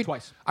got married?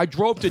 Twice. I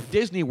drove to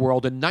Disney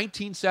World in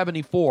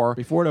 1974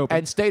 Before it opened.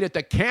 and stayed at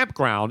the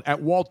campground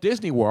at Walt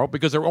Disney World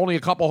because there were only a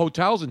couple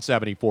hotels in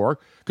 74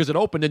 because it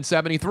opened in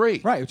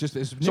 73. Right.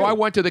 It's So new. I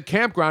went to the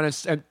campground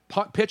and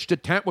pitched a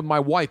tent with my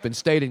wife and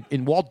stayed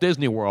in Walt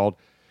Disney World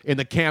in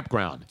the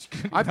campground.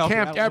 I've help me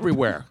out camped a little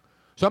everywhere.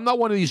 So I'm not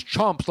one of these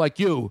chumps like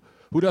you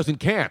who doesn't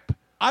camp.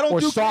 I don't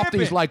or do softies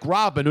camping. like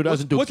Robin who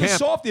doesn't do What's a camp.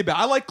 softie about?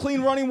 I like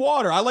clean running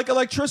water. I like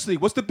electricity.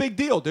 What's the big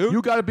deal, dude? You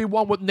got to be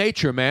one with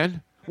nature,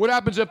 man. What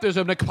happens if there's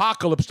an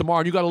apocalypse tomorrow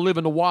and you got to live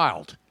in the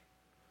wild?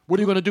 What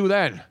are you going to do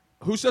then?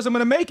 Who says I'm going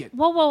to make it?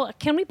 Well,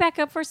 can we back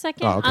up for a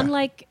second? Oh, okay.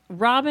 Unlike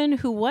Robin,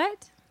 who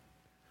what?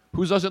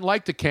 Who doesn't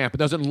like to camp and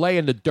doesn't lay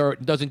in the dirt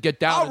and doesn't get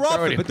down I'll and rough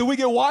dirty? it, but do we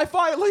get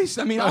Wi-Fi at least?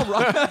 I mean, I'll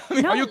rough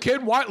it. Are you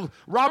kidding? Why?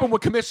 Robin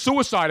would commit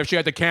suicide if she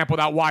had to camp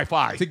without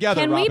Wi-Fi.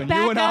 Together, Can we Robin. back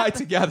You and I up?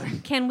 together.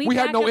 Can we? We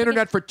had back no up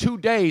internet for 2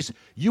 days.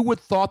 You would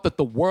thought that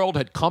the world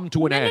had come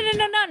to an end.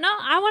 No.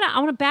 I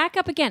want to back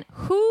up again.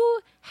 Who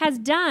has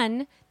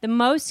done the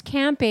most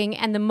camping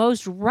and the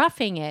most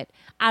roughing it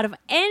out of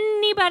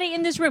anybody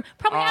in this room?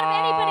 Probably out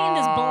of anybody in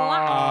this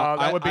block.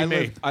 That would be I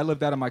me.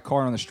 Lived out of my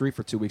car on the street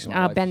for 2 weeks. Of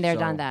my life, Been there, so-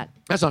 done that.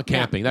 That's not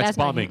camping. Yeah, that's that's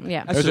not bumming. camping,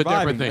 yeah. That's There's a surviving.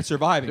 different thing. That's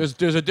surviving.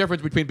 There's a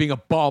difference between being a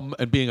bum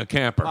and being a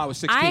camper. I was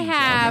 16. I so-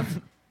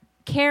 have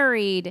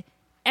carried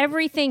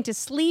everything to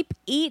sleep,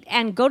 eat,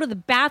 and go to the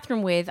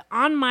bathroom with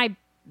on my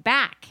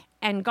back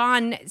and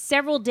gone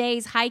several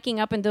days hiking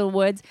up into the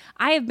woods.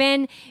 I have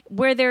been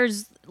where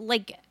there's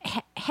like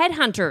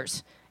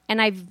headhunters,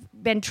 and I've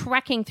been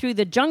trekking through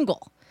the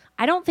jungle.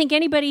 I don't think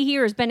anybody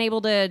here has been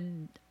able to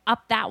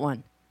up that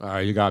one. All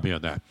right, you got me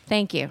on that.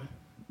 Thank you.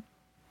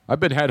 I've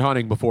been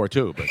headhunting before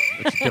too, but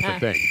it's a different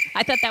thing.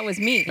 I thought that was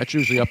me. That's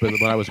usually up when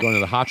I was going to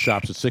the hot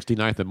shops at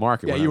 69th and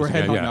Market. Yeah, when you I were was-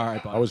 headhunting. All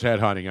right, Bob. I was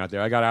headhunting out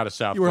there. I got out of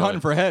South. You were Philly.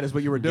 hunting for head, is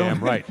what you were doing. Damn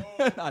right.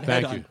 Not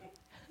Thank headhunting. you.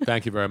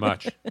 Thank you very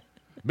much.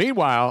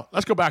 Meanwhile,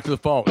 let's go back to the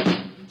phone.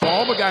 So,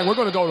 Alma Gang, we're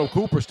going to go to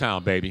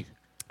Cooperstown, baby.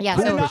 Yeah,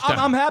 And so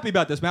I'm happy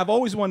about this, man. I've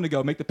always wanted to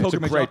go. Make the It's a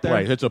pilgrimage great up there.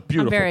 place. It's a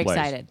beautiful I'm very place.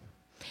 excited.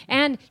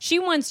 And she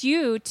wants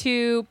you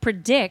to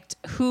predict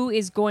who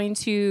is going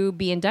to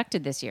be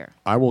inducted this year.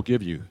 I will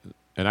give you,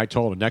 and I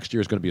told her next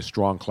year is going to be a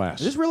strong class.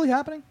 Is this really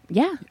happening?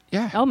 Yeah.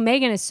 Yeah. Oh,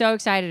 Megan is so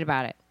excited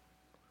about it.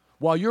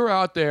 While you're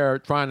out there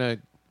trying to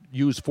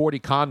use 40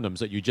 condoms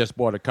that you just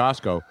bought at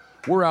Costco,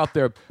 we're out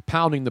there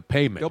pounding the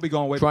pavement. They'll be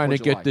going way trying to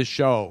before get July. this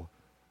show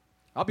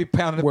I'll be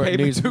pounding the where it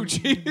pavement needs, too,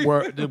 Chief.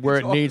 where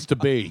it needs to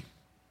be,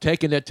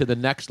 taking it to the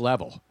next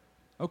level,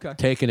 Okay.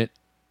 taking it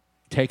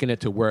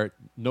to where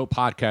no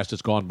podcast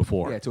has gone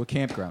before. Yeah, to a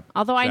campground.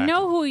 Although I Exactly.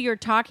 know who you're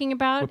talking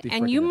about, Would be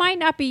and you freaking might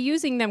not be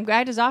using them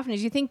quite as often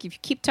as you think if you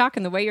keep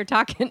talking the way you're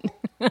talking.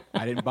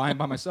 I didn't buy them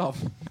by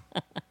myself.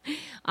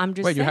 I'm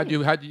just Wait, saying.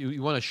 you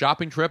went on a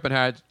shopping trip and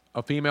had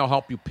a female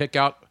help you pick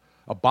out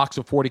a box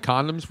of 40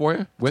 condoms for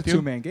you with It's a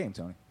you? two-man game,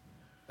 Tony.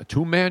 A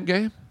two-man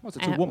game? Well, it's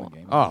a two-woman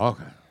game. Oh,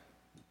 okay.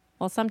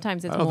 Well,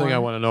 sometimes it's I don't more. think I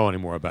want to know any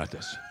more about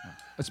this.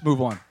 Let's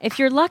move on. If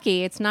you're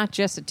lucky, it's not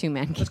just a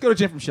two-man game. Let's go to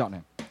Jim from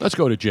Cheltenham. Let's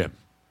go to Jim.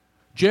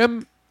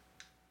 Jim,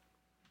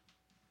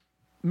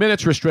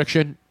 minutes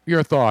restriction.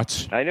 Your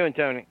thoughts? How you doing,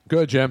 Tony?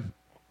 Good, Jim.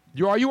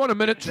 Are you on a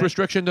minutes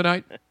restriction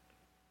tonight?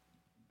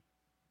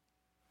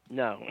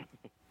 No.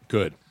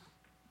 Good.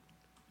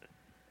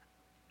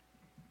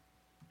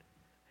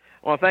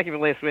 Well, thank you for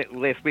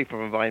last week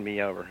for inviting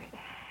me over.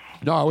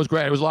 No, it was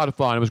great. It was a lot of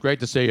fun. It was great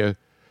to see you.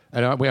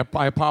 And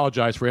I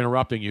apologize for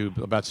interrupting you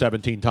about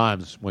 17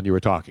 times when you were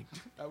talking.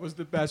 That was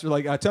the best. We're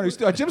like, Tony,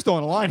 Jim's still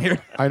on the line here.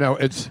 I know.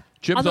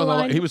 Jim's On the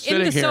line, He was in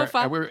sitting the here, sofa.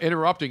 and we were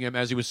interrupting him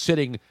as he was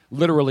sitting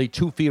literally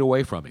 2 feet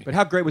away from me. But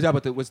how great was that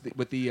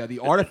with the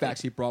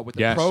artifacts he brought, with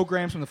the Yes.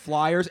 programs from the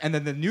Flyers, and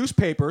then the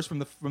newspapers from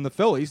the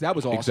Phillies? That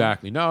was awesome.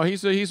 Exactly. No,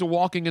 he's a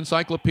walking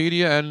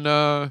encyclopedia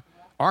and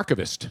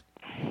archivist.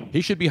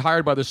 He should be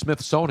hired by the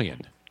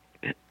Smithsonian.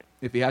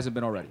 If he hasn't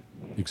been already.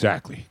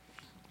 Exactly.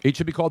 He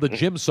should be called the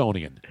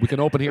Jimsonian. We can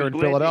open here in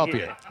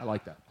Philadelphia. I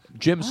like that.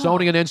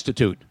 Jimsonian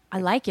Institute. I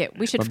like it.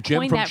 We should From Jim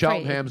coin from that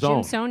phrase. Cheltenham's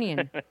own.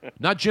 Jimsonian.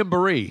 Not Jim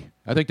Baree.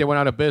 I think they went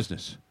out of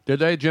business. Did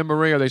they, Jim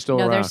Baree? Are they still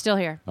No, around? they're still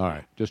here. All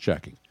right, just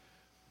checking.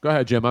 Go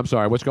ahead, Jim. I'm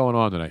sorry. What's going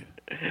on tonight?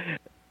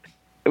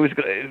 It was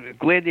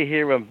glad to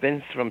hear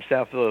Vince from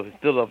South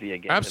Philadelphia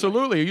again.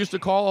 Absolutely. He used to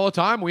call all the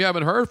time. We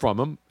haven't heard from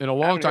him in a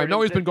long time.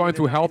 No, he's been going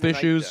through health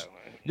issues.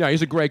 Yeah,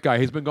 he's a great guy.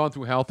 He's been going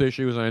through health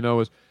issues, and I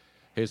know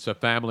his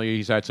family,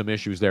 he's had some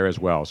issues there as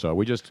well. So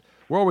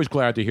we're always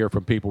glad to hear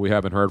from people we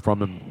haven't heard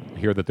from and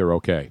hear that they're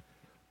okay.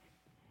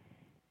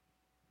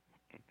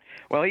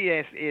 Well, he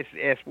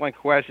asked one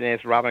question,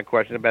 asked Robin a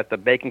question about the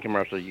bacon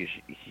commercial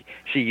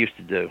she used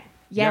to do.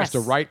 Yes, the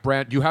right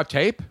brand. Do you have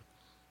tape?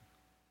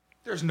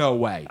 There's no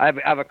way. I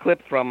have a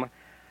clip from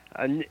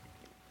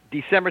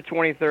December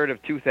 23rd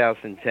of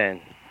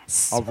 2010.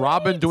 Of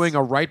Robin doing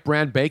a right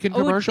brand bacon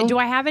commercial? Do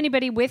I have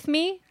anybody with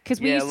me? Because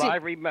we used to.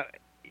 Live remote.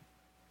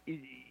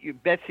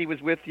 Betsy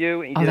was with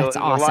you. And Oh, you did that's a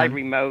awesome. live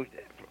remote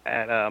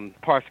at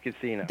Parks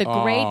Casino. The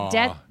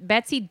great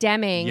Betsy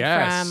Deming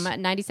Yes.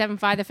 from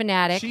 97.5 The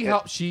Fanatic. She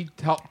helped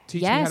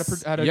teach Yes. me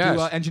how to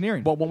do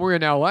engineering. But when we were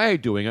in L.A.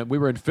 doing it, we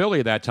were in Philly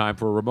at that time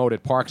for a remote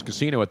at Parks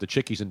Casino at the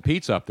Chickies and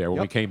Pete's up there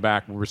when we came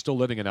back. We were still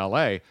living in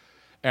L.A.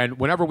 And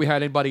whenever we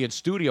had anybody in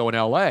studio in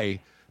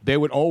L.A., they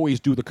would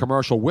always do the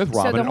commercial with So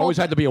Robin. the It always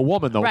whole- had to be a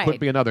woman, though. Right. Couldn't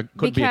be a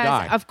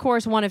guy. Because, of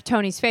course, one of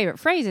Tony's favorite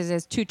phrases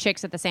is two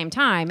chicks at the same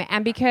time.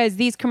 And because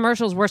these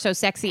commercials were so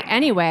sexy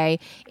anyway,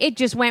 it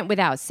just went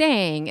without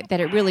saying that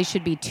it really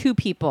should be two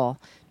people,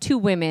 two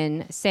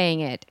women saying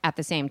it at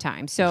the same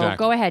time. So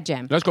Exactly. go ahead,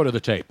 Jim. Let's go to the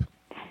tape.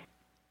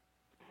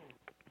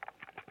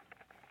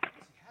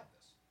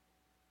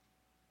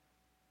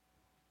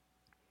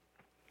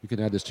 You can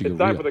add this to your It's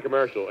time reel. for the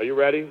commercial. Are you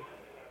ready?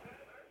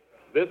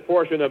 This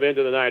portion of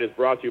Into the Night is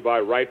brought to you by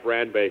Wright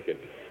Brand Bacon.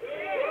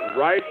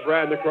 Wright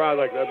Brand, the crowd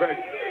like that.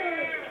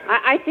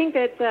 I think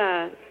that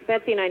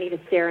Betsy and I need to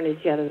stare into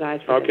each other's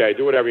eyes for Okay,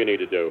 do whatever you need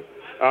to do.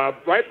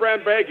 Wright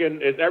Brand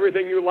Bacon is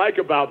everything you like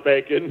about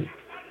bacon,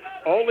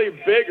 only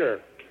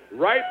bigger.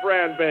 Wright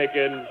Brand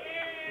Bacon,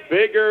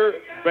 bigger,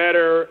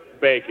 better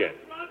bacon.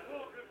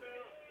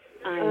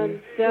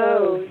 I'm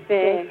so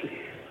thick.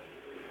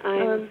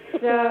 I'm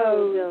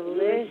so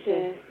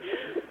delicious.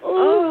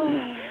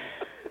 Oh,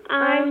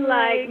 I'm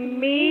like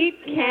meat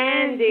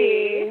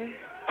candy.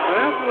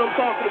 That's what I'm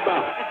talking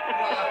about.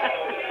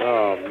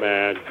 Oh,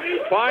 man.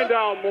 Find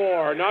out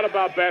more, not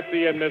about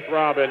Betsy and Miss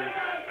Robin.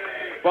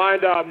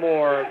 Find out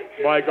more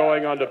by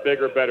going on to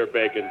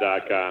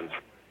biggerbetterbacon.com.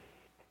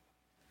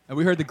 And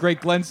we heard the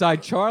great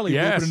Glenside Charlie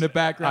Yes. moving in the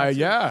background.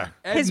 Yeah.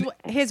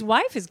 His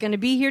wife is going to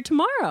be here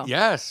tomorrow.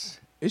 Yes.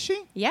 Is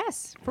she?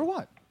 Yes. For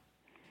what?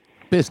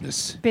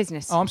 Business.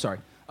 Business. Oh, I'm sorry.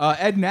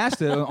 Ed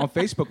Nasta on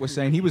Facebook was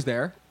saying he was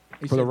there.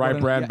 He For the said, right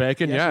well, brand yeah,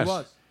 bacon, yes. yes. He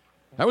was.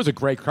 That was a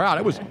great crowd.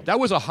 That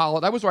was a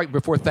holiday. That was right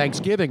before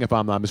Thanksgiving, if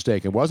I'm not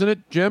mistaken, wasn't it,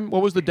 Jim?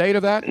 What was the date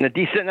of that? And the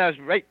decent, that was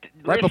right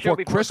Right show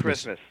before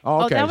Christmas. Oh,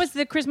 Oh, okay. that was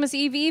the Christmas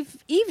Eve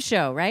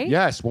show, right?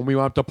 Yes, when we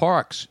went up to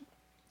Parks.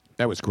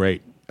 That was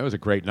great. That was a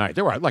great night.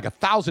 There were like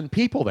 1,000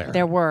 people there.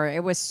 There were.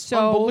 It was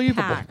so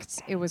Unbelievable.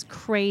 packed. It was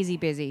crazy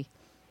busy.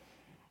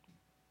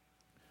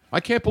 I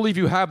can't believe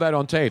you have that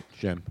on tape,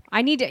 Jim.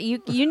 I need to. You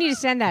need to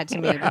send that to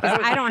me because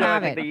I don't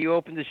have I think it. you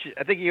opened the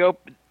I think you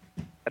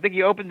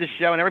opened the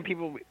show, and every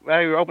people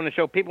while you opened the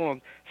show, people were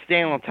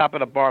standing on top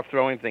of the bar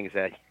throwing things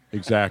at you.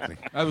 Exactly.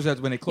 That was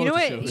when they You closed know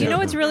the what? show. You know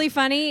what's really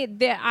funny?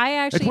 That I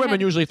actually It's women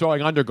had- usually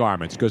throwing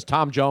undergarments because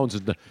Tom Jones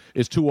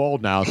is too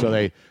old now, so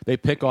they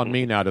pick on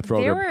me now to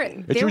throw There their. were-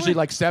 It's there usually were-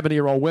 like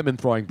 70-year-old women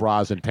throwing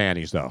bras and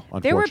panties, though.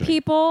 There were Unfortunately.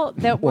 people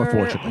that Or were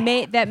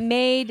fortunately. that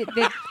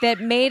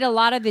made a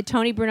lot of the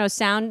Tony Bruno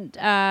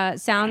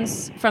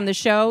sounds from the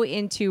show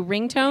into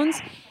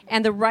ringtones,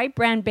 and the Wright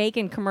Brand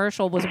Bacon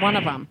commercial was one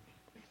of them.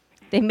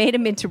 They made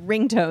them into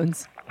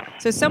ringtones.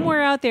 So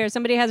somewhere out there,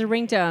 somebody has a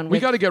ringtone. We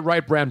with- got to get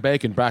Right Brand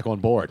Bacon back on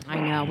board. I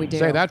know we do.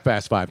 Say that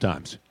fast 5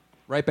 times.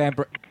 Right brand.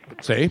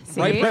 See?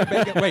 Right brand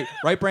bacon. Wait.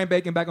 Right brand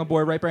bacon back on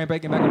board. Right brand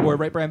bacon back on board.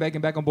 Right brand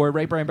bacon back on board.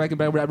 Right brand bacon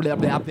back. Blah, blah,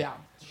 blah, blah.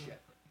 Shit.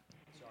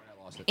 Sorry,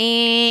 I lost it.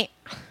 Eh.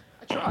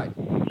 I tried.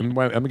 I'm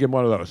going to give him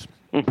one of those.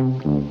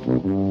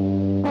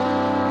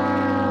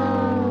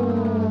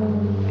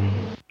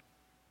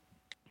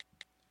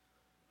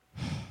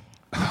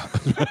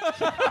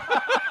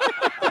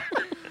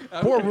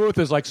 Poor Ruth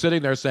is like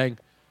sitting there saying,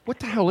 "What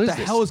the hell is What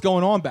this? the hell is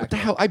going on back What the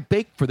hell? I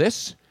baked for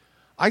this?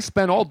 I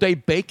spent all day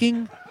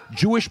baking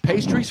Jewish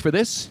pastries for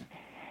this?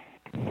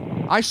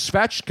 I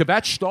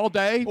kvetched all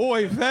day.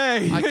 Oy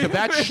vey. I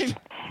kvetched.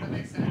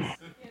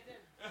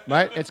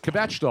 Right? It's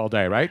kvetched all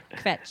day, right?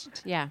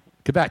 Kvetched, yeah.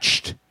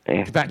 Kvetched.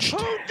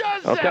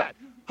 Kvetched. Okay.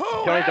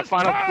 Tony, the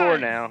final score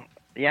now.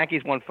 The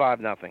Yankees won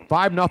 5-0.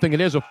 5-0.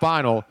 It is a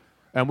final,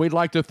 and we'd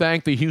like to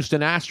thank the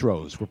Houston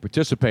Astros for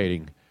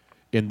participating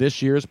in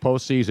this year's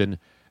postseason.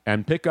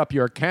 And pick up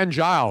your Ken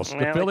Giles. The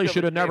Well, Phillies still-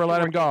 should have never still let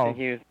more him go. games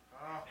in Houston.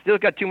 Still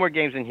got 2 more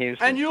games in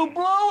Houston. And you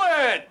blew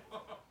it!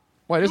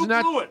 Wait, isn't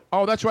that?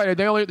 Oh, that's right.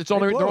 They're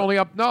only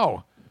up.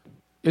 No,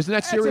 isn't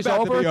that series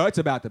over? It's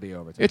about to be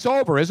over. It's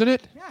over, isn't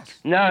it?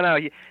 No.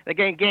 The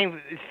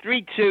game is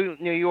 3-2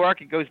 New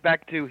York. It goes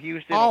back to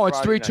Houston. Oh, on it's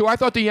Friday 3-2. night. I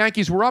thought the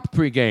Yankees were up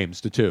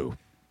 3-2.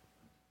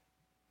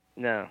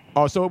 No.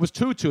 Oh, so it was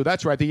 2-2.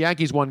 That's right. The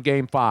Yankees won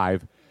Game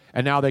 5,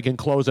 and now they can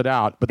close it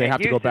out, but they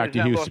have to go back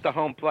to Houston's not Houston. lost a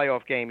home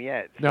playoff game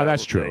yet. No, so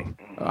that's we'll true.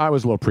 I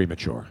was a little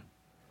premature.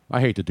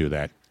 I hate to do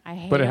that. I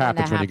hate but it it when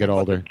happens that when you get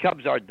happens. older.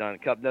 Cubs are done.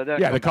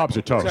 Yeah, the Cubs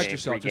are toast. Protect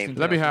yourself, just in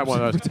Let me have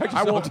one of those. Protect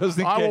I will, yourself just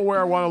in I will case.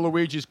 wear one of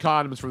Luigi's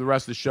condoms for the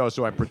rest of the show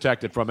so I'm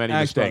protected from any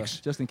Thanks, mistakes.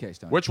 brother. Just in case,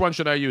 Tony. Which one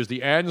should I use?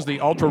 The ends, the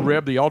ultra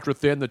rib, the ultra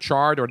thin, the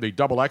charred, or the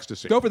double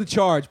ecstasy? Go for the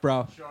charge,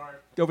 bro.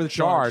 Go for the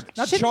charge. Charred.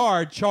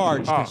 Not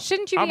charged. Oh,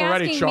 Shouldn't you be I'm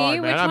already asking charred, me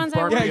man. which I'm ones I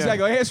burnt want? Yeah,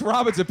 exactly. I asked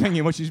Robin's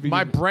opinion, which should be.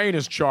 My brain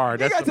is charred.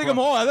 You That's gotta the take them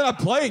problem. all. They're not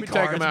playing Let me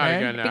cards, take them out man.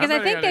 again now. Because I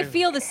think they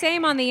feel the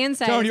same on the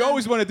inside. Tony, you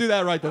always want to do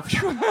that right, though.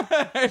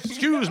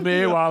 Excuse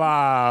me while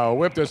I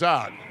whip this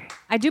out.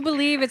 I do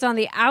believe it's on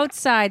the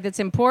outside that's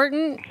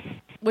important,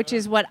 which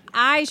is what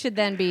I should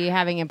then be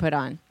having input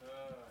on.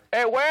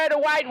 Hey, where are the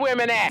white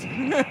women at?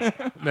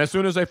 And as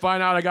soon as they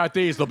find out I got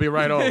these, they'll be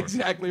right over.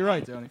 Exactly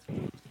right, Tony.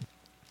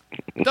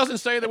 It doesn't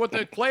say that what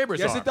the flavors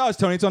Yes, are. it does,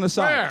 Tony. It's on the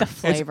side. Where? The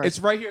flavors. It's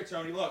right here,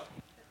 Tony. Look.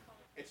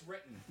 It's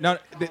written. No,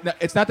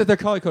 it's not that they're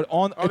color coded.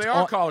 Oh, they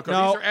are color coded.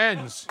 No. These are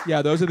ends.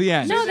 Yeah, those are the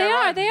ends. No, they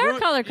are. They are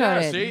color Yeah,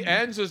 coded. see,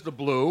 ends is the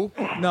blue.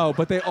 No,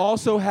 but they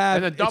also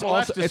have. And the double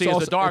ecstasy is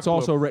the dark It's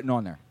also blue. written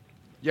on there.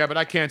 Yeah, but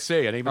I can't see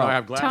it, even though I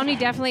have glasses. Tony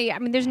definitely. I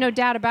mean, there's no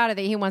doubt about it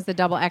that he wants the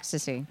double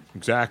ecstasy.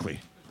 Exactly.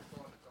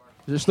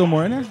 Is there still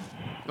more in there?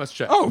 Let's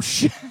check. Oh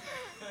shit!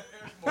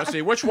 Let's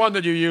see. Which one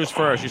did you use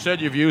first? You said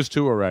you've used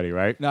 2 already,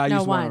 right? No, I No,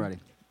 used one one. already.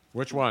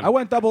 Which one? I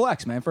went double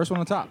X, man. First one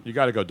on top. You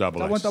got to go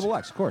double I X. went double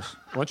X, of course.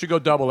 Once you go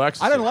double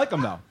X, I didn't like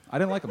them though. I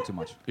didn't like them too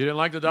much. You didn't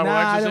like the double Nah,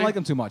 ecstasy? I didn't like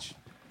them too much.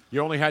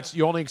 You only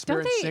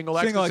experienced they- single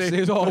Single ecstasy.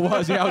 ecstasy is all it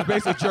was. Yeah, I was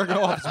basically jerking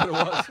off. That's what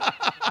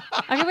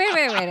it was.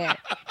 Okay, wait.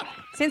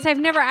 Since I've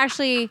never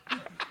actually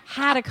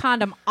had a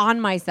condom on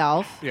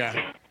myself,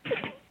 Yeah.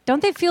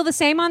 don't they feel the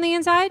same on the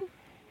inside?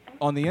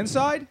 On the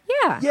inside?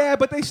 Yeah. Yeah,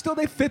 but they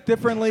fit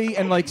differently,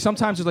 and like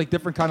sometimes there's like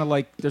different kind of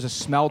like there's a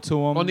smell to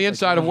them. On the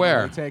inside of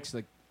where? Takes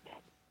like.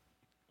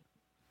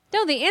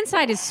 No, the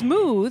inside is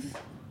smooth,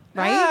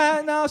 right?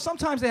 Yeah, no,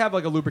 sometimes they have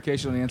like a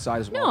lubrication on the inside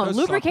as well. No, Those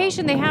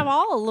lubrication. They have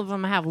all of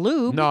them have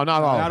lube. No,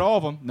 not all. Not all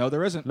of them. No,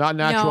 there isn't. Not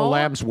natural No.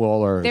 lamb's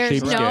wool or There's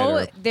sheepskin.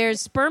 no.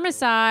 There's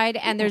spermicide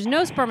and there's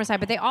no spermicide,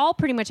 but they all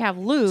pretty much have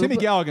lube. Timmy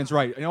Galligan's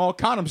right. You know,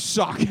 condoms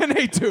suck, and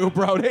they do,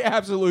 bro. They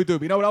absolutely do.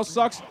 But you know what else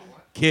sucks?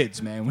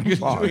 Kids, man. We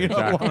just, Oh, you know,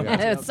 exactly,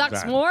 yeah. It sucks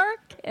Exactly. more.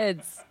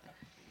 Kids,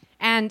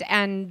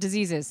 and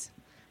diseases.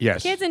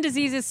 Yes. Kids and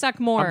diseases suck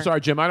more. I'm sorry,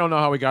 Jim. I don't know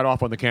how we got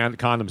off on the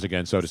condoms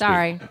again, so to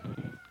Sorry.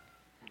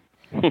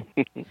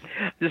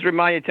 Just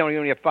remind you, Tony, you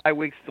only have 5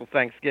 weeks till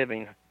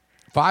Thanksgiving.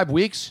 5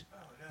 weeks?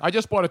 I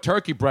just bought a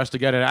turkey breast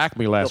again at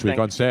Acme last week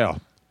on sale.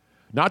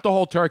 Not the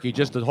whole turkey,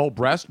 just the whole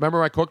breast.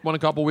 Remember I cooked one a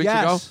couple weeks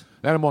ago? Yes.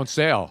 Then I'm on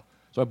sale.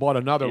 So I bought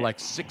another like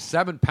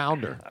 6-7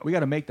 pounder. We got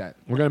to make that.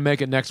 We're going to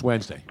make it next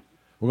Wednesday.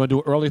 We're going to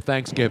do early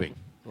Thanksgiving.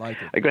 Like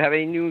it. Are you gonna have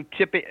any new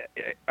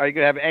Are you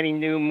gonna have any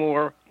new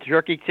more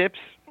turkey tips?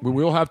 We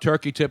will have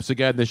turkey tips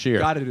again this year.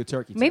 Got to do the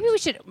turkey. Maybe we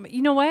should.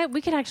 You know what?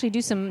 We could actually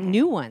do some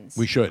new ones.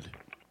 We should.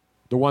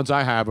 The ones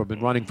I have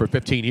been running for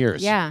 15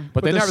 years. Yeah.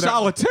 But they're never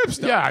solid tips,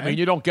 though, Yeah, I man. mean,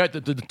 you don't get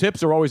the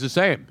tips are always the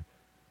same.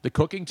 The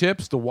cooking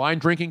tips, the wine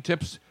drinking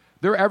tips,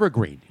 they're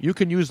evergreen. You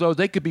can use those.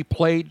 They could be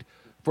played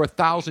for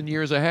 1,000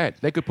 years ahead.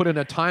 They could put in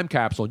a time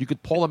capsule. You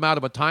could pull them out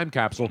of a time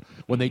capsule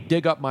when they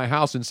dig up my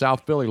house in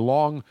South Philly,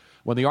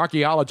 when the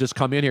archaeologists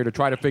come in here to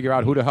try to figure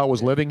out who the hell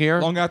was living here.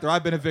 Long after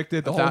I've been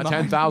evicted, the whole nine.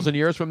 10,000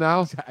 years from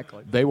now,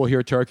 Exactly. they will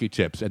hear turkey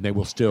tips, and they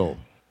will still.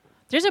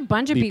 There's a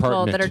bunch of Be people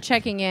pertinent. that are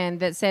checking in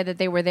that said that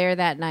they were there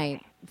that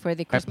night for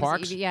the Christmas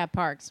Parks? Eve. Yeah,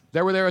 Parks.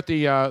 They were there at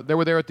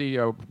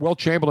the Will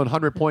Chamberlain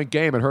 100-point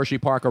game at Hershey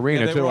Park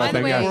Arena they too. were all I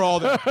think. there. By the They way- were all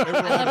there. They were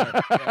all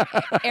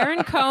there.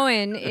 Aaron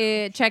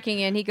Cohen checking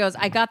in. He goes,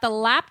 I got the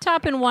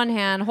laptop in one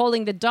hand,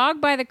 holding the dog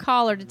by the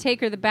collar to take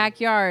her to the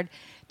backyard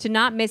to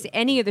not miss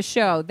any of the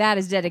show. That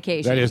is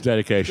dedication. That is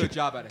dedication. Good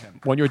job out of him.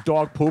 When your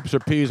dog poops or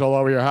pees all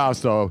over your house,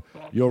 though,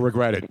 you'll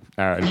regret it,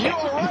 Aaron. You're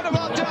right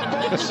about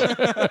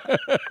that,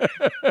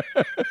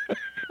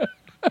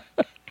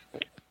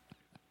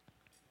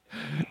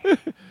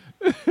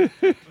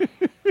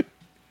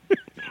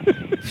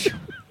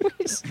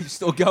 He's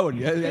still going.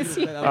 Yeah,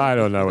 I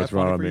don't know what's that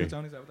funny wrong for with you, me.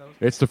 Tony? Is that what that was?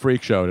 It's the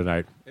freak show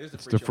tonight. It is the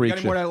It's freak show. You got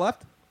any more of that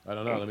left? I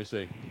don't know. Let me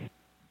see.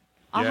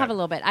 I'll Yeah. have a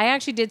little bit. I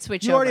actually did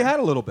switch You over. already had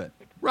a little bit.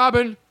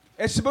 Robin.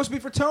 It's supposed to be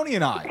for Tony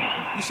and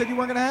I. You said you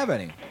weren't going to have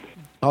any.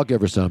 I'll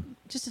give her some.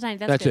 Just a tiny.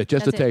 That's good. it.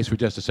 Just That's a taste for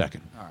just a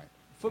second. All right.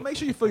 But make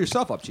sure you fill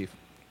yourself up, Chief.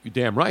 You're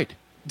damn right.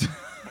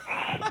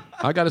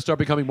 I got to start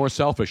becoming more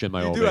selfish in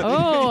my old age.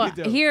 Oh,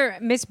 here,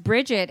 Miss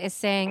Bridget is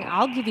saying,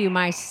 "I'll give you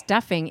my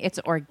stuffing. It's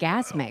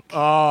orgasmic."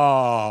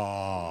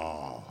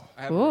 Oh.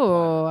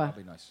 Ooh,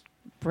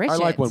 Bridget. I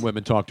like when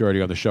women talk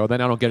dirty on the show. Then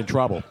I don't get in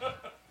trouble.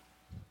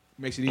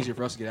 Makes it easier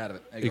for us to get out of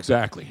it. There you go.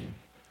 Exactly.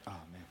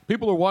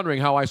 People are wondering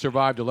how I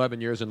survived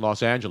 11 years in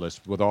Los Angeles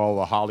with all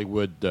the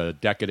Hollywood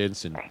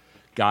decadence and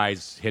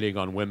guys hitting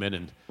on women.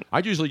 And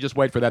I'd usually just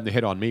wait for them to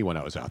hit on me when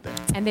I was out there.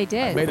 And they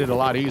did. I made it a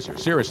lot easier.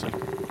 Seriously.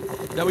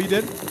 Is that what you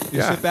did? You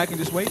Yeah. sit back and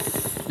just wait?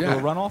 Yeah.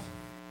 A runoff?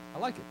 I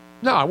like it.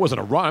 No, I wasn't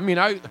a run. I mean,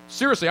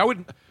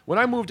 when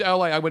I moved to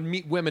LA, I would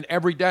meet women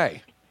every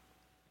day.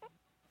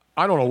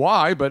 I don't know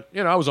why, but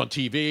I was on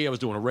TV. I was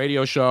doing a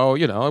radio show.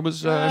 It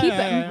was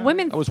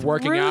women I was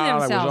working threw out.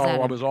 themselves at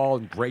I him. was all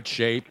in great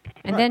shape.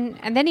 And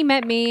then he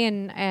met me,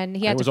 and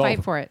he had It was to fight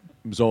over. for it.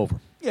 It was over.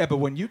 Yeah, but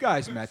when you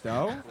guys met,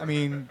 though, I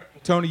mean,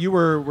 Tony, you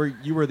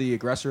were the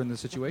aggressor in the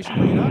situation,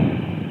 were you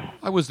not?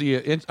 I was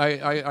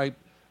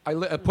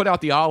I put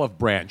out the olive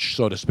branch,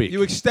 so to speak.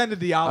 You extended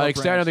the olive I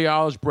extended the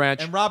olive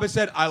branch, And Robin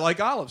said, I like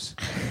olives.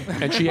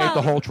 and she ate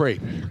the whole tree.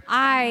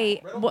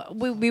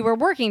 We were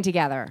working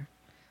together,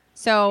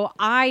 so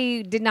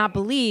I did not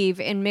believe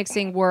in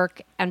mixing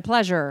work and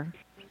pleasure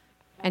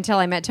until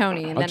I met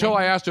Tony. And Until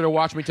then I asked her to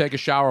watch me take a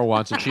shower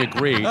once, and she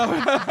agreed, and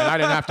I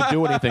didn't have to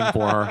do anything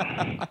for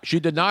her. She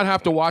did not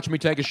have to watch me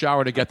take a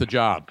shower to get the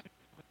job.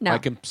 No. I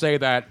can say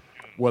that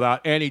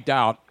without any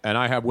doubt, and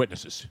I have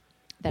witnesses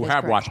That who is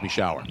have correct. watched me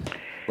shower,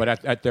 but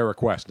at their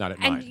request, not at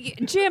And mine.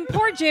 Jim,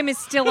 poor Jim, is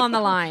still on the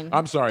line.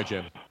 I'm sorry,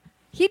 Jim.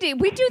 We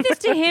do this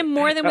to him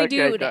more than we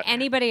do Okay, to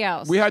anybody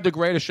else. We had the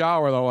greatest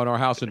shower though in our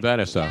house in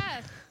Venice.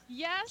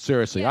 Yes.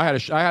 Seriously, I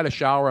had a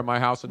shower in my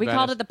house in We Venice.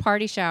 called it the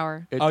party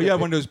shower. Oh, yeah,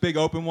 one of those big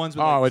open ones.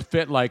 With it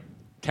fit like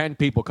 10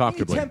 people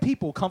comfortably. 10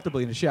 people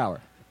comfortably in the shower.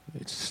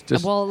 It's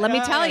just Well, let me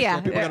tell you.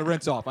 People got to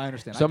rinse off. I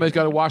understand. somebody's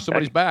got to wash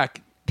somebody's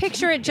back.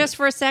 Picture it just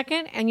for a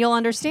second, and you'll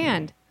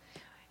understand.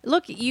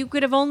 Look, you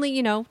could have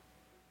only,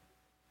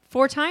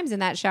 4 times in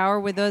that shower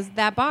with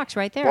that box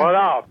right there. What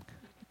up?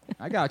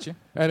 I got you.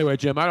 Anyway,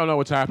 Jim, I don't know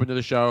what's happened to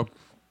the show,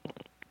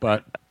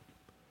 but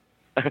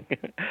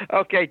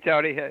Okay,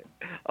 Tony.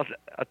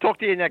 I'll talk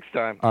to you next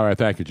time. all right,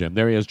 thank you, Jim.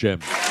 There he is, Jim.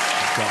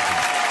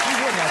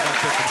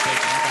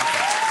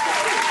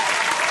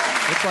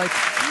 It's like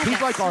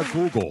he's like our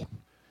Google.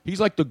 He's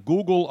like the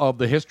Google of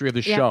the history of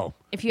the Yeah. show.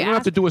 If you don't have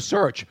ask- to do a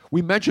search.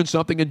 We mention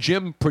something and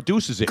Jim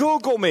produces it.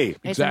 Google me.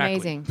 It's Exactly.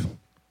 amazing.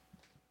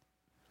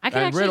 I can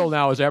And actually, Riddle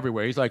now is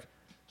everywhere. He's like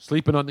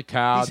sleeping on the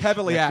couch. He's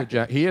heavily next to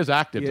active. He is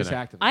active He is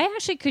tonight. active. I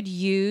actually could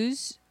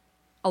use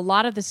a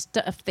lot of the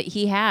stuff that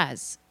he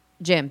has.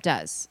 Jim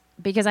does,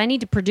 because I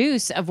need to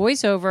produce a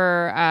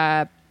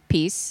voiceover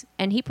piece,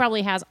 and he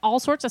probably has all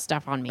sorts of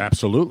stuff on me.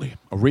 Absolutely,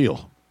 a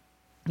reel.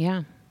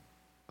 Yeah.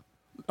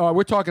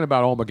 We're talking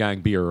about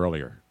Omegang beer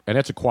earlier, and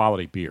it's a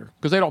quality beer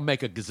because they don't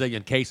make a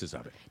gazillion cases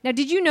of it. Now,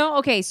 did you know?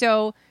 Okay,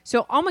 so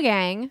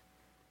Omegang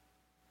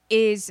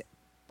is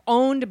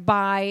owned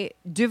by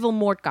Duvel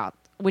Moortgat,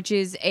 which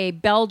is a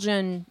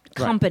Belgian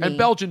Right. company. And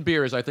Belgian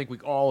beers, I think we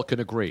all can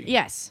agree,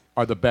 Yes.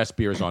 are the best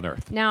beers on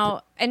earth.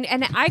 Now, and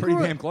I Pretty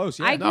grew damn close,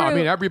 yeah. I No, I grew-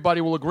 mean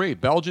everybody will agree.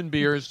 Belgian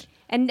beers,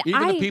 And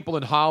even I- the people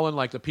in Holland,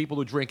 like the people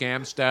who drink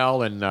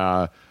Amstel and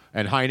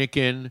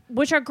Heineken,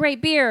 which are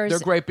great beers. they're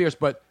great beers,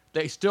 but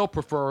they still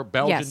prefer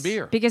Belgian Yes,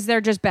 beer. because they're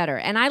just better.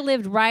 And I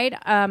lived right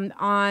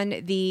on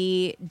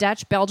the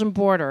Dutch-Belgian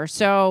border,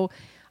 so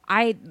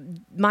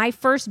my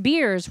first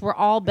beers were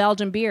all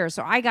Belgian beers.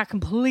 So I got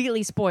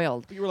completely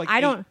spoiled. You were like I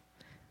 8. don't.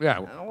 Yeah,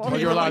 well,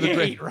 you're allowed to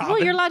drink. Well,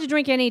 you're allowed to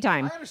drink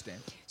anytime. I understand.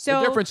 So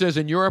The difference is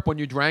in Europe, when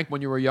you drank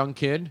when you were a young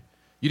kid,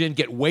 you didn't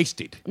get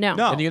wasted. No.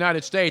 No. In the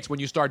United States, when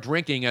you start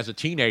drinking as a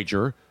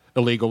teenager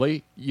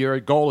illegally, your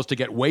goal is to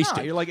get wasted.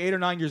 No, you're like 8 or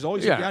 9 years old.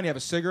 You sit Yeah. down, you have a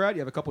cigarette,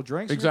 you have a couple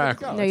drinks. and you're good to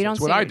Exactly. go. No, you don't.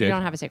 That's what I did. You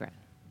don't have a cigarette.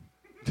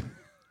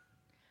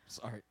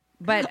 Sorry.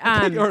 But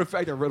Or the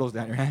fact that Riddle's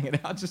down here hanging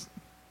out. Just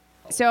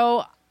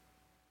so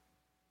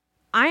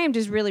I am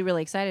just really,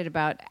 really excited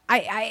about.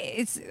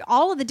 It's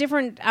all of the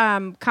different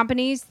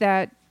companies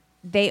that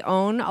they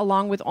own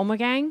along with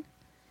Omegang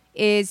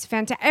is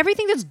fantastic.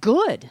 Everything that's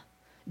good.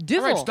 All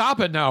Duvel. right, stop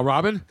it now,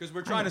 Robin. because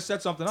we're trying to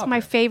set something It's up. my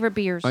here. favorite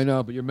beers. I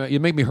know, but you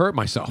make me hurt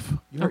myself.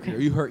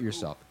 You hurt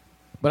yourself.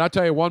 But I'll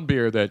tell you one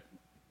beer that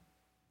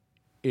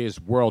is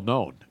world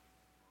known,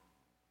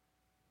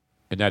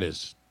 and that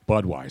is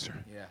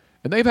Budweiser. Yeah.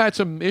 And they've had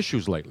some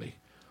issues lately.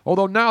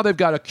 Although now they've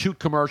got a cute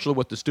commercial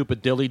with the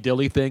stupid dilly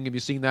dilly thing. Have you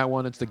seen that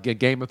one? It's the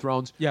Game of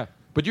Thrones. Yeah.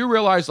 But you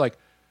realize, like,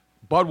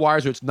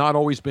 Budweiser, it's not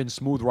always been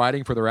smooth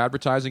riding for their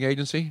advertising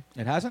agency.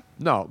 It hasn't?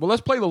 No. Well,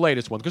 let's play the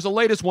latest one, because the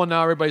latest one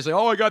now, everybody's like,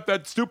 oh, I got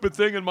that stupid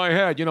thing in my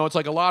head. It's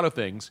like a lot of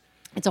things.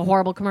 It's a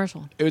horrible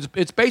commercial.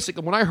 It's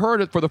basically, when I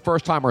heard it for the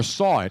first time or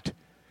saw it,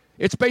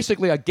 it's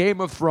basically a Game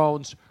of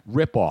Thrones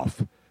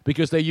ripoff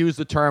because they use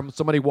the term,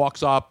 somebody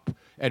walks up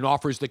and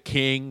offers the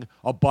king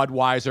a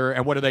Budweiser,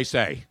 and what do they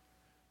say?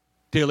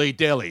 Dilly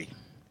dilly.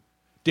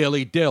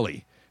 Dilly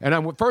dilly. And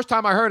the first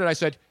time I heard it, I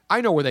said,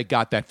 I know where they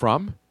got that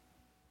from.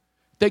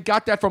 They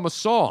got that from a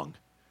song.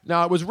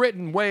 Now, it was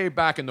written way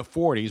back in the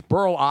 40s.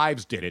 Burl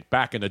Ives did it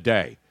back in the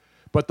day.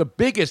 But the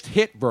biggest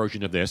hit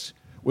version of this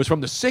was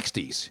from the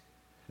 60s.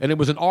 And it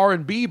was an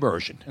R&B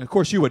version. And of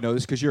course you would know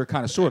this because you're a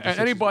connoisseur. of the And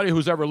anybody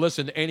who's ever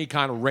listened to any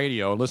kind of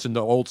radio, listened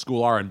to old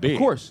school R&B, Of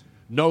course.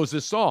 knows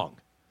this song.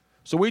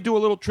 So we do a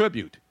little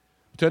tribute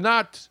to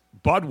not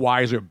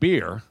Budweiser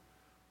beer,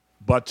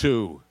 but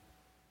to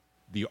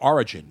the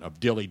origin of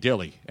Dilly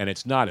Dilly. And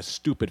it's not a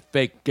stupid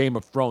fake Game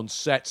of Thrones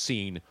set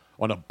scene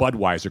on a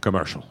Budweiser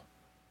commercial.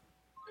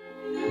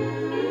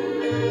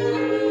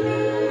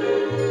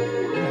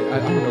 I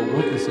don't know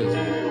what this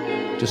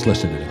is. Just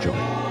listen and enjoy.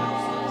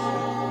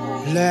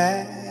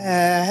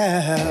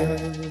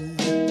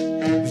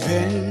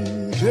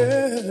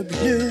 Lavender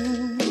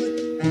blue.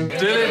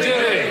 Dilly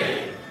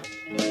dilly.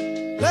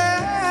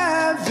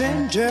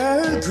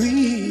 Lavender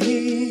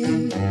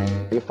green.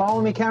 You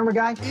follow me, camera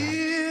guy?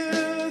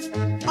 If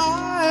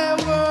I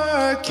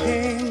were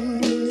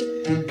king.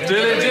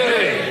 Dilly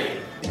dilly.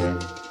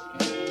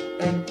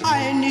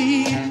 I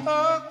need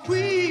a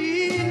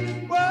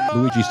queen.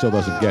 Luigi still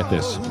doesn't get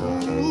this.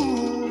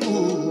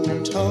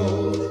 Who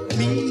told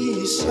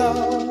me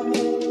so?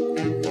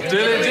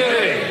 Dilly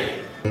dilly.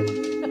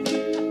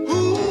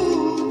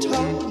 Who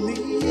told me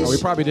Oh, we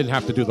probably didn't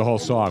have to do the whole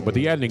song, but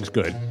the ending's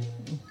good.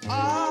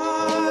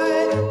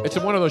 It's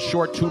one of those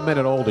short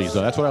 2-minute oldies,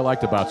 though. That's what I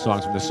liked about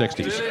songs from the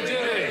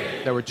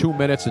 60s. They were 2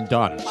 minutes and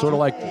done. Sort of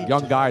like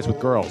young guys with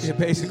girls. Yeah,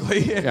 basically.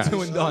 Yeah,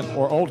 2 and done.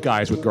 Or old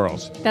guys with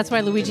girls. That's why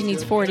Luigi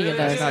needs 40 of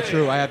those. That's not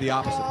true. I have the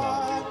opposite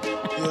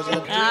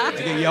problem. I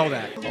get yelled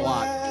at a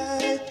lot.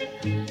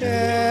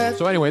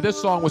 So anyway, this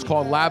song was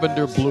called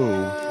Lavender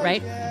Blue.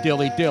 Right.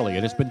 Dilly Dilly,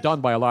 and it's been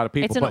done by a lot of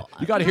people. But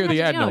you got to hear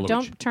the end, No, Luigi.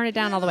 don't turn it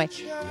down all the way.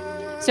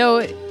 So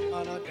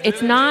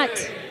it's not.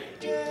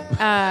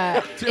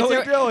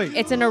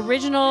 It's an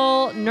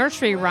original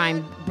nursery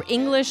rhyme,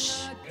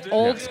 English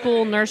old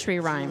school nursery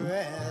rhyme.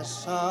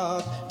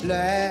 So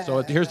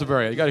here's the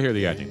you got to hear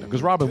the ending,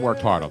 because Robin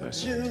worked hard on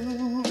this.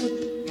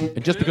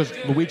 And just because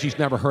Luigi's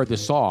never heard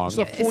this song.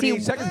 There's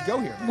 48 seconds to go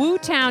here.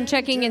 Woo-Town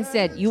checking in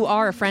said, "You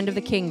are a friend of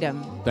the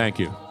kingdom." Thank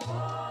you.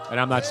 And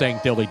I'm not saying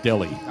Dilly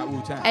Dilly.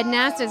 Ed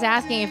Nasta's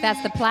asking if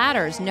that's the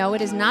Platters. No,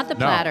 it is not the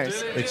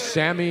Platters. It's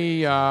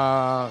Sammy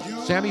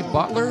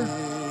Butler.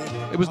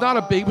 It was not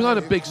a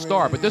big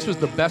star, but this was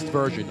the best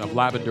version of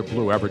Lavender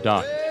Blue ever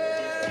done.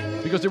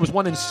 Because there was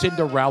one in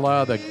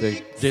Cinderella, the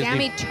Disney.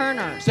 Sammy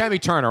Turner. Sammy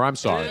Turner, I'm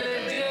sorry.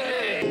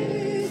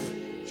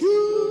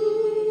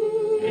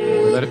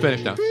 Let it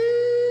finish now.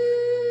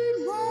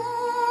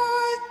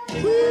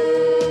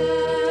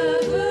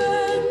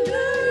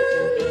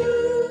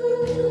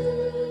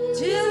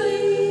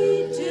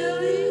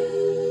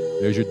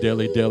 There's your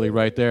Dilly Dilly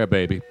right there,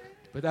 baby.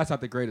 But that's not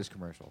the greatest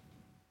commercial.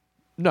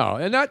 No,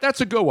 and that's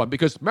a good one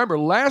because remember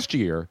last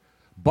year,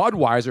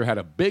 Budweiser had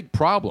a big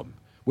problem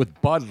with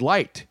Bud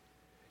Light.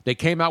 They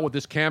came out with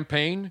this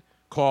campaign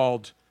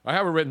called, I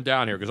have it written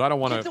down here because I don't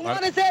want to. Just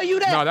want to tell you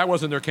that. No, that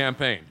wasn't their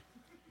campaign.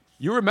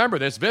 You remember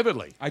this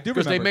vividly. I do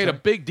because they remember made a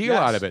big deal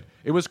out of it.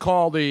 It was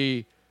called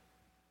the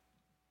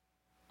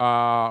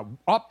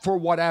Up for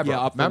Whatever. Yeah,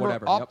 Up for Remember?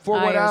 Whatever. Up Yep. for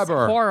It was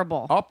Whatever.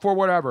 horrible. Up for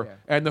Whatever.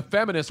 Yeah. And the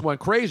feminists went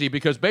crazy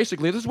because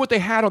basically this is what they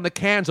had on the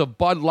cans of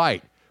Bud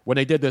Light when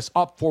they did this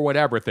Up for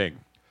Whatever thing.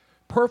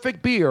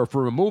 Perfect beer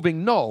for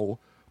removing no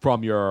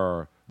from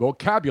your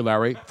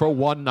vocabulary for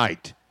one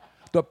night.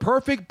 The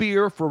perfect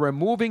beer for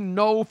removing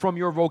no from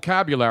your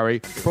vocabulary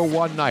for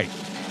one night.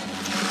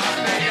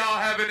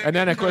 And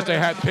then, of course, they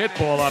had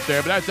Pitbull up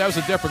there, but that was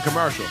a different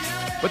commercial.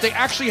 But they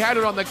actually had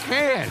it on the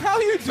can. How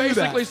do you do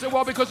Basically, that? said,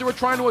 well, because they were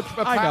trying to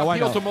appeal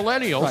know. to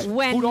millennials Right.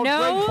 When who don't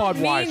no drink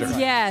Budweiser. means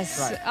yes.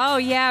 Right. Oh,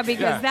 yeah,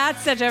 because Yeah.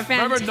 that's such a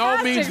fantastic. Remember,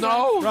 no means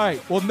no?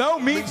 Right. Well, no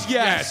means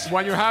yes.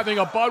 When you're having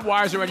a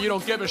Budweiser and you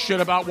don't give a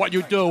shit about what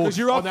you do 'Cause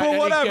you're on up that for any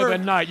whatever.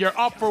 given night. You're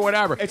up for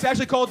whatever. It's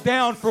actually called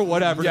down for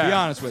whatever, to be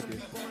honest with you.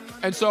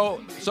 And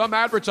so some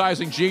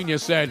advertising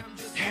genius said,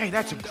 hey,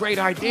 that's a great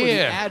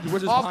idea. ad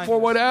was Up behind for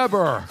it.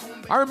 whatever.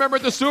 I remember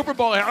at the Super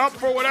Bowl, up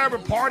for whatever,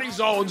 party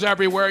zones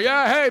everywhere.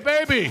 Yeah, hey,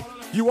 baby,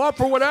 you up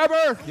for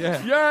whatever?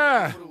 Yeah.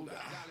 Yeah.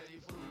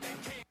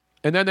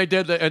 And then they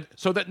did,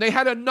 so that they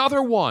had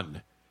another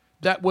one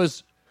that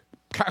was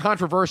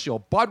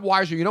controversial.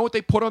 Budweiser, you know what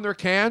they put on their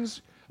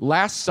cans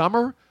last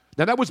summer?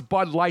 Now, that was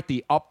Bud Light,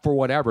 the Up for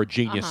Whatever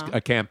genius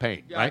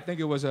campaign, Yeah, I right? think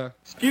it was a.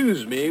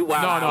 Excuse me.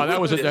 Wow. No,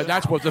 that was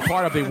that's was a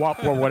part of the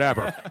Up for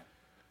Whatever.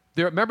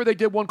 Remember they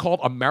did one called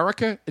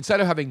America? Instead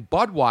of having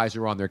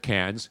Budweiser on their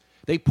cans,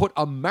 they put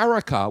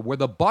America where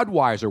the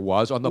Budweiser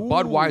was on the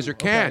Budweiser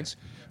cans,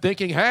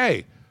 thinking,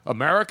 hey,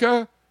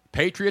 America,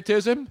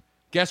 patriotism.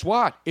 Guess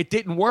what? It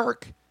didn't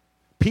work.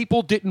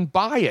 People didn't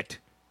buy it.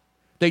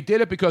 They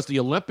did it because the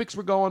Olympics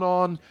were going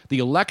on, the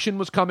election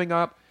was coming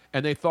up,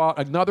 and they thought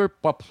another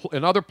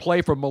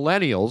play for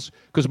millennials,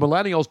 because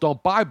millennials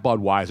don't buy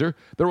Budweiser.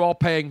 They're all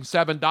paying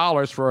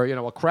 $7 for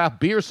a craft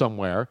beer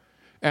somewhere,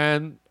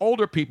 and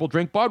older people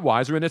drink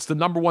Budweiser, and it's the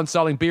number one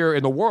selling beer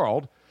in the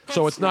world.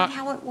 So it's not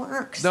how it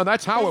works. No,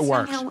 that's how it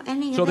works. Not how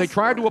any So of they this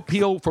tried to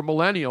appeal for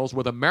millennials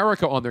with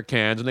America on their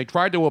cans, and they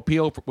tried to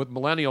appeal with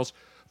millennials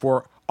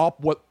for up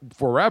with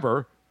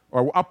forever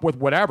or up with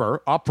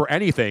whatever, up for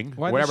anything,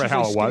 whatever the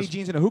hell it was. Skinny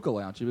jeans in a hookah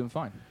lounge. You've been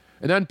fine.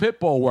 And then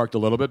Pitbull worked a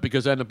little bit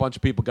because then a bunch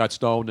of people got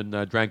stoned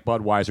and drank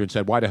Budweiser and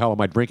said, "Why the hell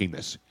am I drinking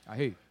this?" I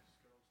hate.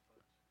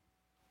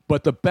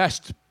 But the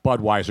best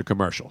Budweiser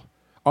commercial,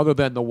 other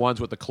than the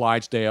ones with the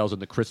Clydesdales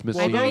and the Christmas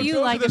Well, Eve. those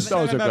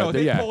are good.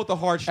 They pull at the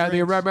heartstrings. And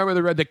you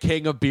remember the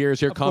king of beers,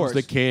 here comes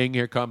the king,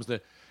 here comes the...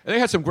 And they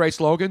had some great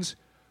slogans,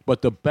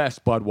 but the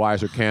best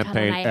Budweiser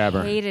campaign I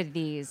ever. hated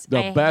these.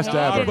 The best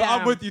ever.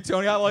 I'm with you,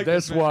 Tony. I like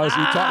this. Was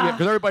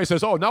because everybody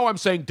says, "Oh, now I'm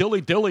saying dilly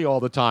dilly all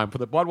the time for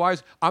the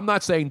Budweiser." I'm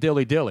not saying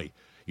dilly dilly.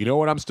 You know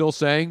what I'm still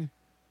saying?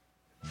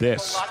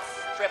 This.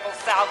 Triple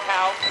sow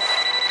cow.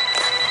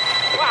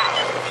 Wow,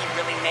 he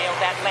really nailed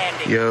that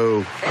landing.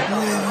 Yo.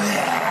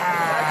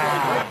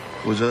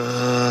 What's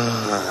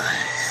up?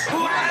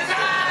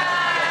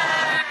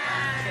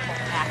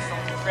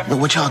 Well,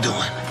 what y'all doing?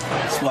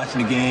 Just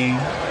watching the game,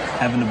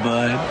 having a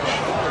bud.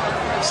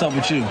 What's up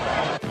with you?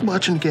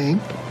 Watching the game,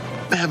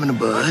 having a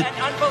bud. An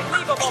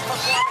unbelievable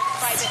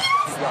performance by this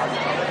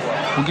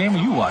young What game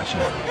are you watching?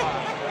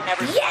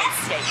 Never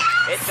yes!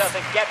 It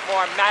doesn't get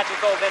more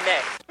magical than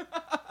this.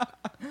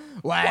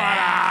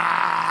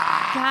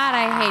 God,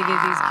 I hated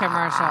these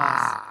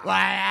commercials.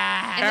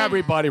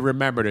 Everybody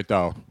remembered it,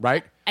 though,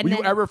 right? And Will you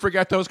then- ever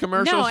forget those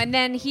commercials? No, and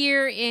then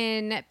here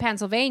in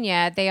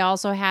Pennsylvania, they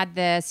also had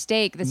the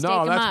steak. The steak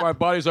No, 'em that's up. my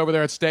buddies over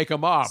there at Steak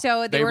 'em Up.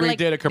 So they were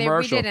redid like, a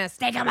commercial. They redid a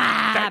steak 'em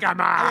up. Steak 'em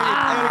up.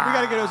 We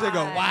got to get Jose to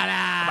go.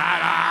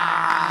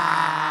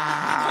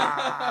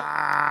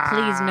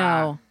 Please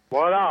no.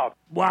 What up?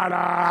 What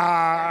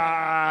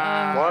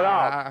up? What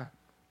up?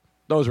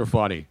 Those are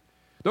funny.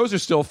 Those are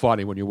still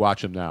funny when you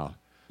watch them now.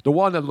 The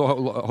one that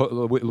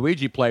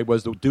Luigi played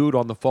was the dude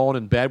on the phone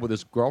in bed with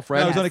his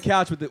girlfriend. No, he was on the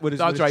couch with his.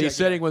 That's with right. his He's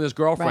sitting with his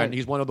girlfriend. Right.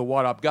 He's one of the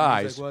What Up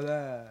guys. He's like, what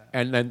up?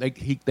 And then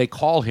they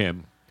call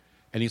him,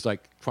 and he's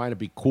like trying to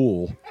be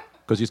cool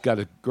because he's got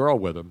a girl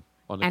with him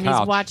on the And couch.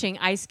 he's watching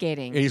ice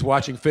skating. And he's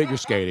watching figure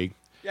skating.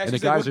 Yeah, and she the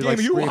said, guys "What are like game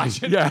are you screaming.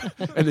 watching?" Yeah,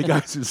 and the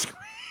guys are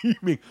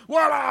screaming,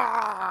 "What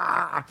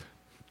up?"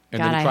 And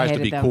God, then he I tries to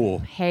hated be them. cool.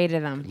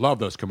 Hated them. Love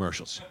those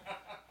commercials.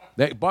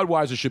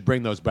 Budweiser should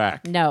bring those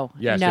back. No.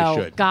 Yes, no,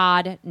 they should.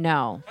 God,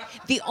 no.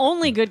 The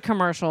only good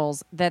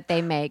commercials that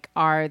they make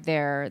are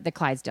the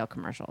Clydesdale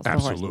commercials. the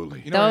horse-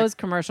 Absolutely. You know Those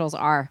commercials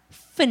are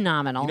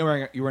phenomenal. You know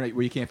where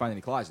you can't find any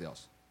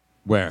Clydesdales?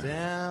 Where?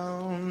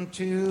 Down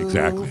to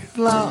Exactly.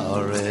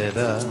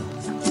 Florida.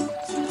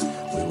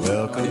 We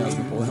welcome you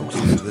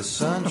to the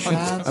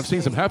sunshine. I've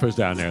seen some heifers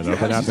down there, though,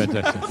 but not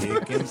fantastic.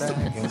 Kicking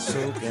back and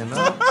soaking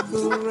up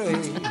the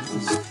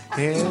rays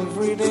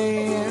every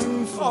day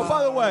and Oh,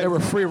 by the way, They were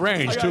free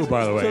range, too,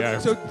 by the way. Yeah.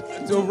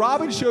 So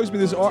Robin shows me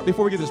this art.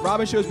 Before we get this,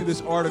 Robin shows me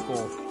this article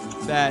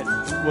that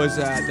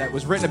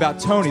was written about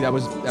Tony. That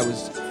was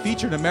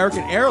featured in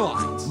American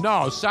Airlines.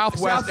 No,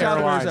 Southwest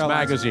Airlines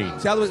magazine.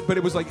 Southwest, but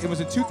it was in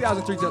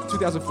 2003,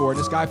 2004. And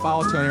this guy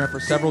followed Tony around for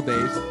several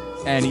days,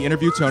 and he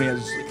interviewed Tony. It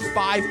was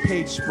like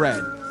 5-page spread.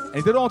 And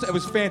he did it all. It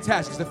was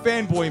fantastic. The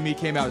fanboy in me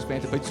came out. It was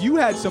fantastic. But you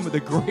had some of the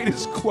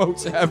greatest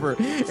quotes ever,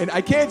 and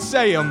I can't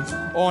say them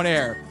on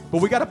air.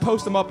 But we got to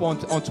post them up on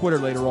Twitter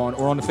later on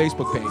or on the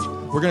Facebook page.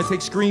 We're going to take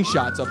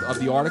screenshots of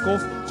the article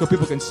so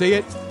people can see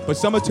it. But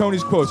some of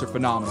Tony's quotes are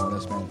phenomenal in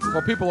this, man.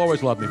 Well, people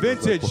always love me.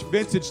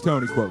 Vintage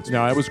Tony quotes.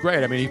 No, it was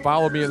great. I mean, he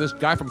followed me. This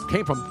guy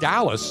came from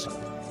Dallas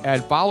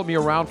and followed me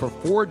around for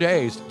 4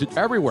 days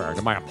everywhere,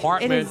 to my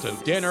apartment, It is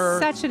to dinner,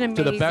 such an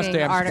to the best amazing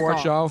damn article.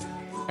 sports show.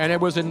 And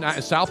it was in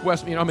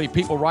Southwest. You know how many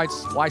people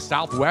fly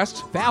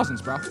Southwest?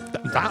 Thousands, bro.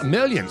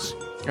 Millions.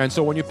 And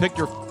so when you pick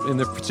in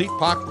the seat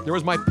pocket, there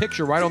was my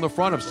picture right on the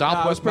front of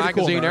Southwest pretty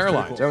cool, Magazine man. It was pretty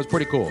Airlines. cool. That was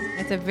pretty cool.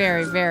 It's a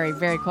very, very,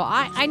 very cool.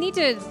 I need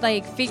to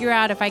figure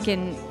out if I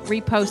can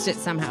repost it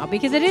somehow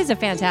because it is a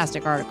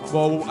fantastic article.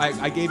 Well,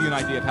 I gave you an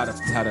idea of how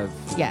to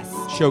Yes.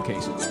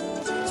 showcase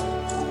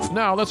it.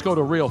 Now let's go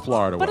to real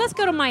Florida. But let's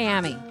go to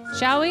Miami,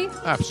 shall we?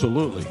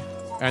 Absolutely.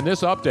 And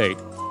this update,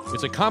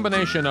 it's a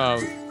combination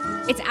of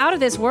It's out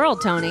of this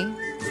world, Tony.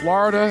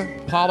 Florida,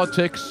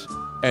 politics,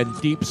 and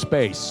deep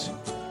space.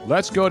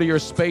 Let's go to your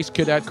space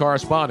cadet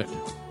correspondent,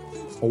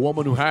 a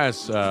woman who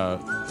has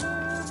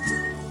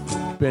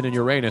been in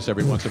Uranus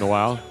every once in a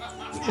while.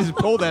 You just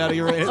pulled that out of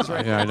Uranus,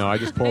 right? Yeah, I know. I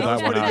just pulled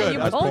that one out. You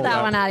pulled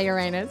that one out of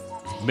Uranus.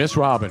 Miss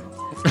Robin.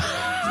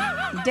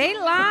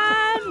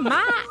 Dateline,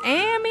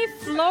 Miami,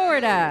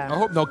 Florida. I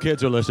hope no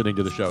kids are listening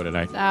to the show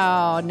tonight.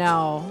 Oh,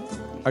 no.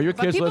 Are your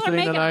But kids people are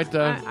listening making-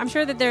 tonight? I'm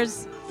sure that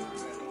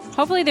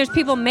hopefully there's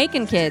people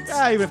making kids.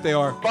 Yeah, even if they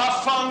are.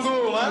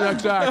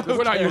 Exactly.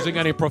 We're not using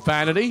any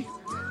profanity.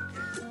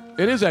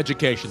 It is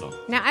educational.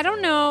 Now, I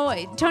don't know,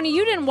 Tony,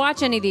 you didn't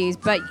watch any of these,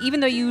 but even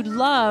though you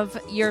love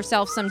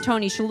yourself some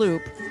Tony Shalhoub,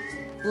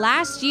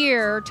 last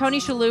year, Tony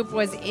Shalhoub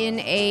was in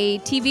a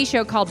TV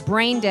show called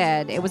Brain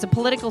Dead. It was a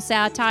political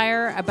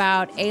satire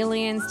about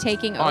aliens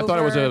taking over. I thought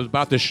it was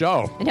about the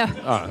show. No,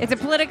 it's a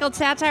political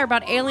satire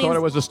about I aliens thought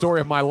it was the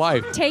story of my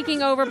life.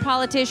 taking over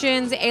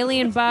politicians.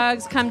 Alien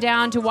bugs come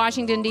down to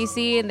Washington,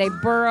 D.C., and they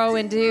burrow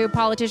into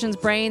politicians'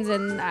 brains.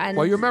 And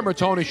Well, you remember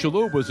Tony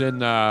Shalhoub was in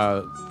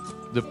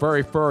the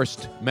very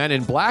first Men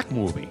in Black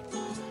movie.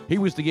 He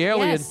was the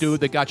alien Yes.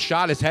 dude that got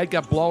shot. His head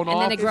got blown And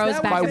off. then it grows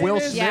back. by Will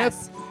Yes. Smith.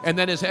 Yes. And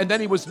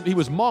then he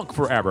was Monk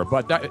forever.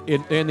 But that,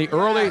 in the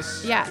early,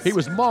 Yes. he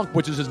was Monk,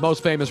 which is his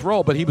most famous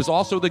role. But he was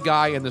also the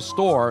guy in the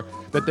store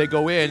that they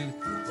go in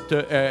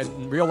to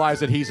and realize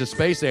that he's a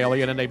space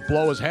alien, and they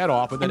blow his head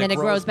off, and then it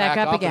grows back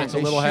up again. And it's a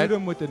They little shoot head.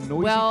 him with the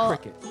noisy Well-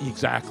 cricket.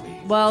 Exactly.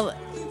 Well,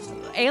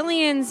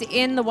 aliens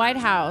in the White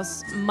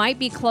House might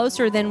be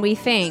closer than we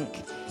think.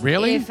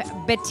 Really? If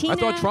Bettina, I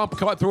thought Trump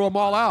threw them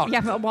all out.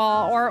 Yeah, but,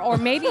 well, or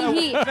maybe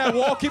he. That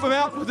wall keep him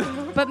out.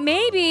 But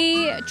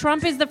maybe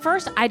Trump is the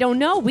first. I don't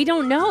know. We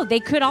don't know. They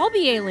could all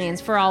be aliens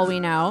for all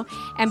we know.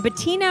 And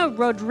Bettina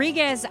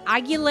Rodriguez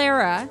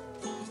Aguilera,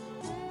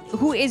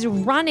 who is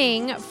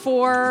running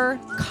for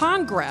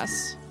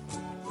Congress.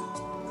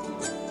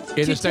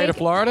 In to the state of take-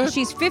 Florida?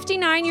 She's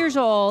 59 years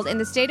old in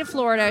the state of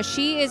Florida.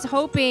 She is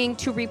hoping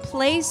to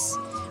replace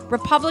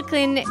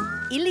Republican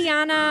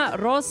Ileana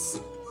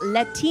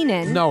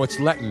Ros-Lehtinen. No, it's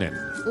Lettinen.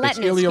 It's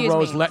Lettinen, Ilya excuse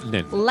Rose me.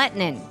 Lettinen.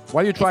 Lettinen.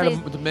 Why are you trying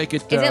Is to make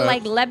it? Is it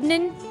like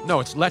Lebanon? No,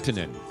 it's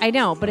Lettinen. I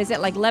know, but is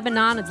it like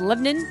Lebanon? It's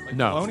Lebanon?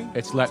 No,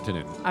 it's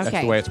Lettinen. That's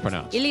Okay. the way it's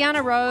pronounced.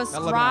 Ileana Ross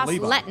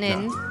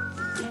Lettinen.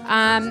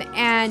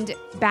 And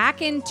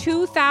back in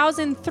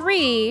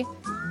 2003,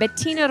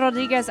 Bettina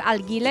Rodriguez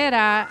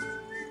Aguilera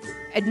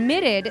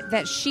admitted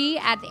that she,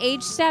 at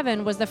age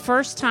 7, was the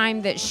first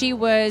time that she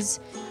was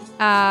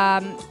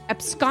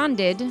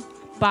absconded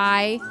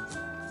by.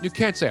 You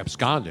can't say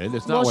absconded.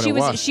 It's not what it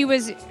was. She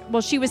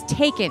was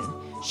taken.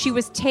 She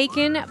was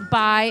taken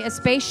by a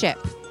spaceship.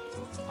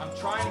 I'm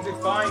trying to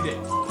find it.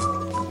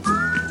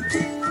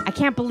 I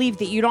can't believe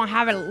that you don't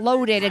have it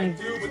loaded and. I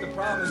do, but the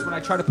problem is when I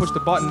try to push the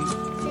button.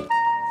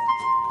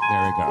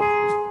 There we go.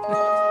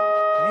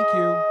 Thank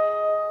you.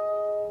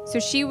 So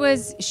she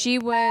was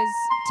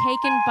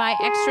taken by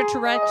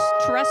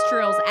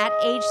extraterrestrials at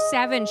age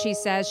 7. She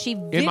says she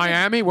In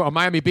Miami, well,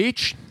 Miami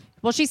Beach.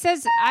 Well, she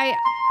says I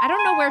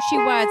don't know where she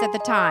was at the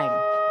time,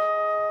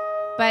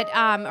 but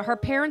her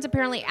parents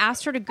apparently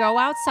asked her to go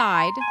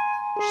outside.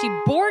 She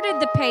boarded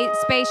the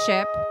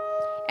spaceship,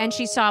 and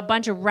she saw a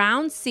bunch of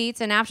round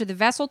seats. And after the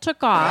vessel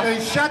took off,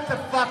 Shut the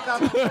fuck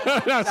up.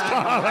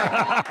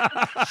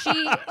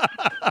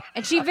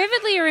 she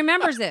vividly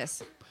remembers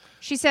this.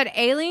 She said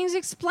aliens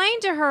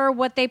explained to her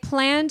what they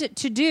planned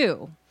to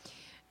do.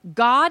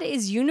 God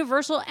is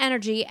universal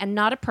energy and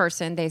not a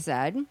person, they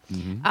said.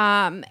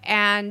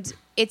 And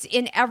it's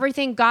in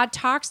everything. God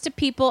talks to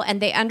people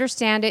and they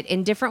understand it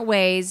in different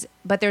ways,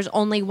 but there's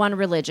only one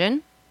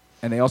religion.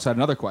 And they also had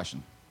another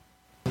question.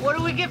 What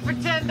do we get for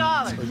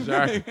 $10?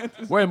 Exactly.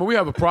 Wait a minute, we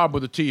have a problem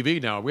with the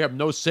TV now. We have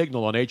no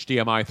signal on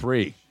HDMI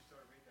 3.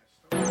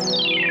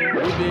 Are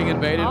we being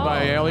invaded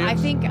by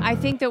aliens? I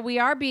think that we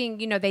are being,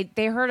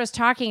 they heard us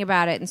talking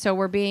about it, and so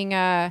we're being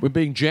We're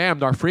being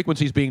jammed. Our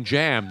frequency's being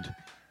jammed.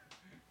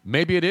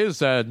 Maybe it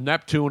is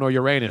Neptune or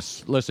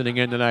Uranus listening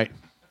in tonight.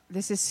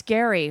 This is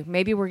scary.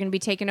 Maybe we're going to be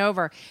taken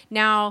over.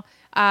 Now,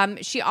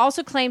 she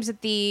also claims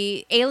that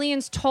the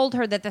aliens told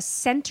her that the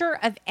center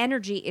of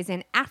energy is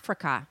in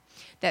Africa,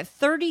 that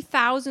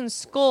 30,000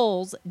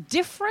 skulls,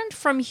 different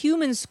from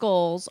human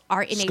skulls,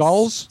 are in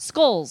Skulls?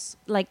 Skulls,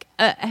 like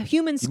a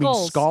human You skull.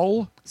 mean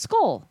skull?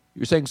 Skull.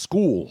 You're saying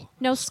school.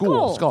 No,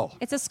 skull. Skull.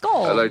 It's a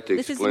skull. I like to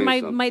this is explain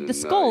my something. the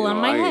skull on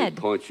my I head. ain't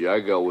punchy. I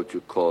got what you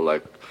call I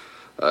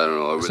don't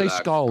know, a Say relaxed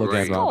skull again,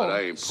 brain, Rob. but I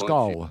ain't punchy.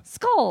 Skull.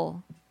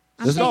 Skull.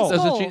 I'm Does saying it-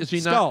 skull. is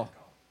she not-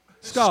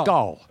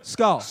 Skull.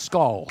 Skull.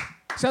 Skull.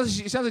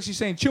 Sounds like she's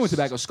saying chewing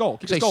tobacco. Skull.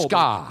 Keep Say skull.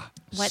 ska.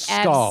 What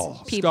Skull.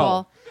 F's,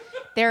 people?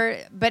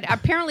 But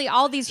apparently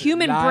all these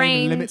human Line,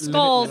 brain limit,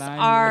 skulls line,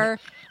 are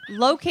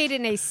located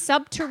in a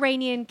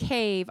subterranean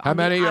cave How on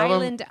many the of them?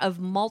 island of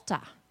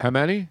Malta. How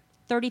many?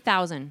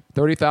 30,000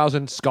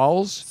 30,000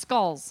 skulls?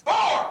 skulls.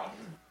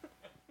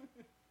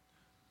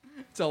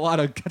 It's a lot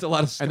of.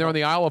 And they're on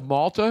the Isle of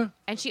Malta?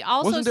 And she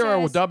also Wasn't there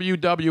says a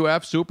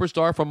WWF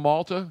superstar from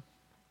Malta?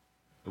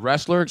 A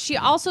wrestler? she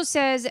also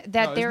says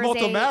that there is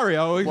Malta a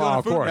Mario. He's Well, on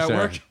of Food course,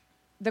 Network.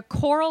 the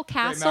Coral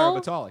Castle,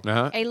 Vitale.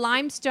 Uh-huh. a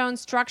limestone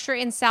structure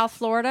in South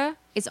Florida,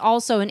 is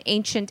also an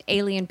ancient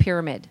alien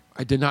pyramid.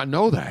 I did not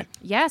know that.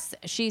 Yes,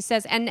 she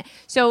says, and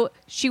so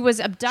she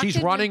was abducted.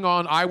 She's running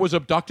on I was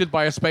abducted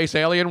by a space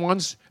alien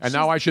once, and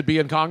now I should be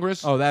in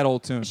Congress? Oh, that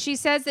old tune. She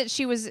says that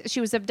she was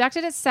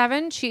abducted at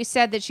 7. She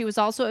said that she was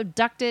also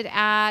abducted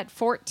at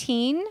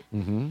 14.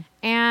 Mm-hmm.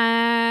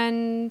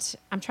 And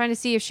I'm trying to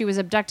see if she was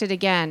abducted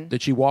again.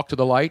 Did she walk to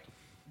the light?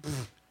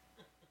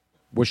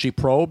 Was she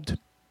probed?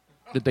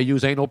 Did they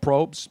use anal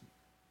probes?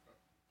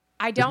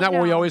 I don't Isn't that know.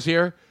 what we always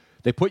hear?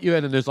 They put you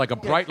in, and there's like a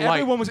bright light.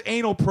 Everyone was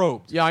anal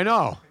probed. Yeah, I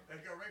know.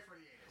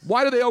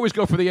 Why do they always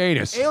go for the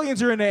anus?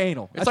 Aliens are into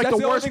anal. It's like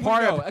the worst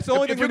part. That's the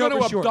only If thing you're we know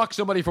going to for sure. abduct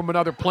somebody from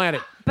another planet,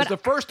 is the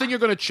first thing you're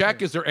going to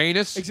check is their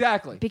anus?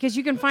 Exactly. Because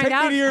you can find Take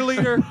out. me to your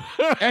leader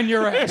and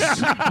your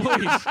ass,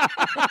 please.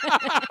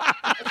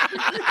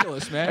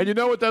 Ridiculous, man. And you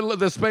know what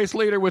the space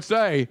leader would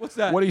say? What's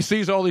that? When he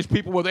sees all these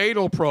people with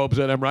anal probes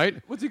in them,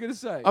 right? What's he gonna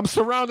say? I'm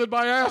surrounded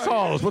by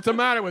assholes. What's the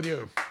matter with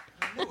you?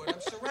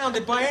 I'm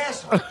surrounded by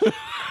assholes.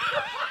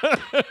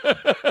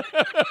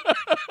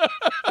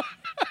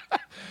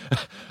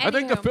 I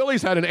think the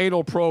Phillies had an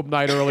anal probe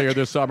night earlier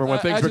this summer when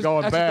things were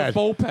going bad. That's the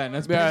bullpen.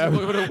 That's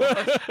basically what it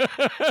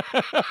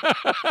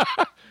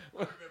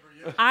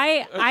was.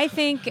 I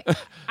think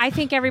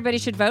everybody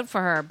should vote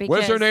for her. Because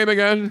What's her name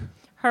again?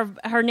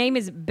 Her name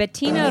is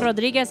Bettina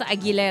Rodriguez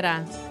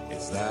Aguilera.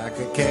 It's like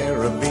a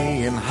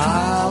Caribbean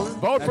holiday.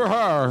 Vote for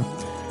her.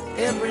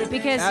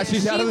 Because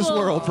she's out of this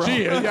world, bro.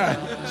 She is,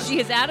 yeah. She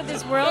is out of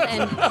this world,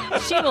 and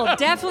she will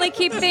definitely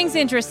keep things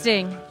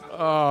interesting.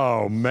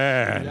 Oh,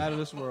 man. Out of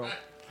this world.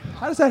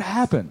 How does that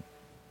happen?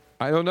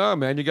 I don't know,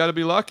 man. You got to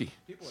be lucky.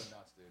 People are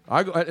nuts,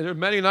 dude. There are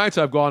many nights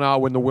I've gone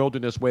out in the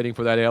wilderness waiting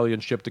for that alien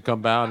ship to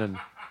come down, and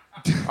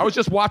I was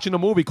just watching a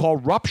movie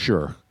called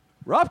Rupture.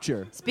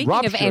 Rupture?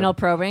 Speaking of anal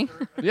probing.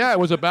 Yeah, it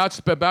was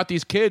about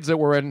these kids that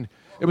were in.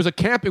 It was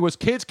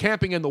kids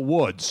camping in the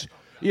woods.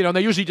 You know,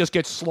 they usually just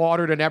get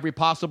slaughtered in every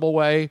possible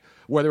way,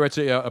 whether it's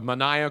a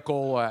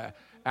maniacal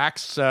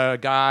axe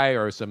guy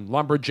or some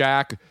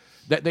lumberjack.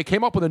 They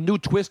came up with a new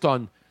twist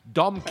on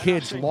dumb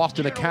kids lost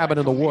in a cabin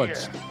in the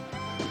woods.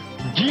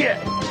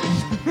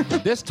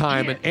 This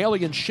time, an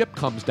alien ship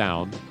comes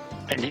down,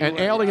 and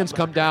aliens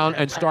come down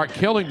and start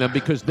killing them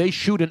because they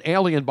shoot an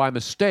alien by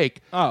mistake,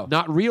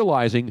 not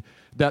realizing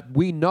that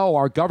we know,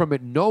 our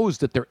government knows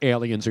that their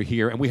aliens are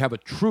here, and we have a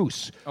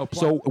truce.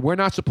 So we're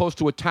not supposed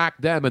to attack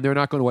them, and they're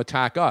not going to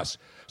attack us.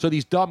 So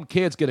these dumb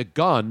kids get a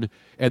gun,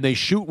 and they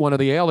shoot one of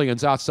the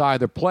aliens outside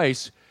their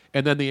place,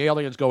 and then the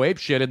aliens go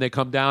apeshit, and they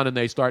come down and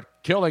they start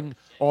killing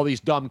all these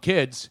dumb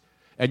kids.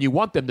 And you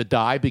want them to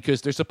die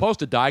because they're supposed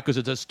to die because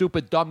it's a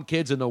stupid dumb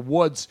kids in the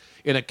woods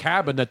in a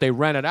cabin that they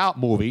rented out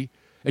movie,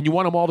 and you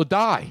want them all to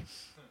die.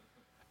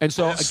 And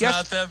so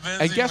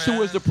guess who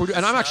was the producer?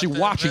 And I'm actually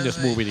watching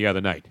this movie the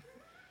other night.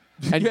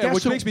 And Yeah, guess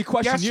which who, makes me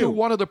question guess you. who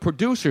one of the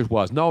producers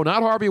was? No,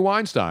 not Harvey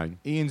Weinstein.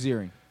 Ian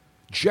Ziering.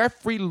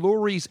 Jeffrey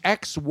Lurie's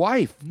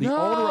ex-wife, the owner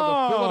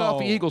of the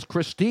Philadelphia Eagles,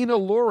 Christina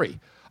Lurie.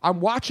 I'm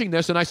watching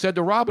this, and I said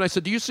to Robin, I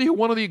said, do you see who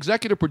one of the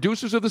executive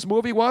producers of this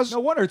movie was? No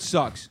wonder it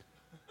sucks.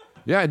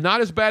 Yeah, not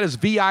as bad as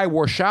V.I.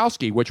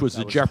 Warshawski, which was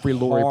the Jeffrey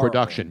Lurie horrible.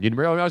 production. You didn't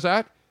realize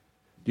that?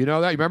 Do you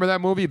know that? You remember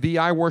that movie,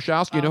 V.I.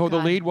 Warshawski? You know who the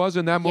lead was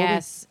in that movie?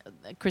 Yes,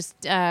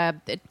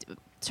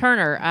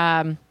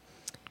 Turner.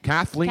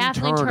 Kathleen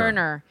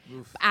Turner.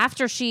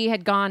 After she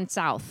had gone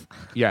south.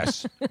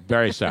 Yes,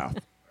 very south.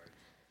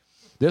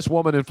 This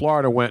woman in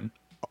Florida went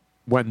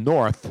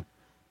north.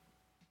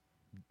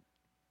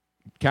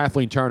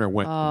 Kathleen Turner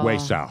went way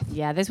south.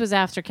 Yeah, this was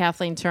after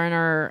Kathleen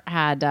Turner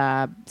had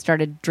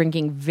started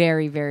drinking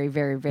very, very,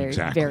 very, very,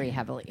 Exactly. very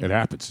heavily. It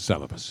happens to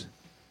some of us.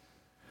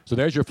 So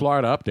there's your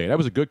Florida update. That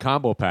was a good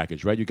combo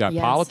package, right? You got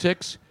Yes.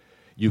 politics,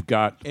 you've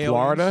got Aliens.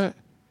 Florida,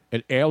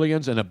 and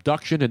aliens, and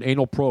abduction, and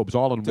anal probes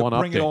all in To one update.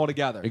 bring it all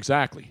together.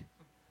 Exactly.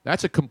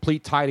 That's a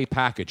complete, tidy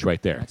package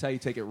right there. That's how you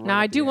take it right. Now,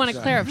 I up do the want to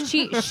inside.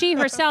 clarify. She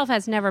herself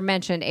has never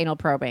mentioned anal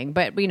probing,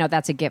 but,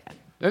 that's a given.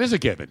 That is a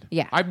given.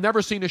 Yeah. I've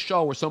never seen a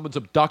show where someone's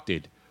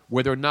abducted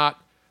where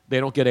they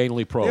don't get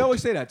anally probed. They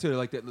always say that too.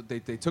 Like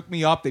they took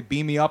me up, they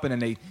beamed me up, and then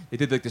they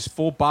did like this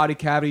full body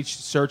cavity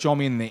search on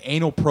me, and they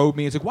anal probed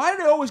me. It's like, why do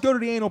they always go to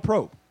the anal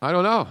probe? I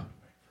don't know.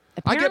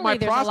 I get my Apparently,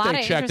 there's a lot prostate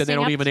of checked, and they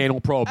don't interesting even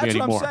anal probe me That's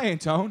anymore. what I'm saying,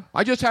 Tone.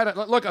 I just had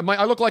a look.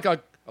 I look like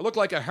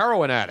a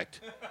heroin addict.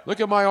 Look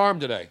at my arm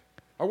today.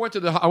 I went to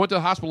the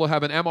hospital to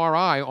have an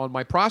MRI on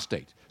my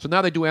prostate. So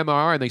now they do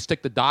MRI and they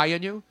stick the dye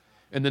in you.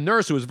 And the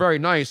nurse, who was very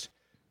nice,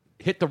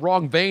 hit the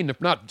wrong vein.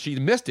 If not, she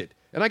missed it.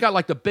 And I got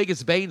like the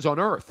biggest veins on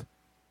earth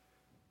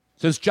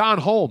since John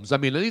Holmes. I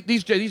mean,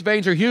 these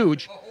veins are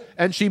huge.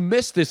 And she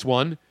missed this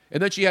one,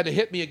 and then she had to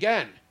hit me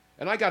again.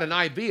 And I got an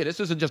IV. And this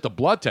isn't just a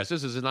blood test.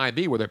 This is an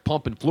IV where they're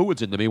pumping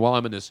fluids into me while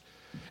I'm in this.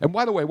 And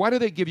by the way, why do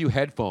they give you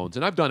headphones?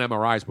 And I've done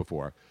MRIs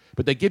before.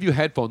 But they give you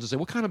headphones and say,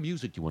 what kind of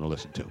music do you want to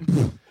listen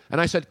to? And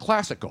I said,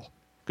 classical.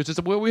 Because it's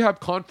well, we have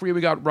country,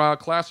 we got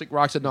classic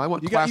rock. I said, no, I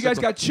want classical. You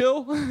guys got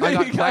chill? I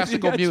got You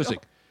classical got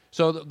music. chill?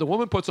 So the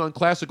woman puts on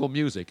classical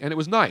music, and it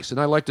was nice. And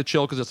I like to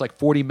chill because it's like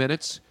 40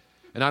 minutes.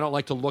 And I don't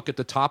like to look at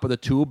the top of the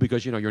tube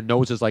because, your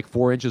nose is like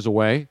 4 inches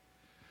away.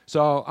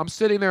 So I'm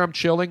sitting there, I'm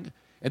chilling,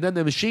 and then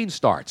the machine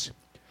starts.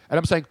 And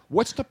I'm saying,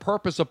 what's the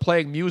purpose of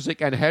playing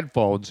music and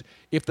headphones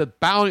if the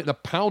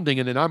pounding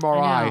in an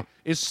MRI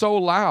is so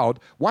loud?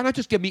 Why not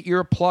just give me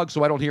earplugs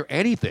so I don't hear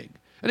anything?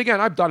 And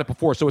again, I've done it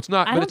before, so it's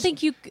not. I don't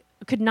think you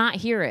could not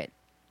hear it.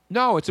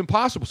 No, it's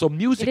impossible. So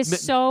music, It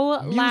is so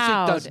music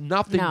loud. does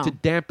nothing No. to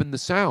dampen the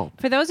sound.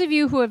 For those of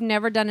you who have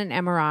never done an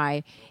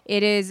MRI,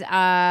 it is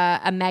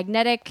a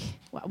magnetic.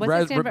 What's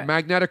it stand for?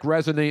 Magnetic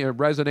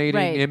resonating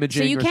Right.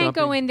 imaging. So you or can't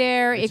something. go in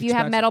there if you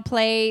have metal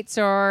plates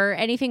or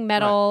anything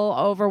metal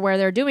over where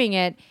they're doing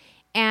it,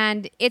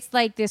 and it's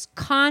like this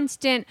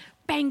constant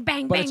bang,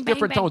 bang, But bang, it's bang,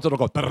 different bang. tones. It'll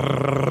go,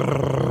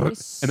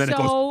 and then it so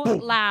goes boom,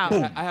 loud.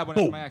 boom, I have one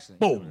boom, after my accident.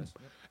 boom,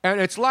 and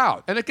it's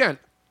loud. And again,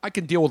 I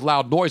can deal with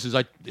loud noises.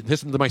 I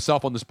listen to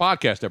myself on this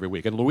podcast every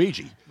week, and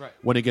Luigi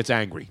when he gets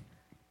angry.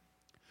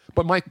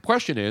 But my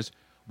question is,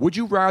 would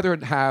you rather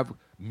have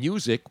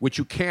music which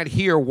you can't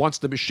hear once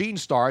the machine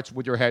starts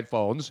with your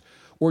headphones,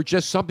 or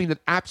just something that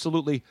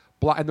absolutely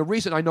and the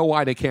reason I know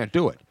why they can't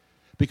do it,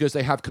 because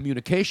they have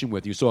communication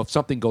with you. So if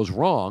something goes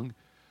wrong,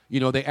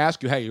 they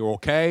ask you, hey, you're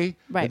okay?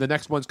 Right. And the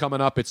next one's coming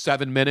up, it's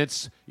 7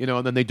 minutes,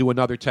 and then they do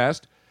another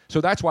test. So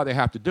that's why they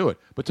have to do it.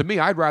 But to me,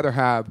 I'd rather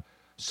have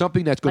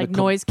something that's going Like to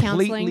noise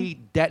completely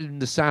counseling? deaden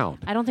the sound.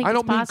 I don't think I it's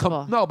don't mean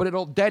possible. no, but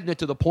it'll deaden it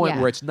to the point Yeah.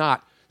 where it's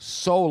not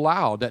so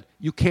loud that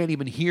you can't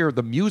even hear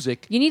the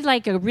music. You need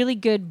like a really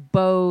good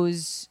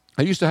Bose.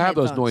 I used to have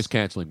those headphones. noise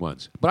canceling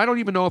ones, but I don't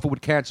even know if it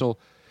would cancel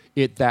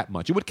it that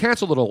much. It would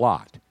cancel it a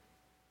lot,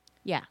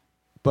 Yeah.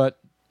 but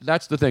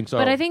that's the thing. So,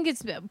 But I think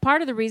it's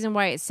part of the reason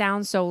why it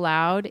sounds so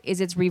loud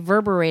is it's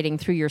reverberating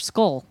through your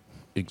skull.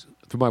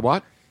 for my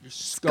what? Your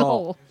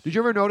skull. Did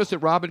you ever notice that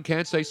Robin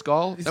can't say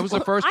skull? That was the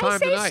first time I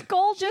say tonight.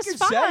 skull just can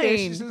fine. say it,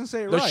 she just doesn't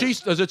say it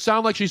right. Does it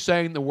sound like she's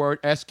saying the word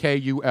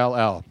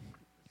skull?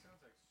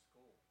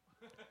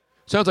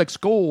 Sounds like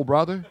skull,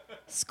 brother.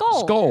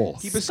 Skull. Skull.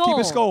 Keep it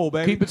skull,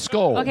 baby. Keep it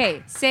skull.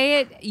 Okay, say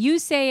it. You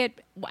say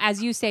it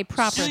as you say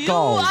proper.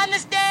 Skull.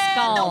 understand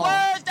Skull. the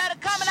words that are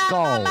coming out of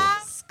my Skull.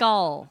 mouth?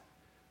 Skull.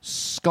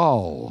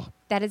 Skull.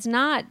 That is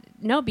not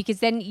because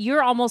then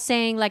you're almost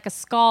saying like a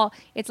skull.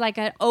 It's like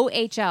an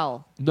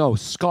OHL. No,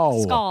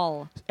 skull.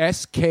 Skull.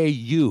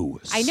 SKU.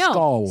 I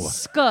know.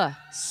 Skull.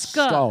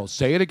 Skull.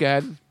 Say it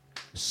again.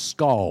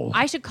 Skull.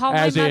 I should call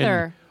As my in,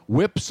 mother.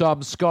 whip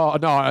some skull.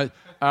 No,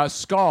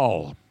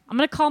 skull. I'm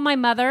gonna call my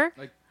mother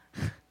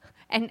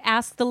and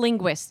ask the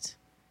linguist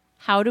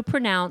how to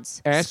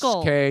pronounce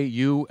skull.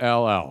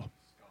 SKULL.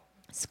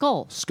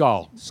 Skull.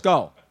 Skull.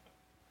 Skull.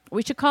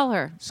 We should call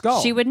her.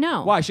 Skull. She would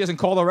know. Why? She hasn't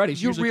called already.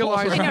 She You usually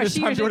calls realize, around this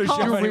time during the show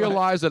you anyway.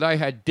 realize that I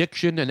had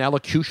diction and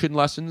elocution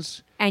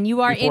lessons And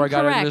you are before incorrect.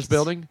 I got into this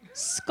building?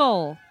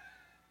 Skull.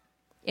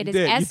 It is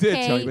You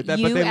did, Tony, but they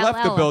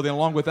left the SKULL. building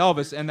along with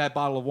Elvis and that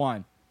bottle of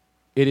wine.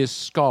 It is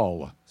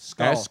skull.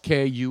 Skull.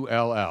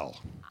 SKULL.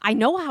 I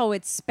know how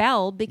it's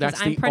spelled because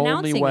That's I'm the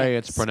pronouncing only way it.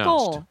 it's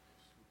pronounced. Skull.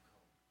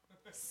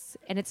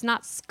 And it's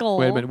not skull.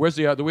 Wait a minute. Where's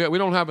the other? We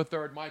don't have a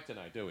third mic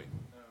tonight, do we?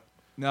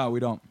 No, we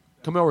don't.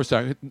 Come over a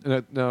second.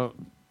 No.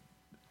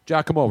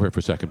 Jack, come over here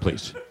for a second,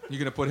 please. You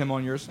gonna put him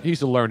on yours?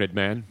 He's a learned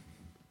man.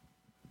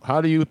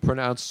 How do you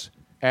pronounce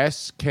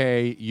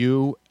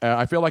SKU?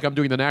 I feel like I'm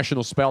doing the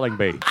National Spelling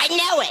Bee. I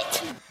know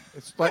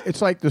it.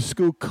 It's like the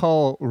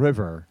Schuylkill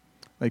River,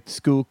 like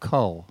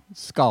Schuylkill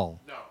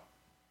skull. No,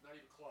 not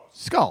even close.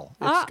 Skull.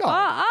 It's skull.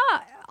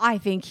 I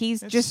think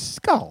he's just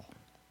skull.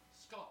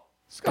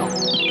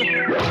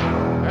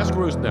 Ask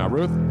Ruth now.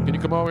 Ruth, can you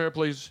come over here,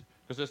 please?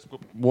 Because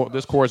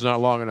this cord's not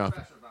long enough.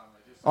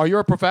 Oh, you're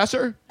a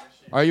professor?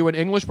 Are you an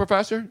English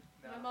professor?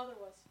 My mother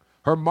was.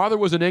 Her mother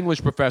was an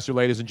English professor,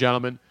 ladies and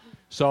gentlemen.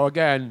 So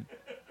again,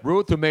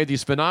 Ruth, who made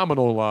these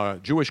phenomenal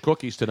Jewish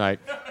cookies tonight.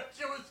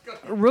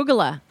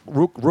 Rugula.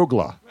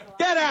 Rugla.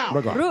 Get out.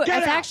 Rugla.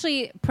 It's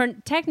actually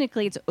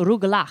technically it's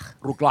rugelach.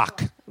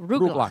 Ruglach.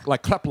 Ruglach.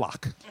 Like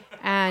kreplach.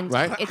 And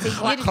Right? it's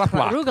a Like Yiddish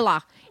kreplach.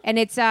 rugelach, and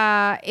it's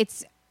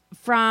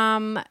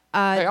from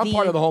Hey, I'm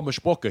part of the whole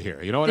mishpucha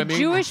here. You know what the I mean?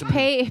 Jewish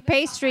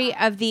pastry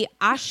of the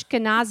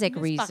Ashkenazic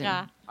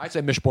region. I'd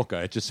say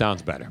mishpucha. It just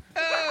sounds better.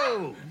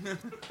 Oh.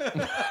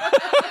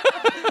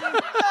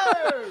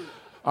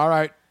 All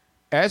right.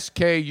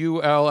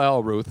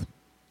 SKULL, Ruth.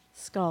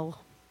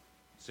 Skull.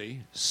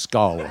 See?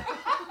 Skull.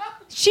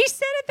 She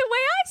said it the way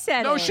I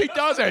said No, it. she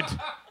doesn't.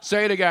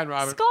 Say it again,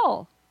 Robin.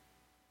 Skull.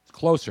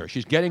 Closer.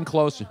 She's getting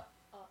closer.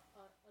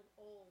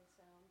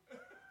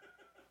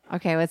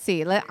 Okay, let's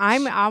see.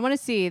 I want to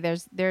see.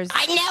 There's.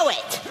 I know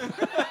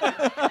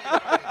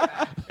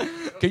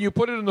it. Can you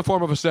put it in the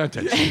form of a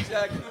sentence?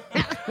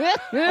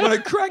 I'm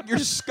gonna crack your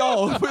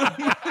skull.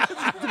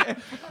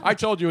 I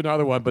told you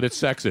another one, but it's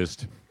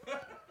sexist.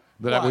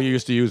 That we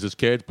used to use as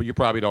kids, but you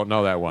probably don't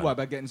know that one. What,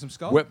 about getting some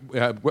skull?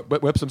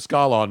 Whip some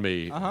skull on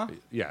me. Uh-huh.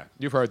 Yeah,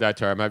 you've heard that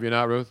term, have you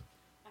not, Ruth?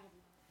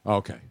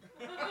 Okay.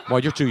 Well,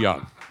 you're too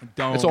young.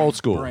 Dome, It's old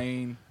school.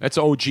 brain. It's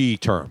OG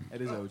term.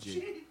 It is OG.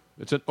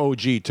 It's an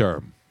OG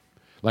term.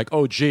 Like,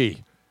 oh,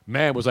 gee,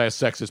 man, was I a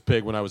sexist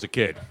pig when I was a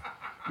kid.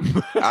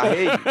 I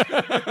hear you.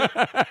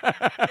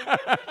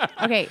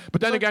 Okay. But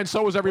then again,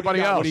 so was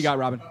everybody else. What do you got,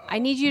 Robin? I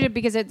need you to,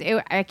 because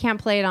I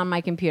can't play it on my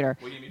computer.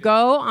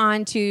 Go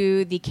on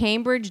to the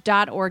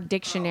Cambridge.org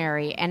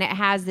dictionary, and it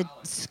has the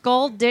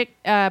skull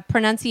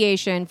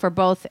pronunciation for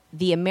both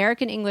the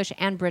American English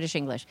and British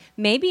English.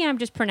 Maybe I'm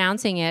just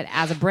pronouncing it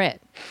as a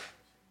Brit.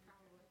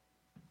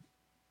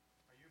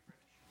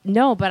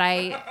 No, but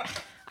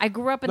I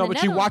grew up in No, the but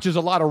she Netherlands. watches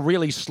a lot of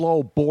really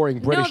slow, boring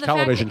British the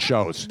television fact-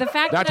 shows. the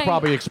fact That that I-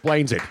 probably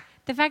explains it.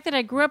 The fact that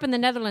I grew up in the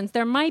Netherlands,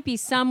 there might be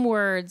some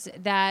words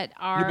that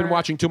are. You've been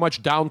watching too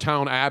much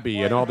Downtown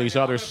Abbey and all these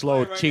other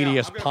slow,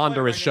 tedious,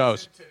 ponderous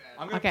shows.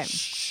 Okay.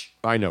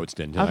 I know it's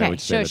Din. I Okay. know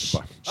it's Din. Shush.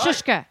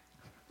 Shushka.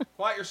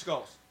 Quiet your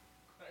skulls.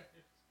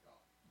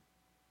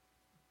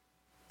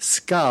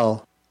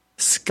 Skull.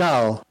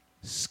 Skull.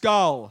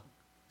 Skull.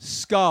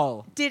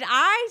 Skull. Did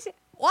I?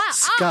 What?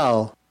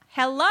 Skull.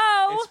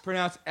 Hello. It's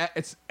pronounced.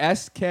 It's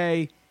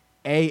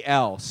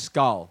S-K-A-L.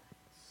 Skull.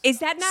 Is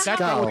that not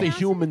That's how not you what the pronounce it?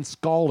 human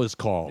skull is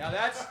called. Now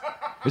that's.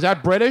 Is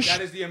that British? That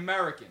is the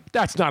American.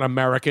 That's not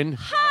American.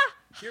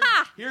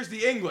 Here's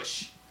the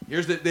English.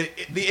 Here's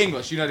the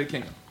English United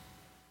Kingdom.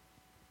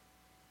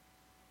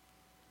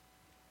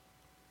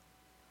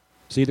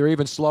 See, they're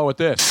even slow at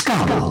this.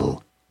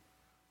 Skull.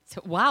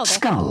 So, wow.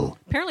 Skull.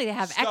 Apparently they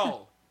have.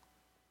 Skull.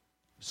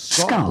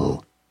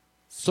 Skull.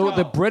 So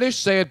the British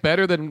say it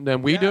better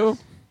than we do?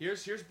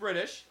 Here's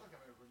British.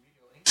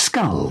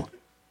 Skull.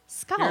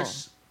 Skull.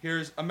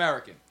 Here's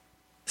American.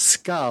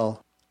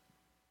 Skull.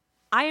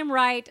 I am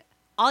right.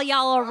 All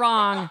y'all are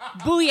wrong.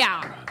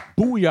 Booyah.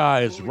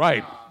 Booyah is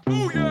right.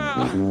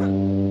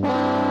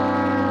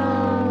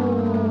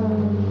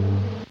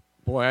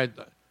 Boy,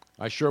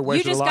 I sure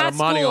wasted a just lot got of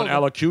money on schooled.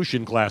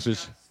 elocution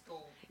classes.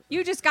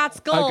 You just got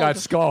skulled. I got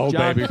skull,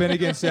 John baby.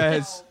 Finnegan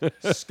says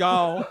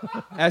skull,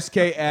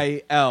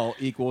 S-K-A-L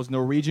equals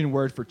Norwegian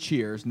word for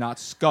cheers, not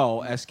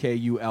skull,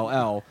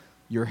 S-K-U-L-L,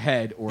 your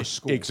head or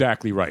school.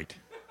 Exactly right.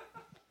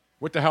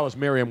 What the hell is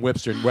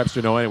Merriam-Webster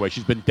know anyway?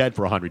 She's been dead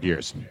for 100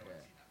 years.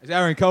 It's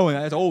Aaron Cohen.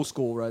 That's old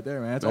school right there,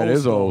 man. That's That old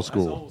is school. old That's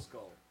school. old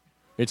school.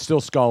 It's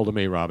still Skull to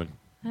me, Robin.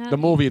 The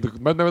movie.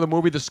 Remember the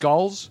movie The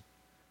Skulls?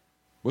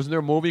 Wasn't there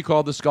a movie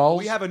called The Skulls?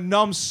 We have a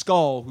numb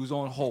skull who's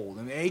on hold,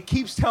 and he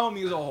keeps telling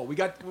me he's on hold.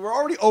 We're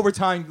already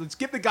overtime. Let's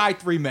give the guy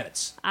 3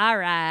 minutes. All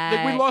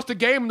right. We lost a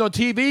game, the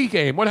TV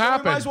game. What We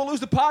happened? might as well lose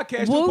the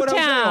podcast. We'll put Jose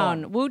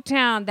on. Woo-town.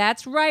 Woo-town.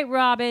 That's right,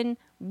 Robin.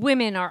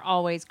 Women are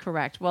always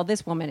correct. Well,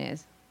 this woman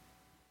is.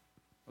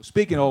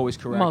 Speaking of always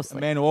correct, Mostly.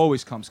 a man who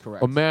always comes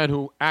correct. A man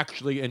who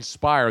actually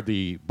inspired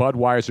the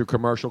Budweiser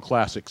commercial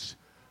classics.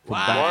 From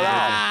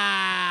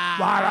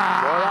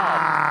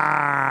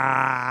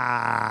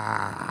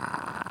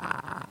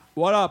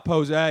What up,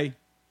 Jose?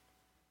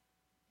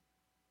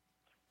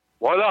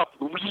 What up,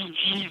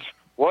 Luigi's?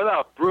 What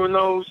up,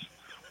 Bruno's?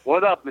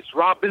 What up, Miss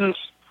Robbins?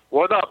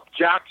 What up,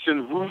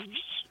 Jackson Roofs?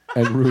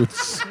 And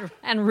Ruth's.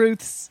 And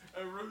Ruth's.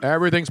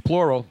 Everything's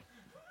plural.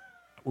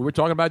 We were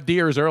talking about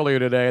deers earlier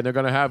today, and they're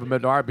going to have them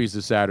at Arby's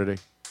this Saturday.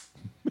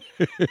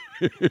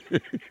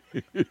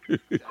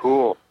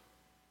 Cool.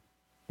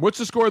 What's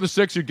the score of the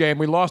Sixer game?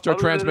 We lost our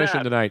Other than transmission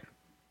that- tonight.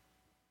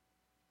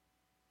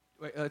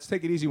 Wait, let's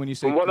take it easy when you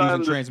say From what I using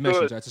understood,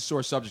 transmissions. That's a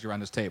sore subject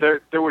around this table.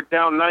 They were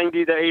down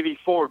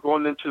 90-84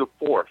 going into the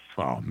fourth.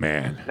 Oh,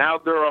 man. Now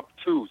they're up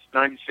 2,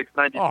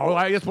 96-94. Oh,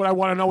 well, that's what I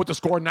want to know what the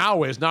score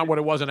now is, not what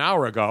it was an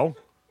hour ago.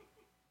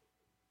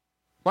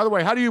 By the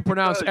way, how do you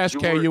pronounce Because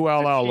you were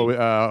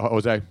S-K-U-L-L,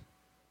 Jose?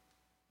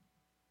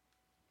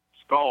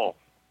 Skull.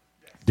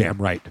 Damn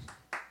right.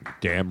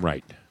 Damn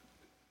right.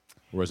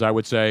 Or as I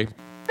would say,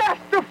 That's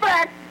the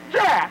fact,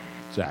 Jack.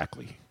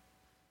 exactly.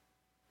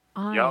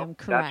 I Yup, am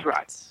correct. that's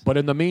right. But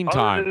in the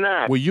meantime, than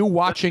that, were you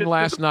watching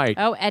last night?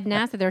 Oh, Ed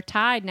Nasa, they're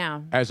tied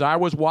now. As I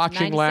was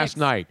watching 96. last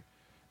night,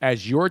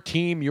 as your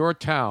team, your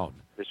town,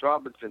 Miss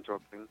Robbins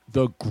interrupting.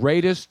 the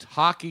greatest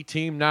hockey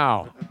team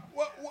now.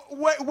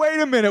 Wait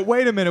a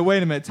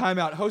minute. Time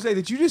out. Jose,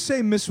 did you just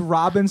say Miss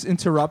Robbins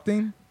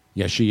interrupting?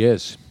 Yes, she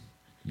is.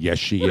 Yes,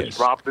 she Miss is.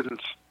 Robbins.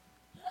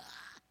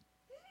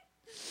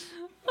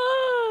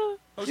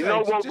 Jose, You know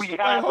what just, we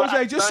had Jose,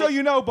 last just so night?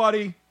 you know,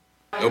 buddy.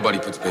 Nobody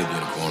puts baby in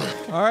a corner.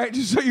 All right,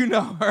 just so you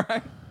know. All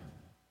right.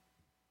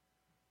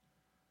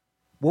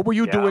 What were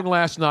you Yeah. doing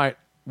last night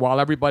while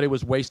everybody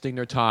was wasting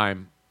their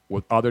time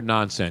with other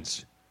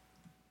nonsense?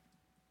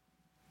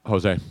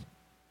 Jose.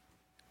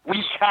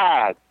 We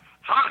had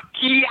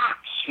hockey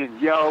action,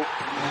 yo.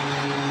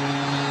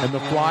 And the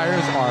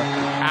Flyers are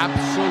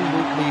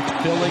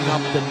absolutely filling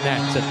up the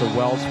nets at the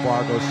Wells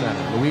Fargo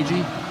Center.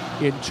 Luigi,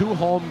 in 2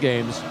 home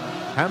games,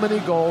 how many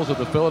goals have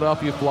the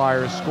Philadelphia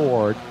Flyers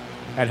scored,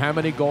 and how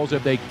many goals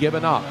have they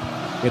given up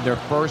in their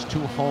first 2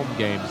 home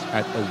games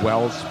at the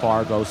Wells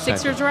Fargo Center?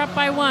 Sixers are up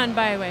by 1,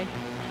 by the way.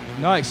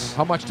 Nice.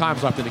 How much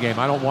time's left in the game?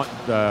 I don't want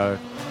the...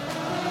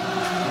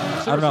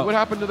 I don't know. What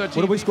happened to the team?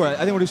 What did we score? I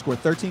think we scored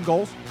 13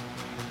 goals.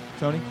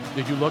 Tony?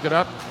 Did you look it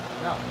up?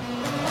 No.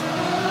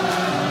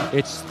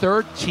 It's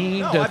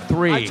 13 No, to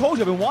 3. I told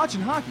you I've been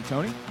watching hockey,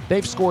 Tony.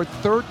 They've scored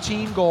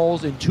 13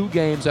 goals in 2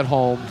 games at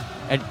home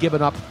and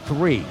given up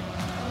 3.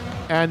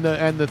 And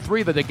the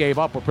 3 that they gave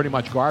up were pretty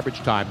much garbage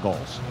time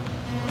goals.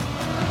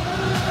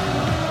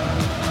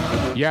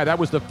 Yeah, that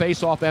was the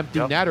face-off empty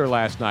netter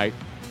last night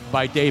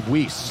by Dave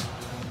Weiss.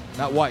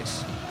 Not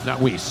Weiss. Not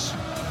Weiss.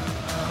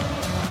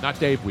 Not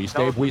Dave Weiss.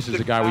 Dave Weiss is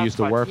the guy we used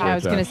to work with. I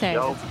was going to say,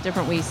 it's a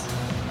different Weiss.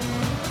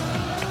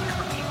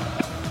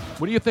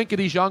 What do you think of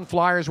these young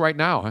Flyers right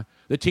now? Huh?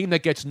 The team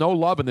that gets no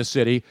love in the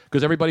city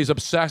because everybody's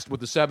obsessed with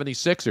the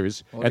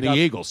 76ers and the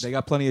Eagles. They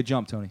got plenty of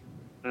jump, Tony.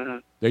 Mm-hmm.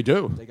 They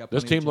do.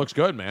 This team looks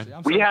good, man.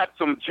 We had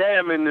some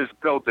jam in this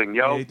building,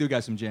 yo. Yeah, they do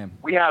got some jam.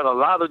 We had a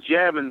lot of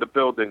jam in the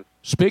building.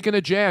 Speaking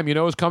of jam, you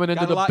know who's coming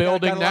into the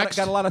building next?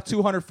 Got a lot of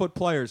 200-foot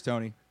players,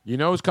 Tony. You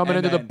know who's coming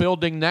into the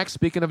building next?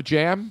 Speaking of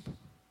jam?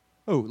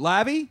 Who,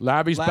 Labby?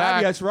 Labby's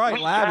back. That's right, We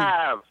Labby.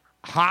 have.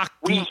 Hockey.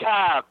 We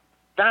have.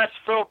 That's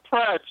Phil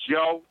Preds,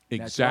 yo.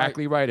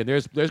 Exactly right. And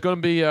there's going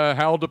to be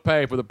hell to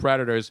pay for the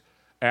Predators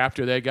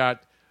after they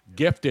got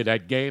gifted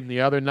at game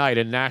the other night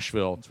in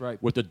Nashville. That's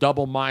right. With the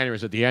double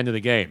minors at the end of the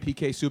game.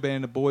 PK Subban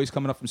and the boys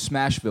coming up from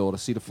Smashville to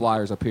see the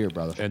Flyers up here,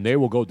 brother. And they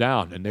will go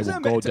down. And they will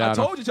go down. I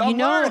told you, I'm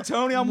learning,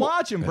 Tony. I'm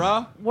watching,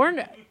 bro.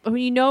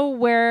 You know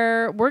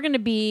where we're going to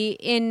be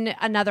in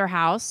another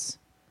house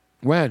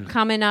When?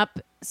 coming up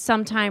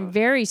sometime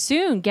very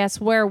soon.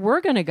 Guess where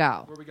we're going to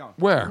go? Where are we going?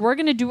 Where? We're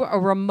going to do a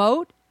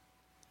remote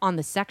on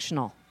the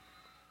sectional.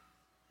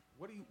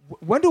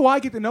 When do I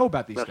get to know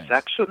about these things?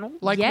 Sectional?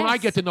 Like Yes. when I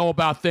get to know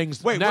about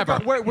things, Wait, never.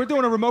 we're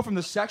doing a remote from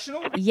the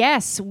sectional?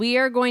 Yes, we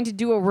are going to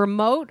do a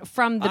remote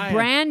from the I am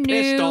brand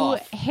pissed new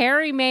off.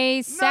 Harry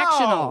Mays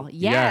sectional.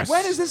 Yes.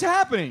 When is this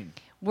happening?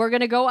 We're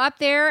going to go up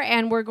there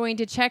and we're going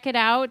to check it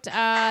out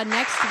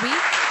next week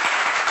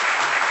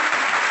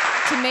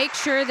to make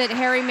sure that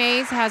Harry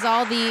Mays has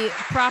all the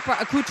proper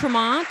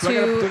accoutrement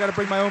Do I got to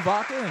bring my own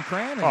vodka and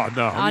cran? Oh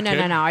no! Oh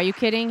no! Are you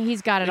kidding?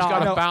 He's got it He's all.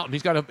 got a fountain.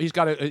 He's got a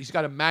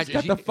magic.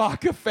 He's got the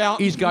vodka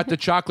fountain. He's got the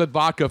chocolate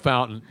vodka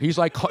fountain. He's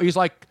like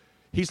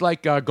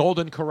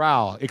Golden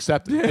Corral,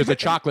 except there's a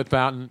chocolate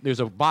fountain. There's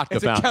a vodka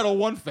It's fountain. a Kettle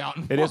One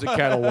fountain. It is a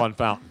Kettle One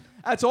fountain.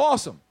 That's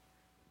awesome.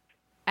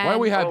 Why do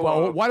we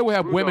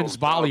have women's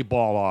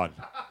volleyball on?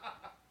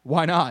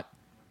 Why not?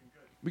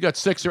 We got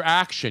Sixer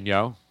action,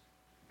 yo.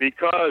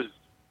 Because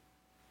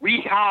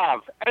we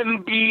have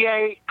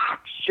NBA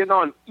action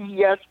on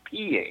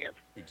ESPN.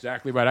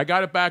 Exactly right. I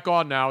got it back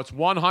on now. It's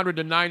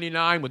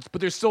 100-99,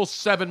 but there's still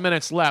 7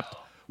 minutes left,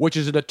 which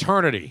is an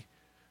eternity.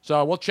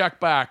 So we'll check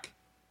back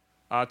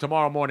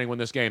tomorrow morning when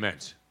this game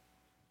ends.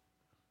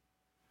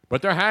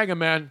 But they're hanging,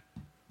 man.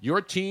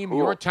 Your team,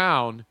 your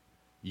town,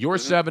 your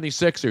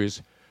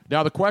 76ers.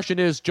 Now the question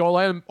is,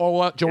 Joel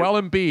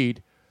Embiid,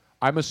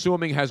 I'm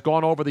assuming, has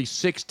gone over the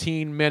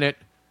 16-minute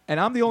And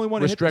I'm the only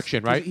one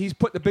restriction, who hit this, right? He's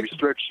put the big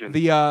restriction.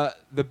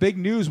 The big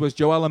news was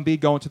Joel Embiid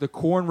going to the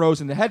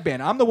cornrows and the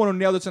headband. I'm the one who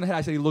nailed this on the head.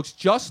 I said he looks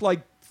just like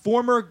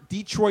former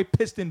Detroit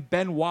Piston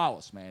Ben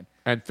Wallace, man.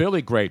 And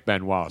Philly great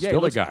Ben Wallace, Yeah,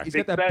 Philly guy. He's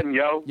Big got that. Ben,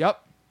 yo.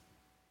 Yep.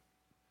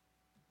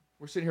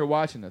 We're sitting here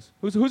watching this.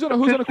 Who's on The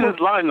the Pistons court?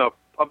 lineup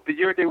of the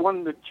year they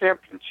won the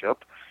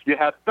championship. You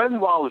had Ben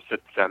Wallace at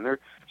center,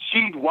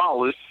 Sheed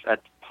Wallace at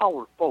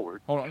power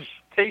forward, Hold on.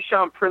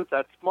 Tayshaun Prince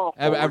at small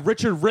forward,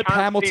 Richard Rip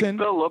Chauncey Hamilton.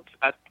 Phillips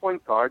at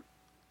point guard,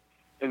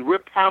 and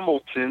Rip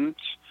Hamilton.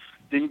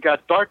 Then you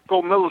got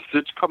Darko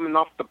Milicic coming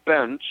off the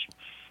bench.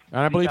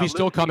 And I believe he's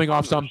still coming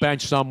off some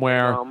bench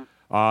somewhere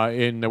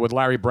with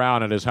Larry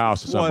Brown at his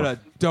house. What somewhere. a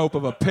dope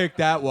of a pick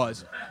that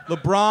was.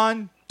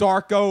 LeBron,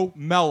 Darko,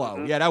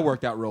 Melo. Yeah, that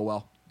worked out real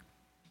well.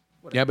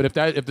 Yeah, but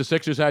if the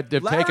Sixers had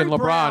Larry taken LeBron,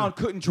 Brown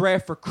couldn't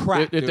draft for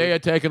crap. if they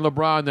had taken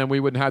LeBron, then we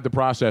wouldn't have the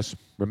process.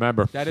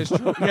 Remember? That is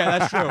true. Yeah,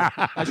 that's true.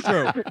 That's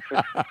true.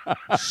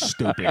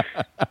 Stupid.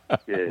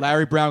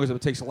 Larry Brown goes up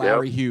and takes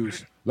Larry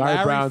Hughes.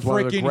 Larry Brown's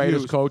one of the freaking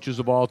greatest Hughes. coaches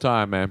of all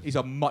time, man. He's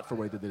a mutt for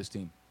what he did to this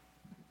team.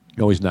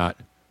 No, he's not.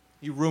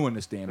 He ruined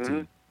this damn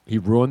team. He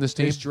ruined this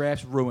team? His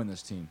drafts ruined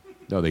this team.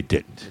 No, they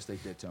didn't. Yes, they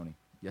did, Tony.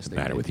 Yes, What's they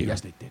the matter did. with you?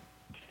 Yes, they did.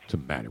 What's the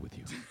matter with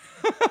you?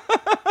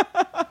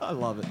 I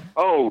love it.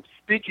 Oh,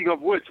 speaking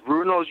of which,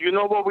 Bruno's, you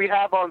know what we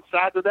have on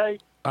Saturday?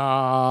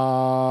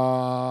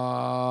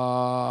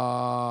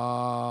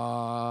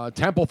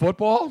 Temple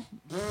football?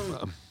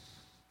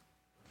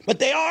 But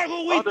they are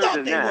who we thought thought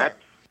they they were. were.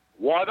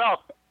 What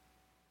up?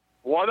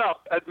 What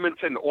up,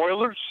 Edmonton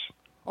Oilers?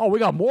 Oh, we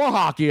got more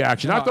hockey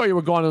action. I thought you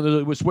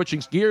were were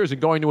switching gears and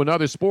going to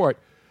another sport.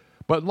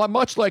 But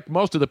much like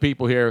most of the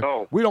people here,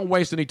 we don't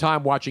waste any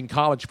time watching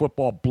college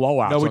football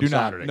blowouts. No, we on do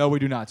Saturday. not. No, we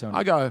do not,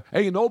 Tony.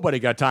 Ain't nobody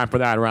got time for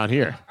that around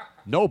here.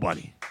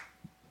 Nobody.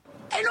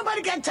 Ain't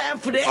nobody got time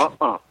for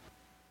that.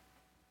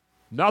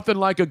 Nothing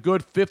like a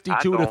good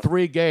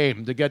 52-3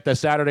 game to get the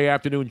Saturday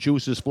afternoon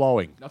juices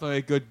flowing. Nothing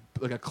like a good,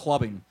 like a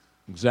clubbing.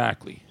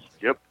 Exactly.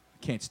 Yep.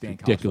 Can't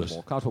stand Ridiculous.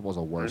 college football. College football's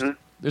the worst.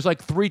 There's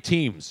like 3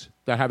 teams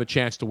that have a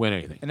chance to win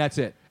anything. And that's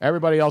it.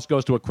 Everybody else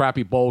goes to a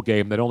crappy bowl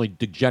game that only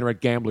degenerate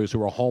gamblers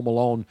who are home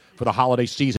alone for the holiday season